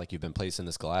things. Yeah, you've been placing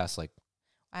this glass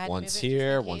I had to Once move it just in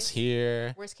here, once case.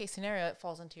 here. Worst case scenario, it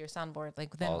falls into your soundboard.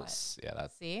 Like, then what? Yeah,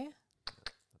 that See?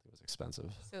 was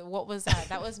expensive. So what was that?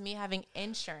 That was me having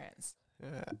insurance,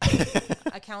 Yeah.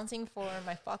 accounting for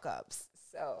my fuck ups.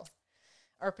 So,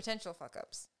 or potential fuck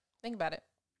ups. Think about it.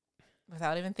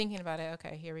 Without even thinking about it.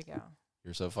 Okay, here we go.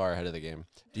 You're so far ahead of the game.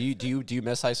 Do you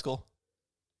miss high school?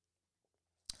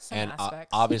 Some And aspects.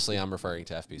 obviously, I'm referring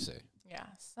to FBC. Yeah,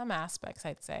 some aspects,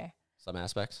 I'd say. Some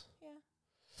aspects. Yeah.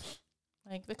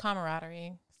 Like the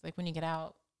camaraderie. It's like when you get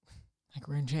out, like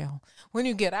we're in jail. When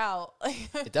you get out,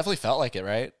 It definitely felt like it,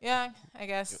 right? yeah, I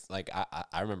guess. Like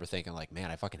I remember thinking like, man,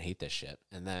 I fucking hate this shit.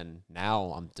 And then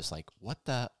now I'm just like, what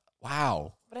the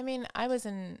wow. But I mean, I was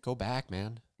in Go back,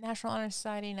 man. National Honor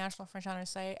Society, National French Honor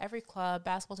Society, every club,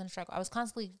 basketball, tennis, track. I was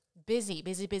constantly busy.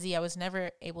 I was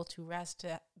never able to rest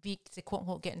to quote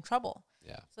unquote get in trouble.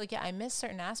 Yeah. So like, yeah, I miss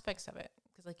certain aspects of it.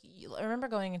 Because like, I remember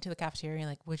going into the cafeteria and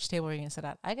like, which table are you gonna sit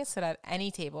at? I could sit at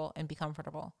any table and be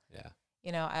comfortable. Yeah.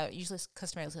 You know, I usually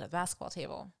customarily sit at a basketball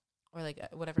table or like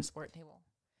whatever sport table,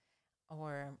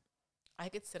 or I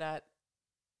could sit at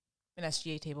an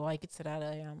SGA table. I could sit at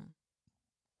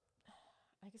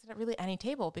really any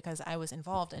table because I was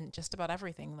involved in just about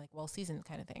everything, like well seasoned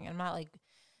kind of thing. I'm not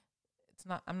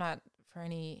I'm not for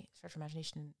any stretch of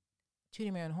imagination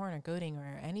tooting my own horn or goading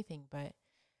or anything, but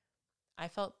I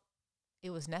felt it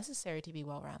was necessary to be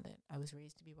well rounded. I was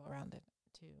raised to be well rounded,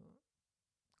 to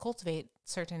cultivate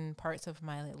certain parts of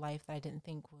my life that I didn't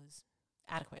think was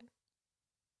adequate.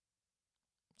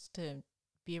 Just to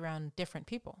be around different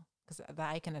people because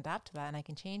I can adapt to that and I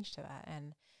can change to that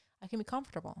and I can be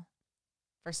comfortable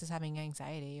versus having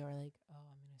anxiety or like, oh,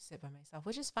 I'm going to sit by myself,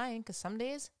 which is fine because some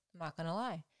days, I'm not going to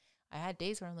lie, I had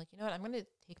days where I'm like, you know what, I'm going to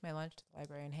take my lunch to the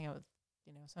library and hang out with,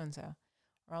 so-and-so.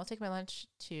 Or I'll take my lunch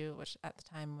to, which at the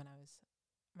time when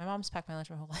my mom's packed my lunch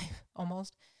my whole life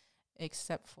almost,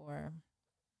 except for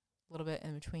a little bit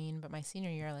in between. But my senior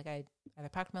year, like I either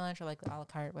packed my lunch or like a la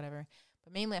carte, whatever.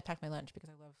 But mainly I packed my lunch because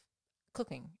I love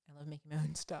cooking. I love making my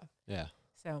own stuff. Yeah.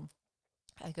 So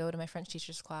I go to my French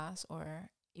teacher's class, or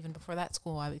even before that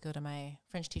school, I would go to my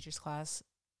French teacher's class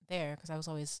there because I was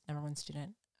always #1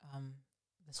 student.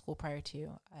 The school prior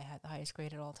to, I had the highest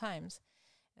grade at all times.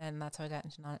 And that's how I got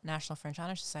into National French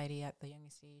Honor Society at the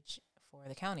youngest age for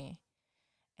the county.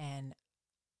 And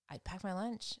I'd pack my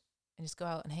lunch and just go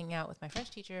out and hang out with my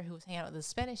French teacher who was hanging out with the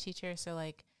Spanish teacher. So,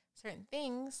 like, certain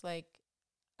things, like,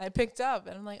 I picked up.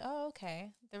 And I'm like, oh,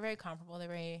 okay. They're very comparable. They're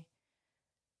very,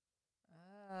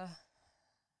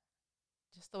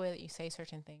 just the way that you say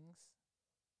certain things.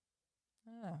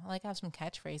 I don't know. I like to have some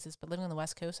catchphrases. But living on the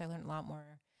West Coast, I learned a lot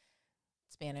more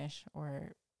Spanish,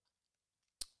 or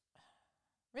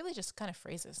really just kind of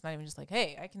phrases, not even just like,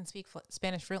 hey, I can speak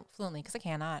Spanish fluently, because I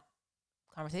cannot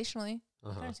conversationally. I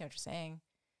don't understand what you're saying.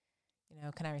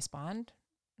 Can I respond?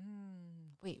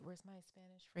 Wait, where's my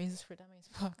Spanish phrases for dummies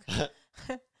book?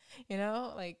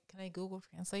 Like, can I Google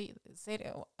Translate? Say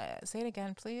it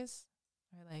again, please.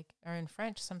 Or in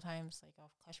French, sometimes, like,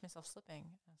 I'll catch myself slipping.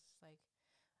 It's like,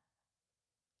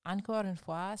 encore une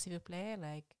fois, s'il vous plaît,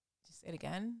 like, just say it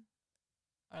again.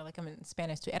 Or like I'm in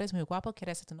Spanish, tú eres muy guapo,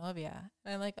 quieres tu novia.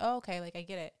 And I'm like, oh, okay, like I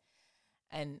get it.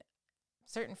 And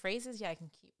certain phrases, yeah, I can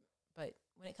keep. But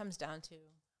when it comes down to,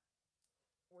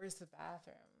 where's the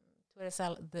bathroom?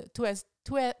 Tú eres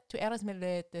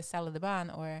de sala de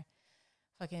baño, or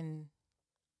fucking,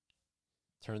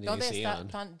 Turn the AC on.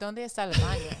 ¿Dónde está el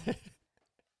baño?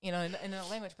 In a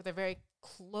language, but they're very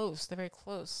close. They're very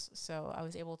close. So I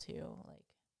was able to, like,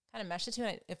 kind of mesh the two,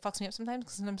 and it fucks me up sometimes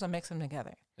because sometimes I'll mix them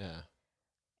together. Yeah.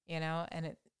 And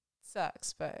it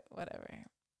sucks, but whatever.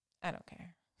 I don't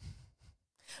care.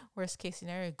 Worst case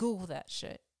scenario, Google that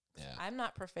shit. Yeah. I'm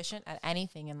not proficient at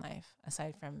anything in life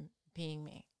aside from being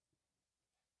me.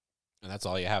 And that's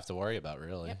all you have to worry about,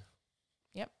 really.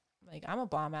 Yep. Like, I'm a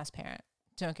bomb-ass parent.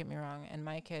 Don't get me wrong. And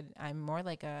my kid, I'm more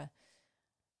like a...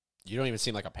 You don't even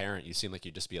seem like a parent. You seem like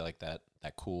you'd just be like that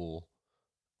cool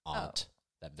aunt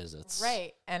that visits.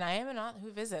 Right. And I am an aunt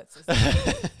who visits.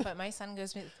 But my son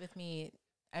goes with me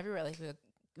everywhere. Like,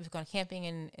 we've gone camping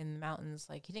in the mountains.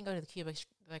 Like, he didn't go to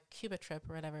the Cuba trip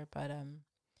or whatever, but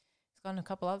he's gone to a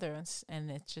couple other ones. And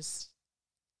it's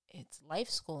life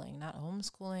schooling, not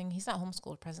homeschooling. He's not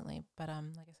homeschooled presently, but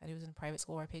like I said, he was in private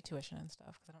school where I paid tuition and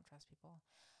stuff because I don't trust people.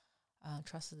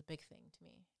 Trust is a big thing to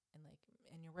me.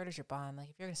 And your word is your bond. Like,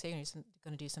 if you're going to say you're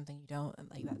going to do something, you don't. And,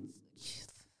 like, that's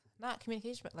not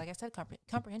communication, but like I said,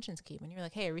 comprehension's key. When you're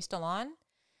like, hey, are we still on? I'm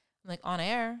like, on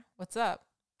air. What's up?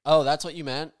 Oh, that's what you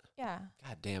meant? Yeah.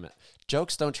 God damn it.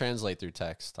 Jokes don't translate through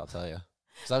text, I'll tell you.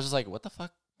 Because I was just like, what the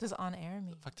fuck? Does on air mean?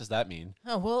 What the fuck does that mean?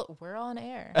 Oh, well, we're on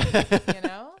air,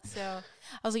 So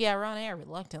I was like, yeah, we're on air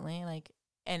reluctantly. Like,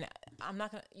 And I'm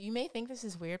not gonna. You may think this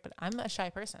is weird, but I'm a shy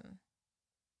person.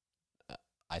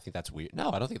 I think that's weird.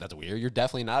 No, I don't think that's weird. You're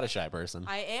definitely not a shy person.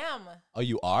 I am. Oh,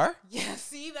 you are? Yeah.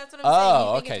 See, that's what I'm Oh, saying.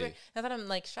 You think it's okay. weird. Not that I'm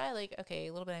like shy. Like, okay,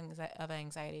 a little bit of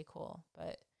anxiety, cool.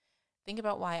 But think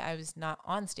about why I was not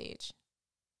on stage.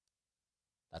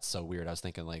 That's so weird. I was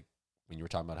thinking like when you were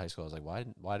talking about high school, I was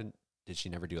like, did she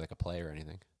never do like a play or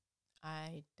anything?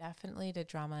 I definitely did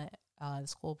drama at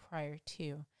school prior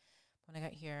to when I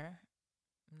got here.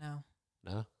 No.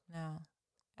 No.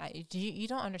 You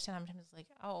don't understand how many times it's like,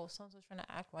 oh, someone's trying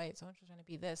to act white, someone's trying to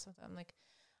be this. I'm like,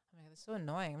 oh my god, that's so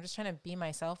annoying. I'm just trying to be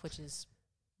myself, which is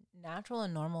natural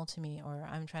and normal to me. Or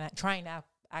I'm trying to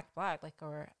act black, like,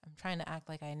 or I'm trying to act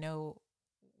like I know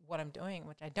what I'm doing,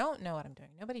 which I don't know what I'm doing.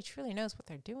 Nobody truly knows what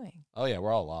they're doing. Oh yeah,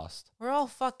 we're all lost. We're all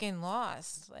fucking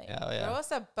lost. Like, throw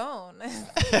us a bone.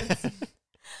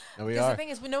 No, we Because are. the thing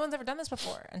is, no one's ever done this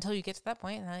before until you get to that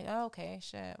point, and they're like, oh, okay,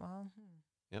 shit, well,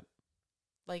 Yep.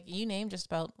 Like, you name just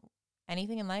about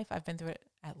anything in life, I've been through it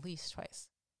at least twice.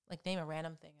 Like, name a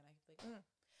random thing, and I'm like,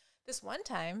 This one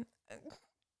time,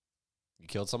 You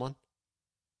killed someone?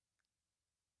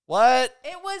 What?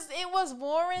 it was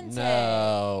warranted.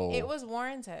 No. It was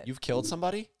warranted. You've killed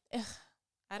somebody? Ugh,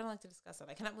 I don't like to discuss it.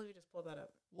 I cannot believe you just pulled that up.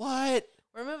 What?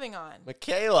 We're moving on.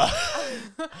 Michaela.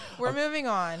 We're moving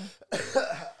on.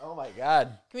 Oh my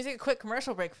God. Can we take a quick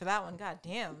commercial break for that one? God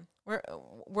damn.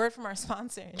 Word from our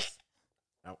sponsors.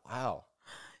 Oh, wow.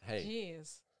 Hey.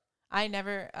 Jeez. I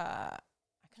never, I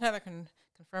can neither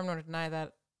confirm nor deny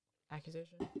that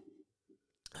accusation.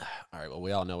 All right. Well,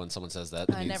 we all know when someone says that,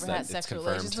 it I means never that had it's sexual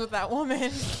confirmed. relations with that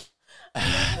woman. I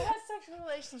never had sexual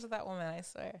relations with that woman, I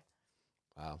swear.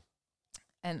 Wow.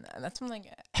 And that's from like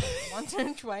once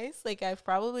or twice. Like, I've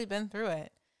probably been through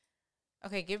it.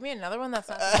 Okay, give me another one that's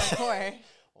not hardcore.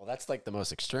 Well, that's like the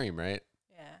most extreme, right?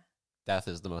 Yeah. Death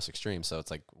is the most extreme. So it's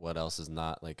like, what else is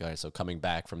not like, all right, so coming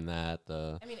back from that,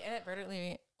 I mean,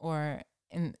 inadvertently or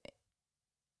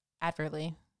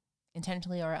advertently,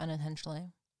 intentionally or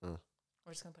unintentionally.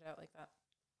 We're just going to put it out like that.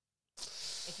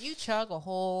 If you chug a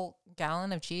whole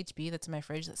gallon of GHB that's in my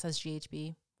fridge that says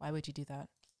GHB, why would you do that?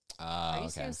 Are you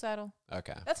okay. suicidal?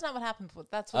 Okay. That's not what happened. But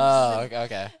that's what. Oh,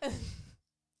 okay.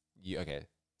 Okay.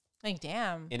 Like,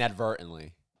 damn.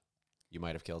 Inadvertently, you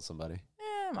might have killed somebody.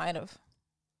 I might have.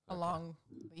 Okay. Along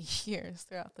the years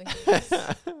throughout the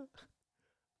years.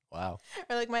 Wow.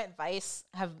 Or like my advice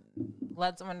have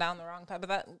led someone down the wrong path. But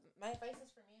that my advice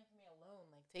is for me and for me alone.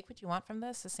 Like, take what you want from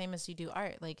this, the same as you do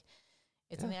art. Like,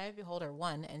 it's in the eye of the beholder,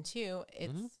 one, and two,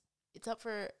 it's up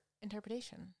for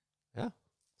interpretation. Yeah.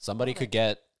 Somebody could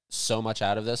get so much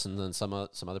out of this, and then some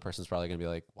other person's probably gonna be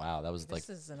like, "Wow, that was This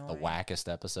is the annoying.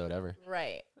 wackest episode ever."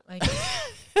 Right. Like,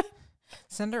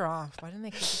 send her off. Why didn't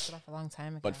they kick this shit off a long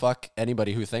time ago? But fuck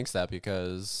anybody who thinks that,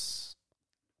 because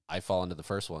I fall into the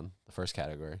first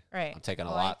category. Right. I'm taking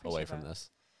Well, a I lot away appreciate from that. this.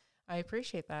 I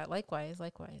appreciate that. Likewise.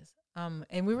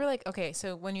 And we were like, okay,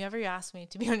 so whenever you asked me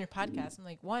to be on your podcast, I'm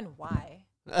like, one, why?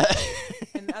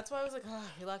 And that's why I was like,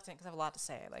 reluctant, because I have a lot to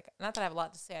say. Like, not that I have a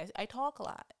lot to say. I talk a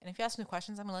lot. And if you ask me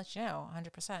questions, I'm going to let you know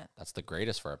 100%. That's the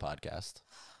greatest for a podcast.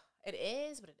 It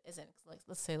is, but it isn't. Like,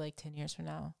 let's say like 10 years from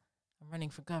now, I'm running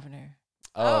for governor.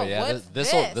 Oh yeah, what's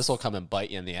this will come and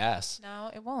bite you in the ass. No,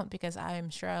 it won't, because I'm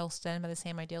sure I'll stand by the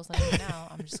same ideals that I do now.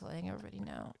 I'm just letting everybody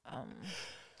know.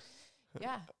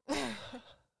 Yeah.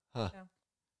 Huh. No.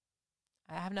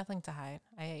 I have nothing to hide.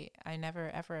 I never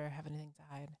ever have anything to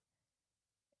hide.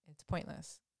 It's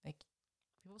pointless. Like,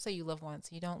 people say you live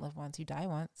once. You don't live once. You die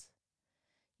once.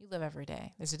 You live every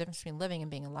day. There's a difference between living and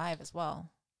being alive as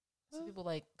well. Some people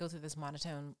like go through this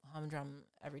monotone, humdrum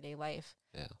everyday life.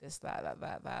 Yeah. This, that.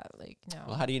 Like, no.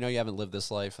 Well, how do you know you haven't lived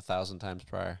this life 1,000 times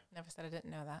prior? Never said I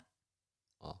didn't know that.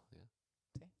 Well, yeah.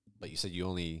 See? But you said you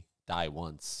only die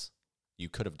once. You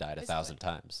could have died 1,000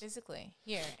 times Physically,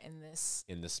 here in this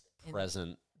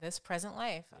present. this present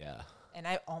life. Yeah. And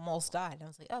I almost died. I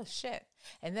was like, oh shit.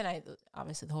 And then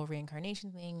obviously the whole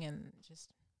reincarnation thing, and just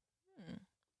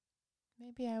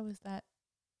maybe I was that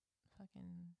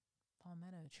fucking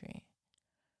palmetto tree.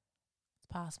 It's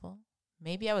possible.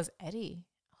 Maybe I was Eddie.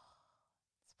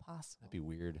 It's possible. That'd be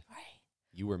weird. Right.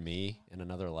 You were me in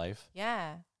another life.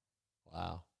 Yeah.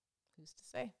 Wow. Who's to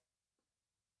say?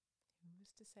 Who's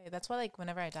to say? That's why, like,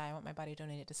 whenever I die, I want my body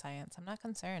donated to science. I'm not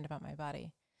concerned about my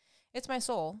body. It's my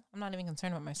soul. I'm not even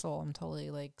concerned about my soul. I'm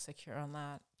totally, like, secure on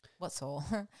that. What soul?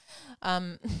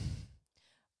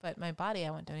 But my body,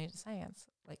 I want donated to science,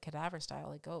 like cadaver style.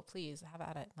 Like, go, please, have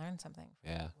at it. Learn something.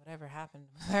 Yeah. Whatever happened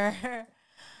with her.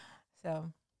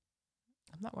 So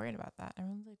I'm not worried about that.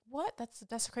 Everyone's like, what? That's the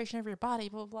desecration of your body,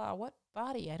 blah, blah, blah. What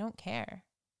body? I don't care.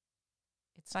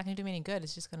 It's not going to do me any good.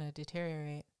 It's just going to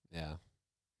deteriorate. Yeah.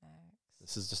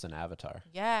 This is just an avatar.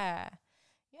 Yeah.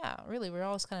 Yeah, really, we're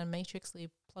all just kind of matrixly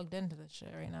plugged into this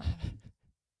shit right now.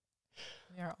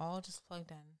 We are all just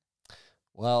plugged in.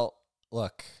 Well,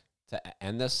 look, to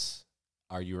end this,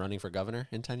 are you running for governor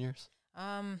in 10 years?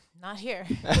 Not here.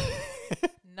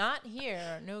 Not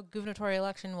here. No gubernatorial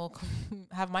election will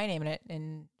have my name in it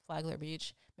in Flagler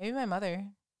Beach. Maybe my mother,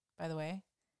 by the way.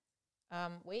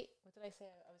 Wait, what did I say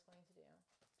I was going to do?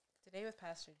 Today with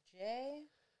Pastor Jay.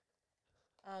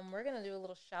 We're going to do a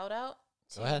little shout out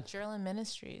to Jerlin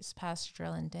Ministries, Pastor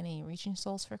Jerlin Denny, Reaching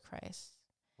Souls for Christ.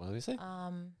 What did we say?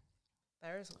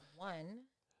 There's one,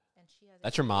 and she has.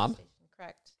 That's your mom? Station.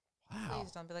 Correct. Wow.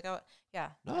 Please don't be like, oh, yeah.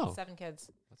 No. I had 7 kids.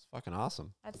 That's fucking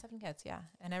awesome. I had 7 kids, yeah.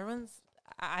 And everyone's,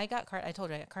 I got carded. I told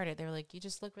you I got carded. They were like, you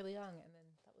just look really young. And then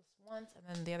that was once. And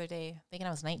then the other day, thinking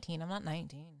I was 19. I'm not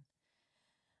 19.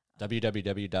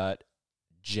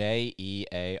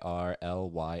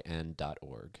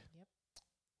 www.jearlyn.org. Yep.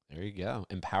 There you go.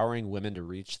 Empowering women to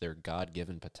reach their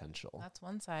God-given potential. That's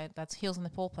one side. That's Heels in the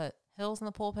Pulpit. Heels in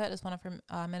the Pulpit is one of her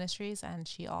ministries. And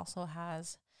she also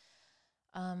has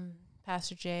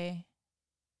Pastor Jay,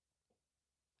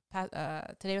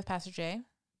 Today with Pastor Jay.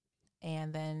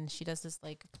 And then she does this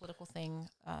like political thing,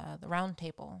 the Round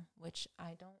Table, which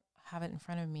I don't have it in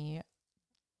front of me,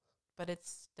 but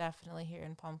it's definitely here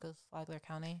in Palm Coast, Flagler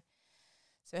County.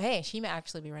 So, hey, she may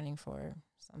actually be running for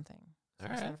something,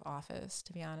 some sort of office,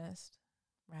 to be honest,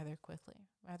 rather quickly,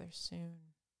 rather soon.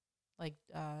 Like,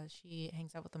 she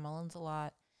hangs out with the Mullins a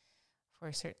lot for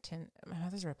a certain, my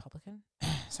mother's a Republican.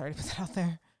 Sorry to put that out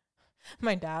there.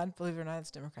 My dad, believe it or not,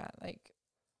 is Democrat. Like,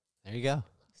 there you go.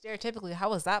 Stereotypically, how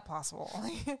was that possible?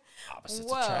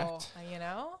 Opposites attract. You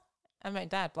know? And my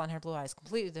dad, blonde hair, blue eyes,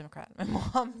 completely Democrat. My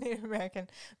mom, Native American,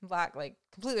 black, like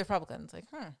completely Republican. It's like,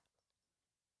 I'm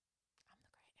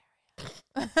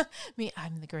the gray area. Me,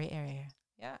 I'm the gray area.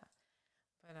 Yeah.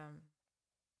 But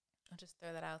I'll just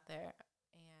throw that out there.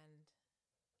 And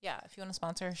yeah, if you want to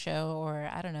sponsor a show or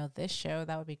I don't know, this show,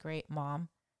 that would be great, Mom.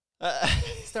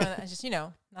 Just throwing that, just,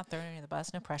 not throwing any of the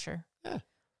bus, no pressure. Yeah.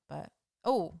 But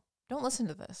don't listen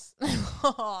to this.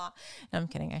 No, I'm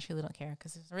kidding. I truly don't care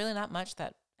because there's really not much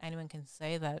that anyone can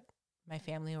say that my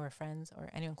family or friends or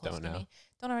anyone close to me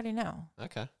don't already know.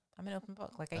 Okay. I'm an open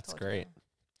book. Like I told you. That's great.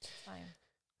 It's fine.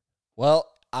 Well,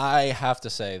 I have to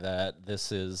say that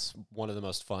this is one of the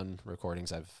most fun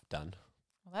recordings I've done.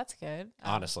 Well, that's good.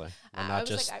 Honestly, I'm not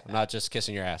just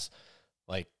kissing your ass,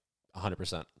 like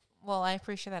 100%. Well, I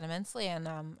appreciate that immensely,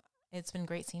 and it's been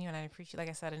great seeing you. And I appreciate, like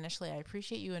I said initially, I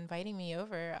appreciate you inviting me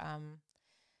over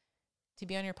to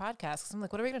be on your podcast. Because I'm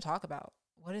like, what are we going to talk about?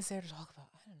 What is there to talk about?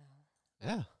 I don't know.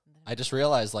 Yeah, I just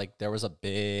realized like there was a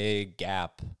big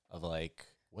gap of like,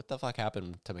 what the fuck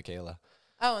happened to Michaela?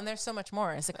 Oh, and there's so much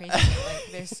more. It's a crazy thing.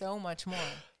 Like, there's so much more.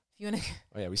 If you want to,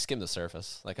 oh yeah, we skimmed the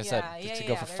surface. Like I said, it could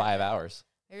go for 5 hours.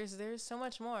 There's so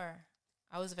much more.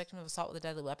 I was a victim of assault with a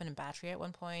deadly weapon and battery at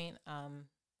one point.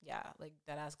 Yeah, like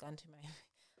that ass gun to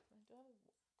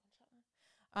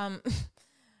my.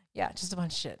 Yeah, just a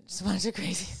bunch of shit. Just a bunch of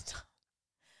crazy stuff.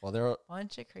 Well, there are a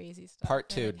bunch of crazy stuff. Part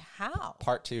 2. Like, how?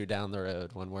 Part 2 down the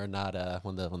road when we're not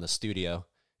when the studio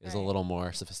is a little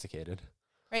more sophisticated.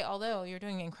 Right, although you're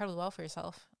doing incredibly well for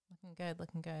yourself.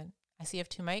 Looking good. I see you have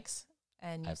 2 mics.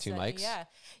 And I have 2 mics? Yeah.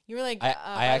 You were like,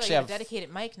 I actually have a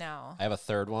dedicated mic now. I have a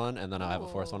 3rd one, and then I have a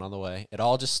 4th one on the way. It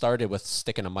all just started with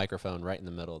sticking a microphone right in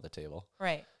the middle of the table.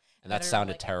 Right. And that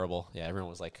sounded terrible. Yeah, everyone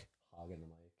was like hogging the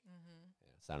mic. Mm-hmm. Yeah,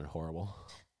 it sounded horrible.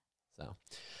 So.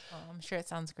 Well, I'm sure it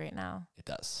sounds great now. It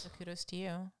does. So kudos to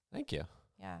you. Thank you.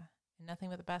 Yeah. And nothing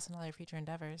but the best in all your future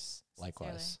endeavors.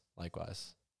 Likewise.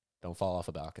 Likewise. Don't fall off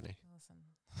a balcony. Listen.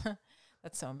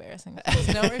 That's so embarrassing.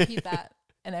 Please don't repeat that.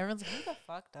 And everyone's like, who the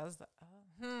fuck does that?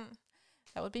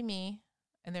 That would be me.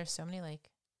 And there's so many like,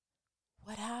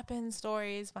 what happened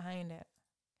stories behind it.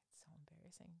 It's so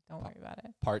embarrassing. Don't worry about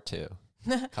it. Part 2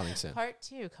 coming soon. Part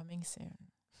 2 coming soon.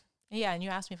 Yeah, and you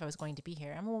asked me if I was going to be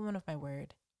here. I'm a woman of my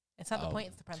word. It's not the point,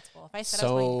 it's the principle. If I said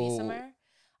I was going to be somewhere,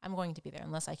 I'm going to be there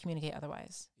unless I communicate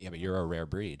otherwise. Yeah, but you're a rare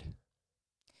breed.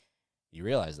 You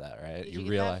realize that, right? Did you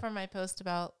realize that from my post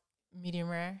about medium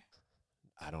rare?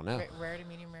 I don't know. Rare to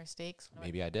medium rare steaks.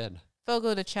 Maybe I did.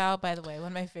 Fogo de Chao, by the way, one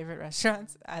of my favorite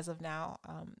restaurants as of now.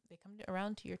 They come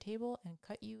around to your table and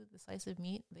cut you the slice of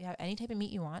meat. They have any type of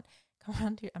meat you want. Come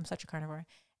around to I'm such a carnivore.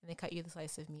 And they cut you the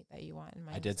slice of meat that you want. And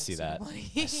I did see that.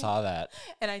 I saw that.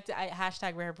 And I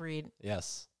hashtag rare breed.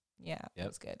 Yes. Yeah, that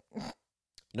was good.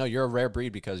 No, you're a rare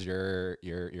breed because you're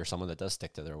someone that does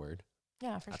stick to their word.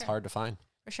 Yeah, for sure. That's hard to find.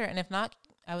 For sure. And if not,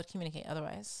 I would communicate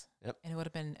otherwise. Yep. And it would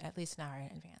have been at least an hour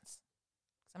in advance.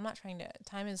 Because I'm not trying to,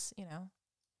 time is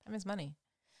money.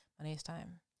 Money is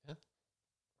time. Yeah.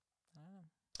 I don't know.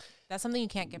 That's something you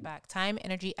can't get back. Time,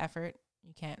 energy, effort,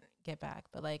 you can't get back.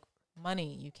 But like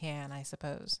money, you can, I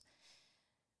suppose.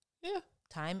 Yeah.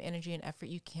 Time, energy, and effort,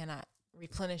 you cannot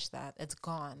replenish that. It's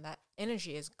gone. That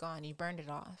energy is gone. You burned it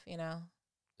off, you know?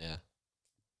 Yeah.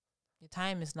 Your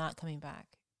time is not coming back.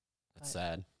 That's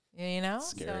sad. You know?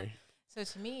 Scary. So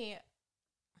to me,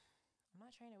 I'm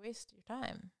not trying to waste your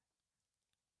time.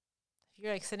 If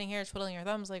you're like sitting here twiddling your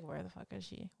thumbs, like, where the fuck is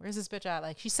she? Where's this bitch at?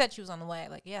 Like, she said she was on the way.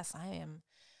 Like, yes, I am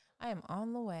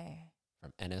on the way.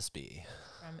 From NSB.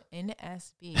 From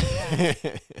NSB.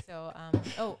 Yeah.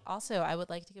 So, also, I would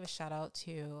like to give a shout out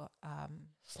to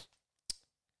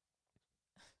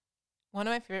one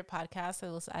of my favorite podcasts.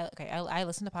 I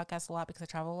listen to podcasts a lot because I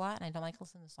travel a lot, and I don't like to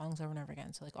listen to songs over and over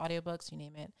again. So, like audiobooks, you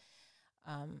name it.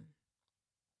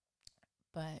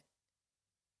 But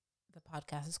the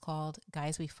podcast is called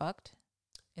Guys We Fucked.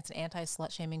 It's an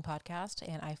anti-slut shaming podcast,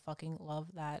 and I fucking love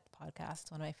that podcast.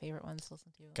 It's one of my favorite ones to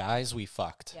listen to. Guys We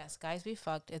Fucked. Yes, Guys We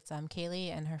Fucked. It's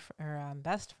Kaylee and her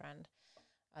best friend.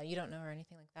 You don't know her or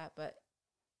anything like that, but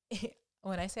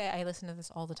when I say I listen to this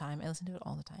all the time, I listen to it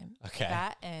all the time. Okay.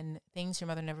 That and Things Your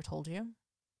Mother Never Told You.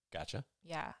 Gotcha.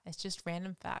 Yeah, it's just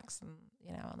random facts, and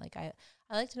like I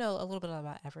like to know a little bit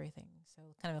about everything. So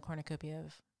kind of a cornucopia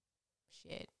of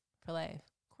shit for life.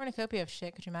 Cornucopia of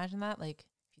shit. Could you imagine that? Like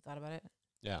if you thought about it.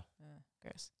 Yeah.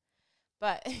 Gross.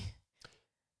 But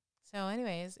so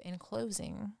anyways, in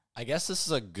closing, I guess this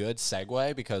is a good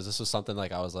segue because this was something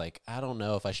like I was like, I don't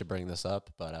know if I should bring this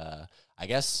up, but I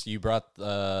guess you brought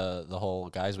the whole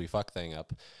Guys We Fuck thing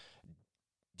up.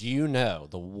 Do you know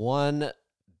the one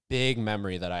big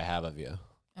memory that I have of you?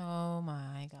 oh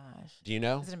my gosh. Do you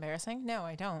know? Is it embarrassing? No,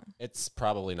 I don't. It's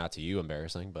probably not to you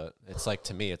embarrassing, but it's like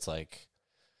to me, it's like,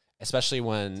 especially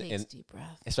when Take a deep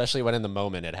breath. especially when in the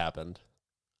moment it happened.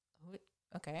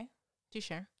 Okay. Do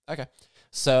share. Okay.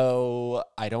 So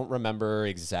I don't remember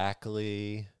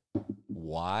exactly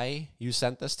why you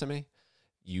sent this to me.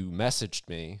 You messaged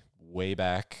me way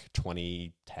back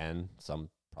 2010,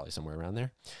 probably somewhere around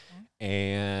there. Okay.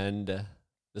 And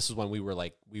this is when we were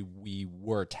like, we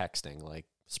were texting like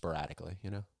sporadically,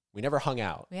 you know? We never hung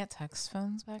out. We had text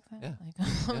phones back then. Yeah. Like,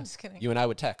 I'm Yeah. just kidding. You and I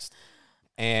would text.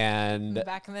 And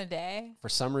Back in the day. for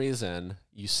some reason,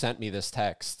 you sent me this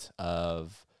text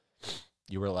of,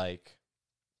 you were like,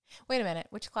 Wait a minute.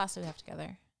 Which class did we have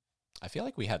together? I feel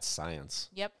like we had science.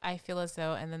 Yep, I feel as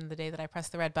though. And then the day that I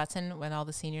pressed the red button when all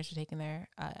the seniors were taking their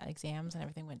exams and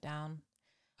everything went down.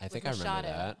 I with think I remember Machado.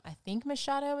 that. I think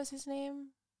Machado was his name.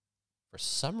 For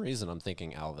some reason, I'm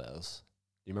thinking Alves.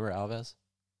 Do you remember Alves?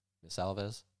 Miss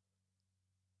Alves?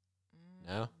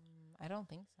 No? I don't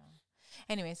think so.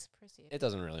 Anyways, proceed. It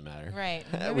doesn't really matter. Right.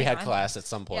 We moving had on. class at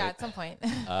some point. Yeah, at some point.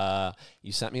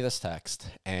 You sent me this text,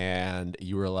 and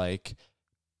you were like,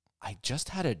 I just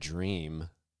had a dream.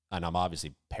 And I'm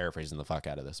obviously paraphrasing the fuck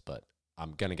out of this, but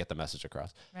I'm going to get the message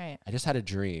across. Right. I just had a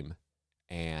dream,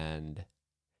 and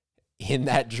in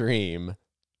that dream,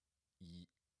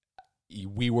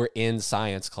 we were in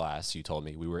science class. You told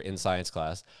me we were in science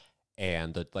class,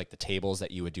 and the tables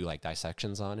that you would do like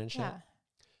dissections on and shit. Yeah.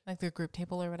 Like the group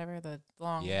table or whatever, the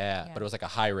long. Yeah, but it was like a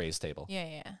high raised table,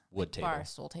 Yeah. wood Like table. bar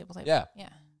stool table type. Yeah. Yeah.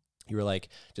 You were like,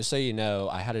 just so you know,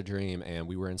 I had a dream, and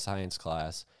we were in science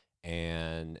class,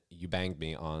 and you banged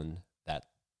me on that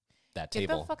Get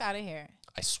table. the fuck out of here.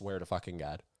 I swear to fucking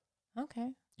God.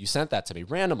 Okay. You sent that to me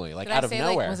randomly, like Did out I of say,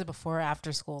 nowhere. Like, was it before or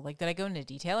after school? Like, did I go into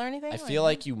detail or anything? I feel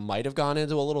like you might have gone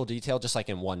into a little detail just like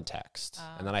in one text.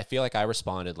 And then I feel like I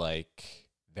responded like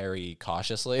very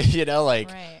cautiously, you know, like,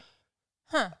 Right.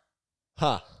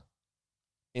 huh.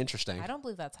 Interesting. I don't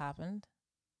believe that's happened.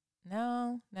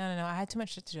 No. I had too much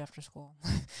shit to do after school.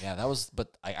 Yeah, that was, but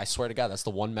I swear to God, that's the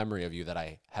one memory of you that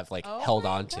I have like Oh held my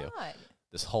on to God.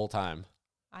 this whole time.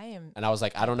 I am. And I was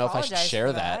like, I don't know if I should apologize share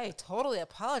for that. I totally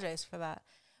apologize for that.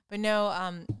 But no,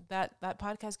 that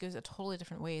podcast goes a totally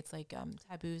different way. It's like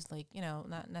taboos, like, you know,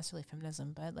 not necessarily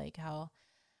feminism, but like how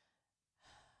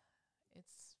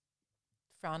it's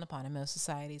frowned upon in most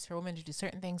societies for women to do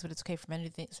certain things, but it's okay for men to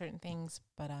do certain things.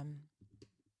 But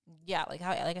yeah, like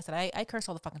I said, I curse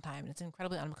all the fucking time, and it's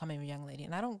incredibly unbecoming of a young lady.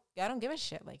 And I don't give a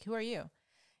shit. Like, who are you?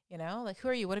 You know, like, who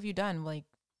are you? What have you done? Like,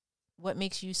 what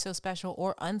makes you so special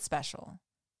or unspecial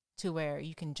to where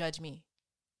you can judge me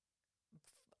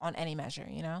on any measure,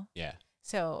 you know? Yeah.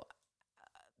 So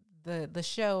the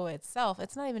show itself,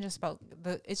 it's not even just about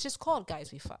it's just called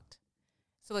Guys We Fucked.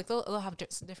 So like they'll have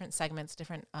different segments,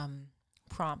 different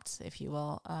prompts, if you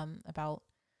will, about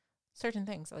certain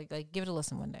things. Like give it a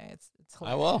listen one day. It's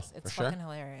hilarious. I will, It's for fucking sure.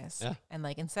 hilarious. Yeah. And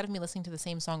like instead of me listening to the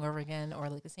same song over again or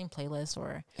like the same playlist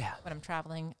or Yeah. when I'm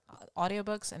traveling,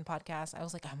 audiobooks and podcasts. I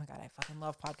was like, oh my God, I fucking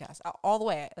love podcasts all the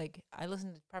way. Like I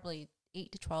listened to probably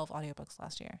 8 to 12 audiobooks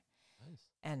last year. Nice.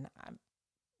 And I'm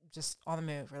just on the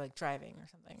move or like driving or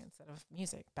something instead of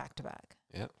music back to back.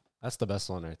 Yeah, that's the best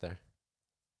one right there.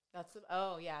 That's the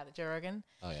Joe Rogan.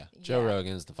 Oh yeah, Joe Yeah.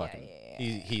 Rogan's the fucking.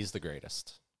 Yeah. He's the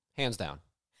greatest, hands down.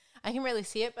 I can really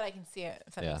see it, but I can see it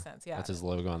if that makes sense. Yeah, That's his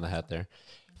logo on the hat there.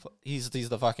 He's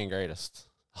the fucking greatest,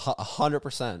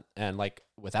 100%. And like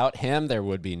without him, there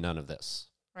would be none of this.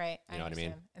 right. You know what I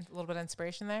mean? And a little bit of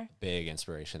inspiration there. Big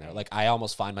inspiration there. Right. Like I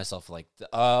almost find myself like,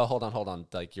 hold on.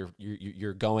 Like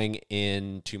you're going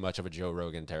in too much of a Joe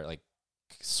Rogan territory. Like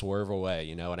swerve away.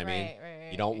 You know what I mean? Right.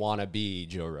 You don't want to be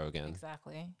Joe Rogan.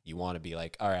 Exactly. You want to be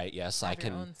like, all right, yes, I Have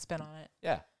your can. own spin on it.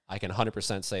 Yeah, I can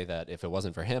 100% say that if it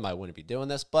wasn't for him, I wouldn't be doing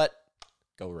this. But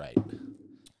go right.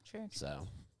 True. So,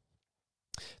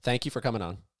 thank you for coming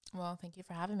on. Well, thank you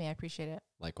for having me. I appreciate it.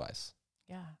 Likewise,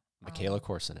 Yeah. Michaela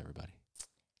Corson, everybody.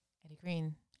 Eddie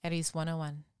Green. Eddie's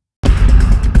 101.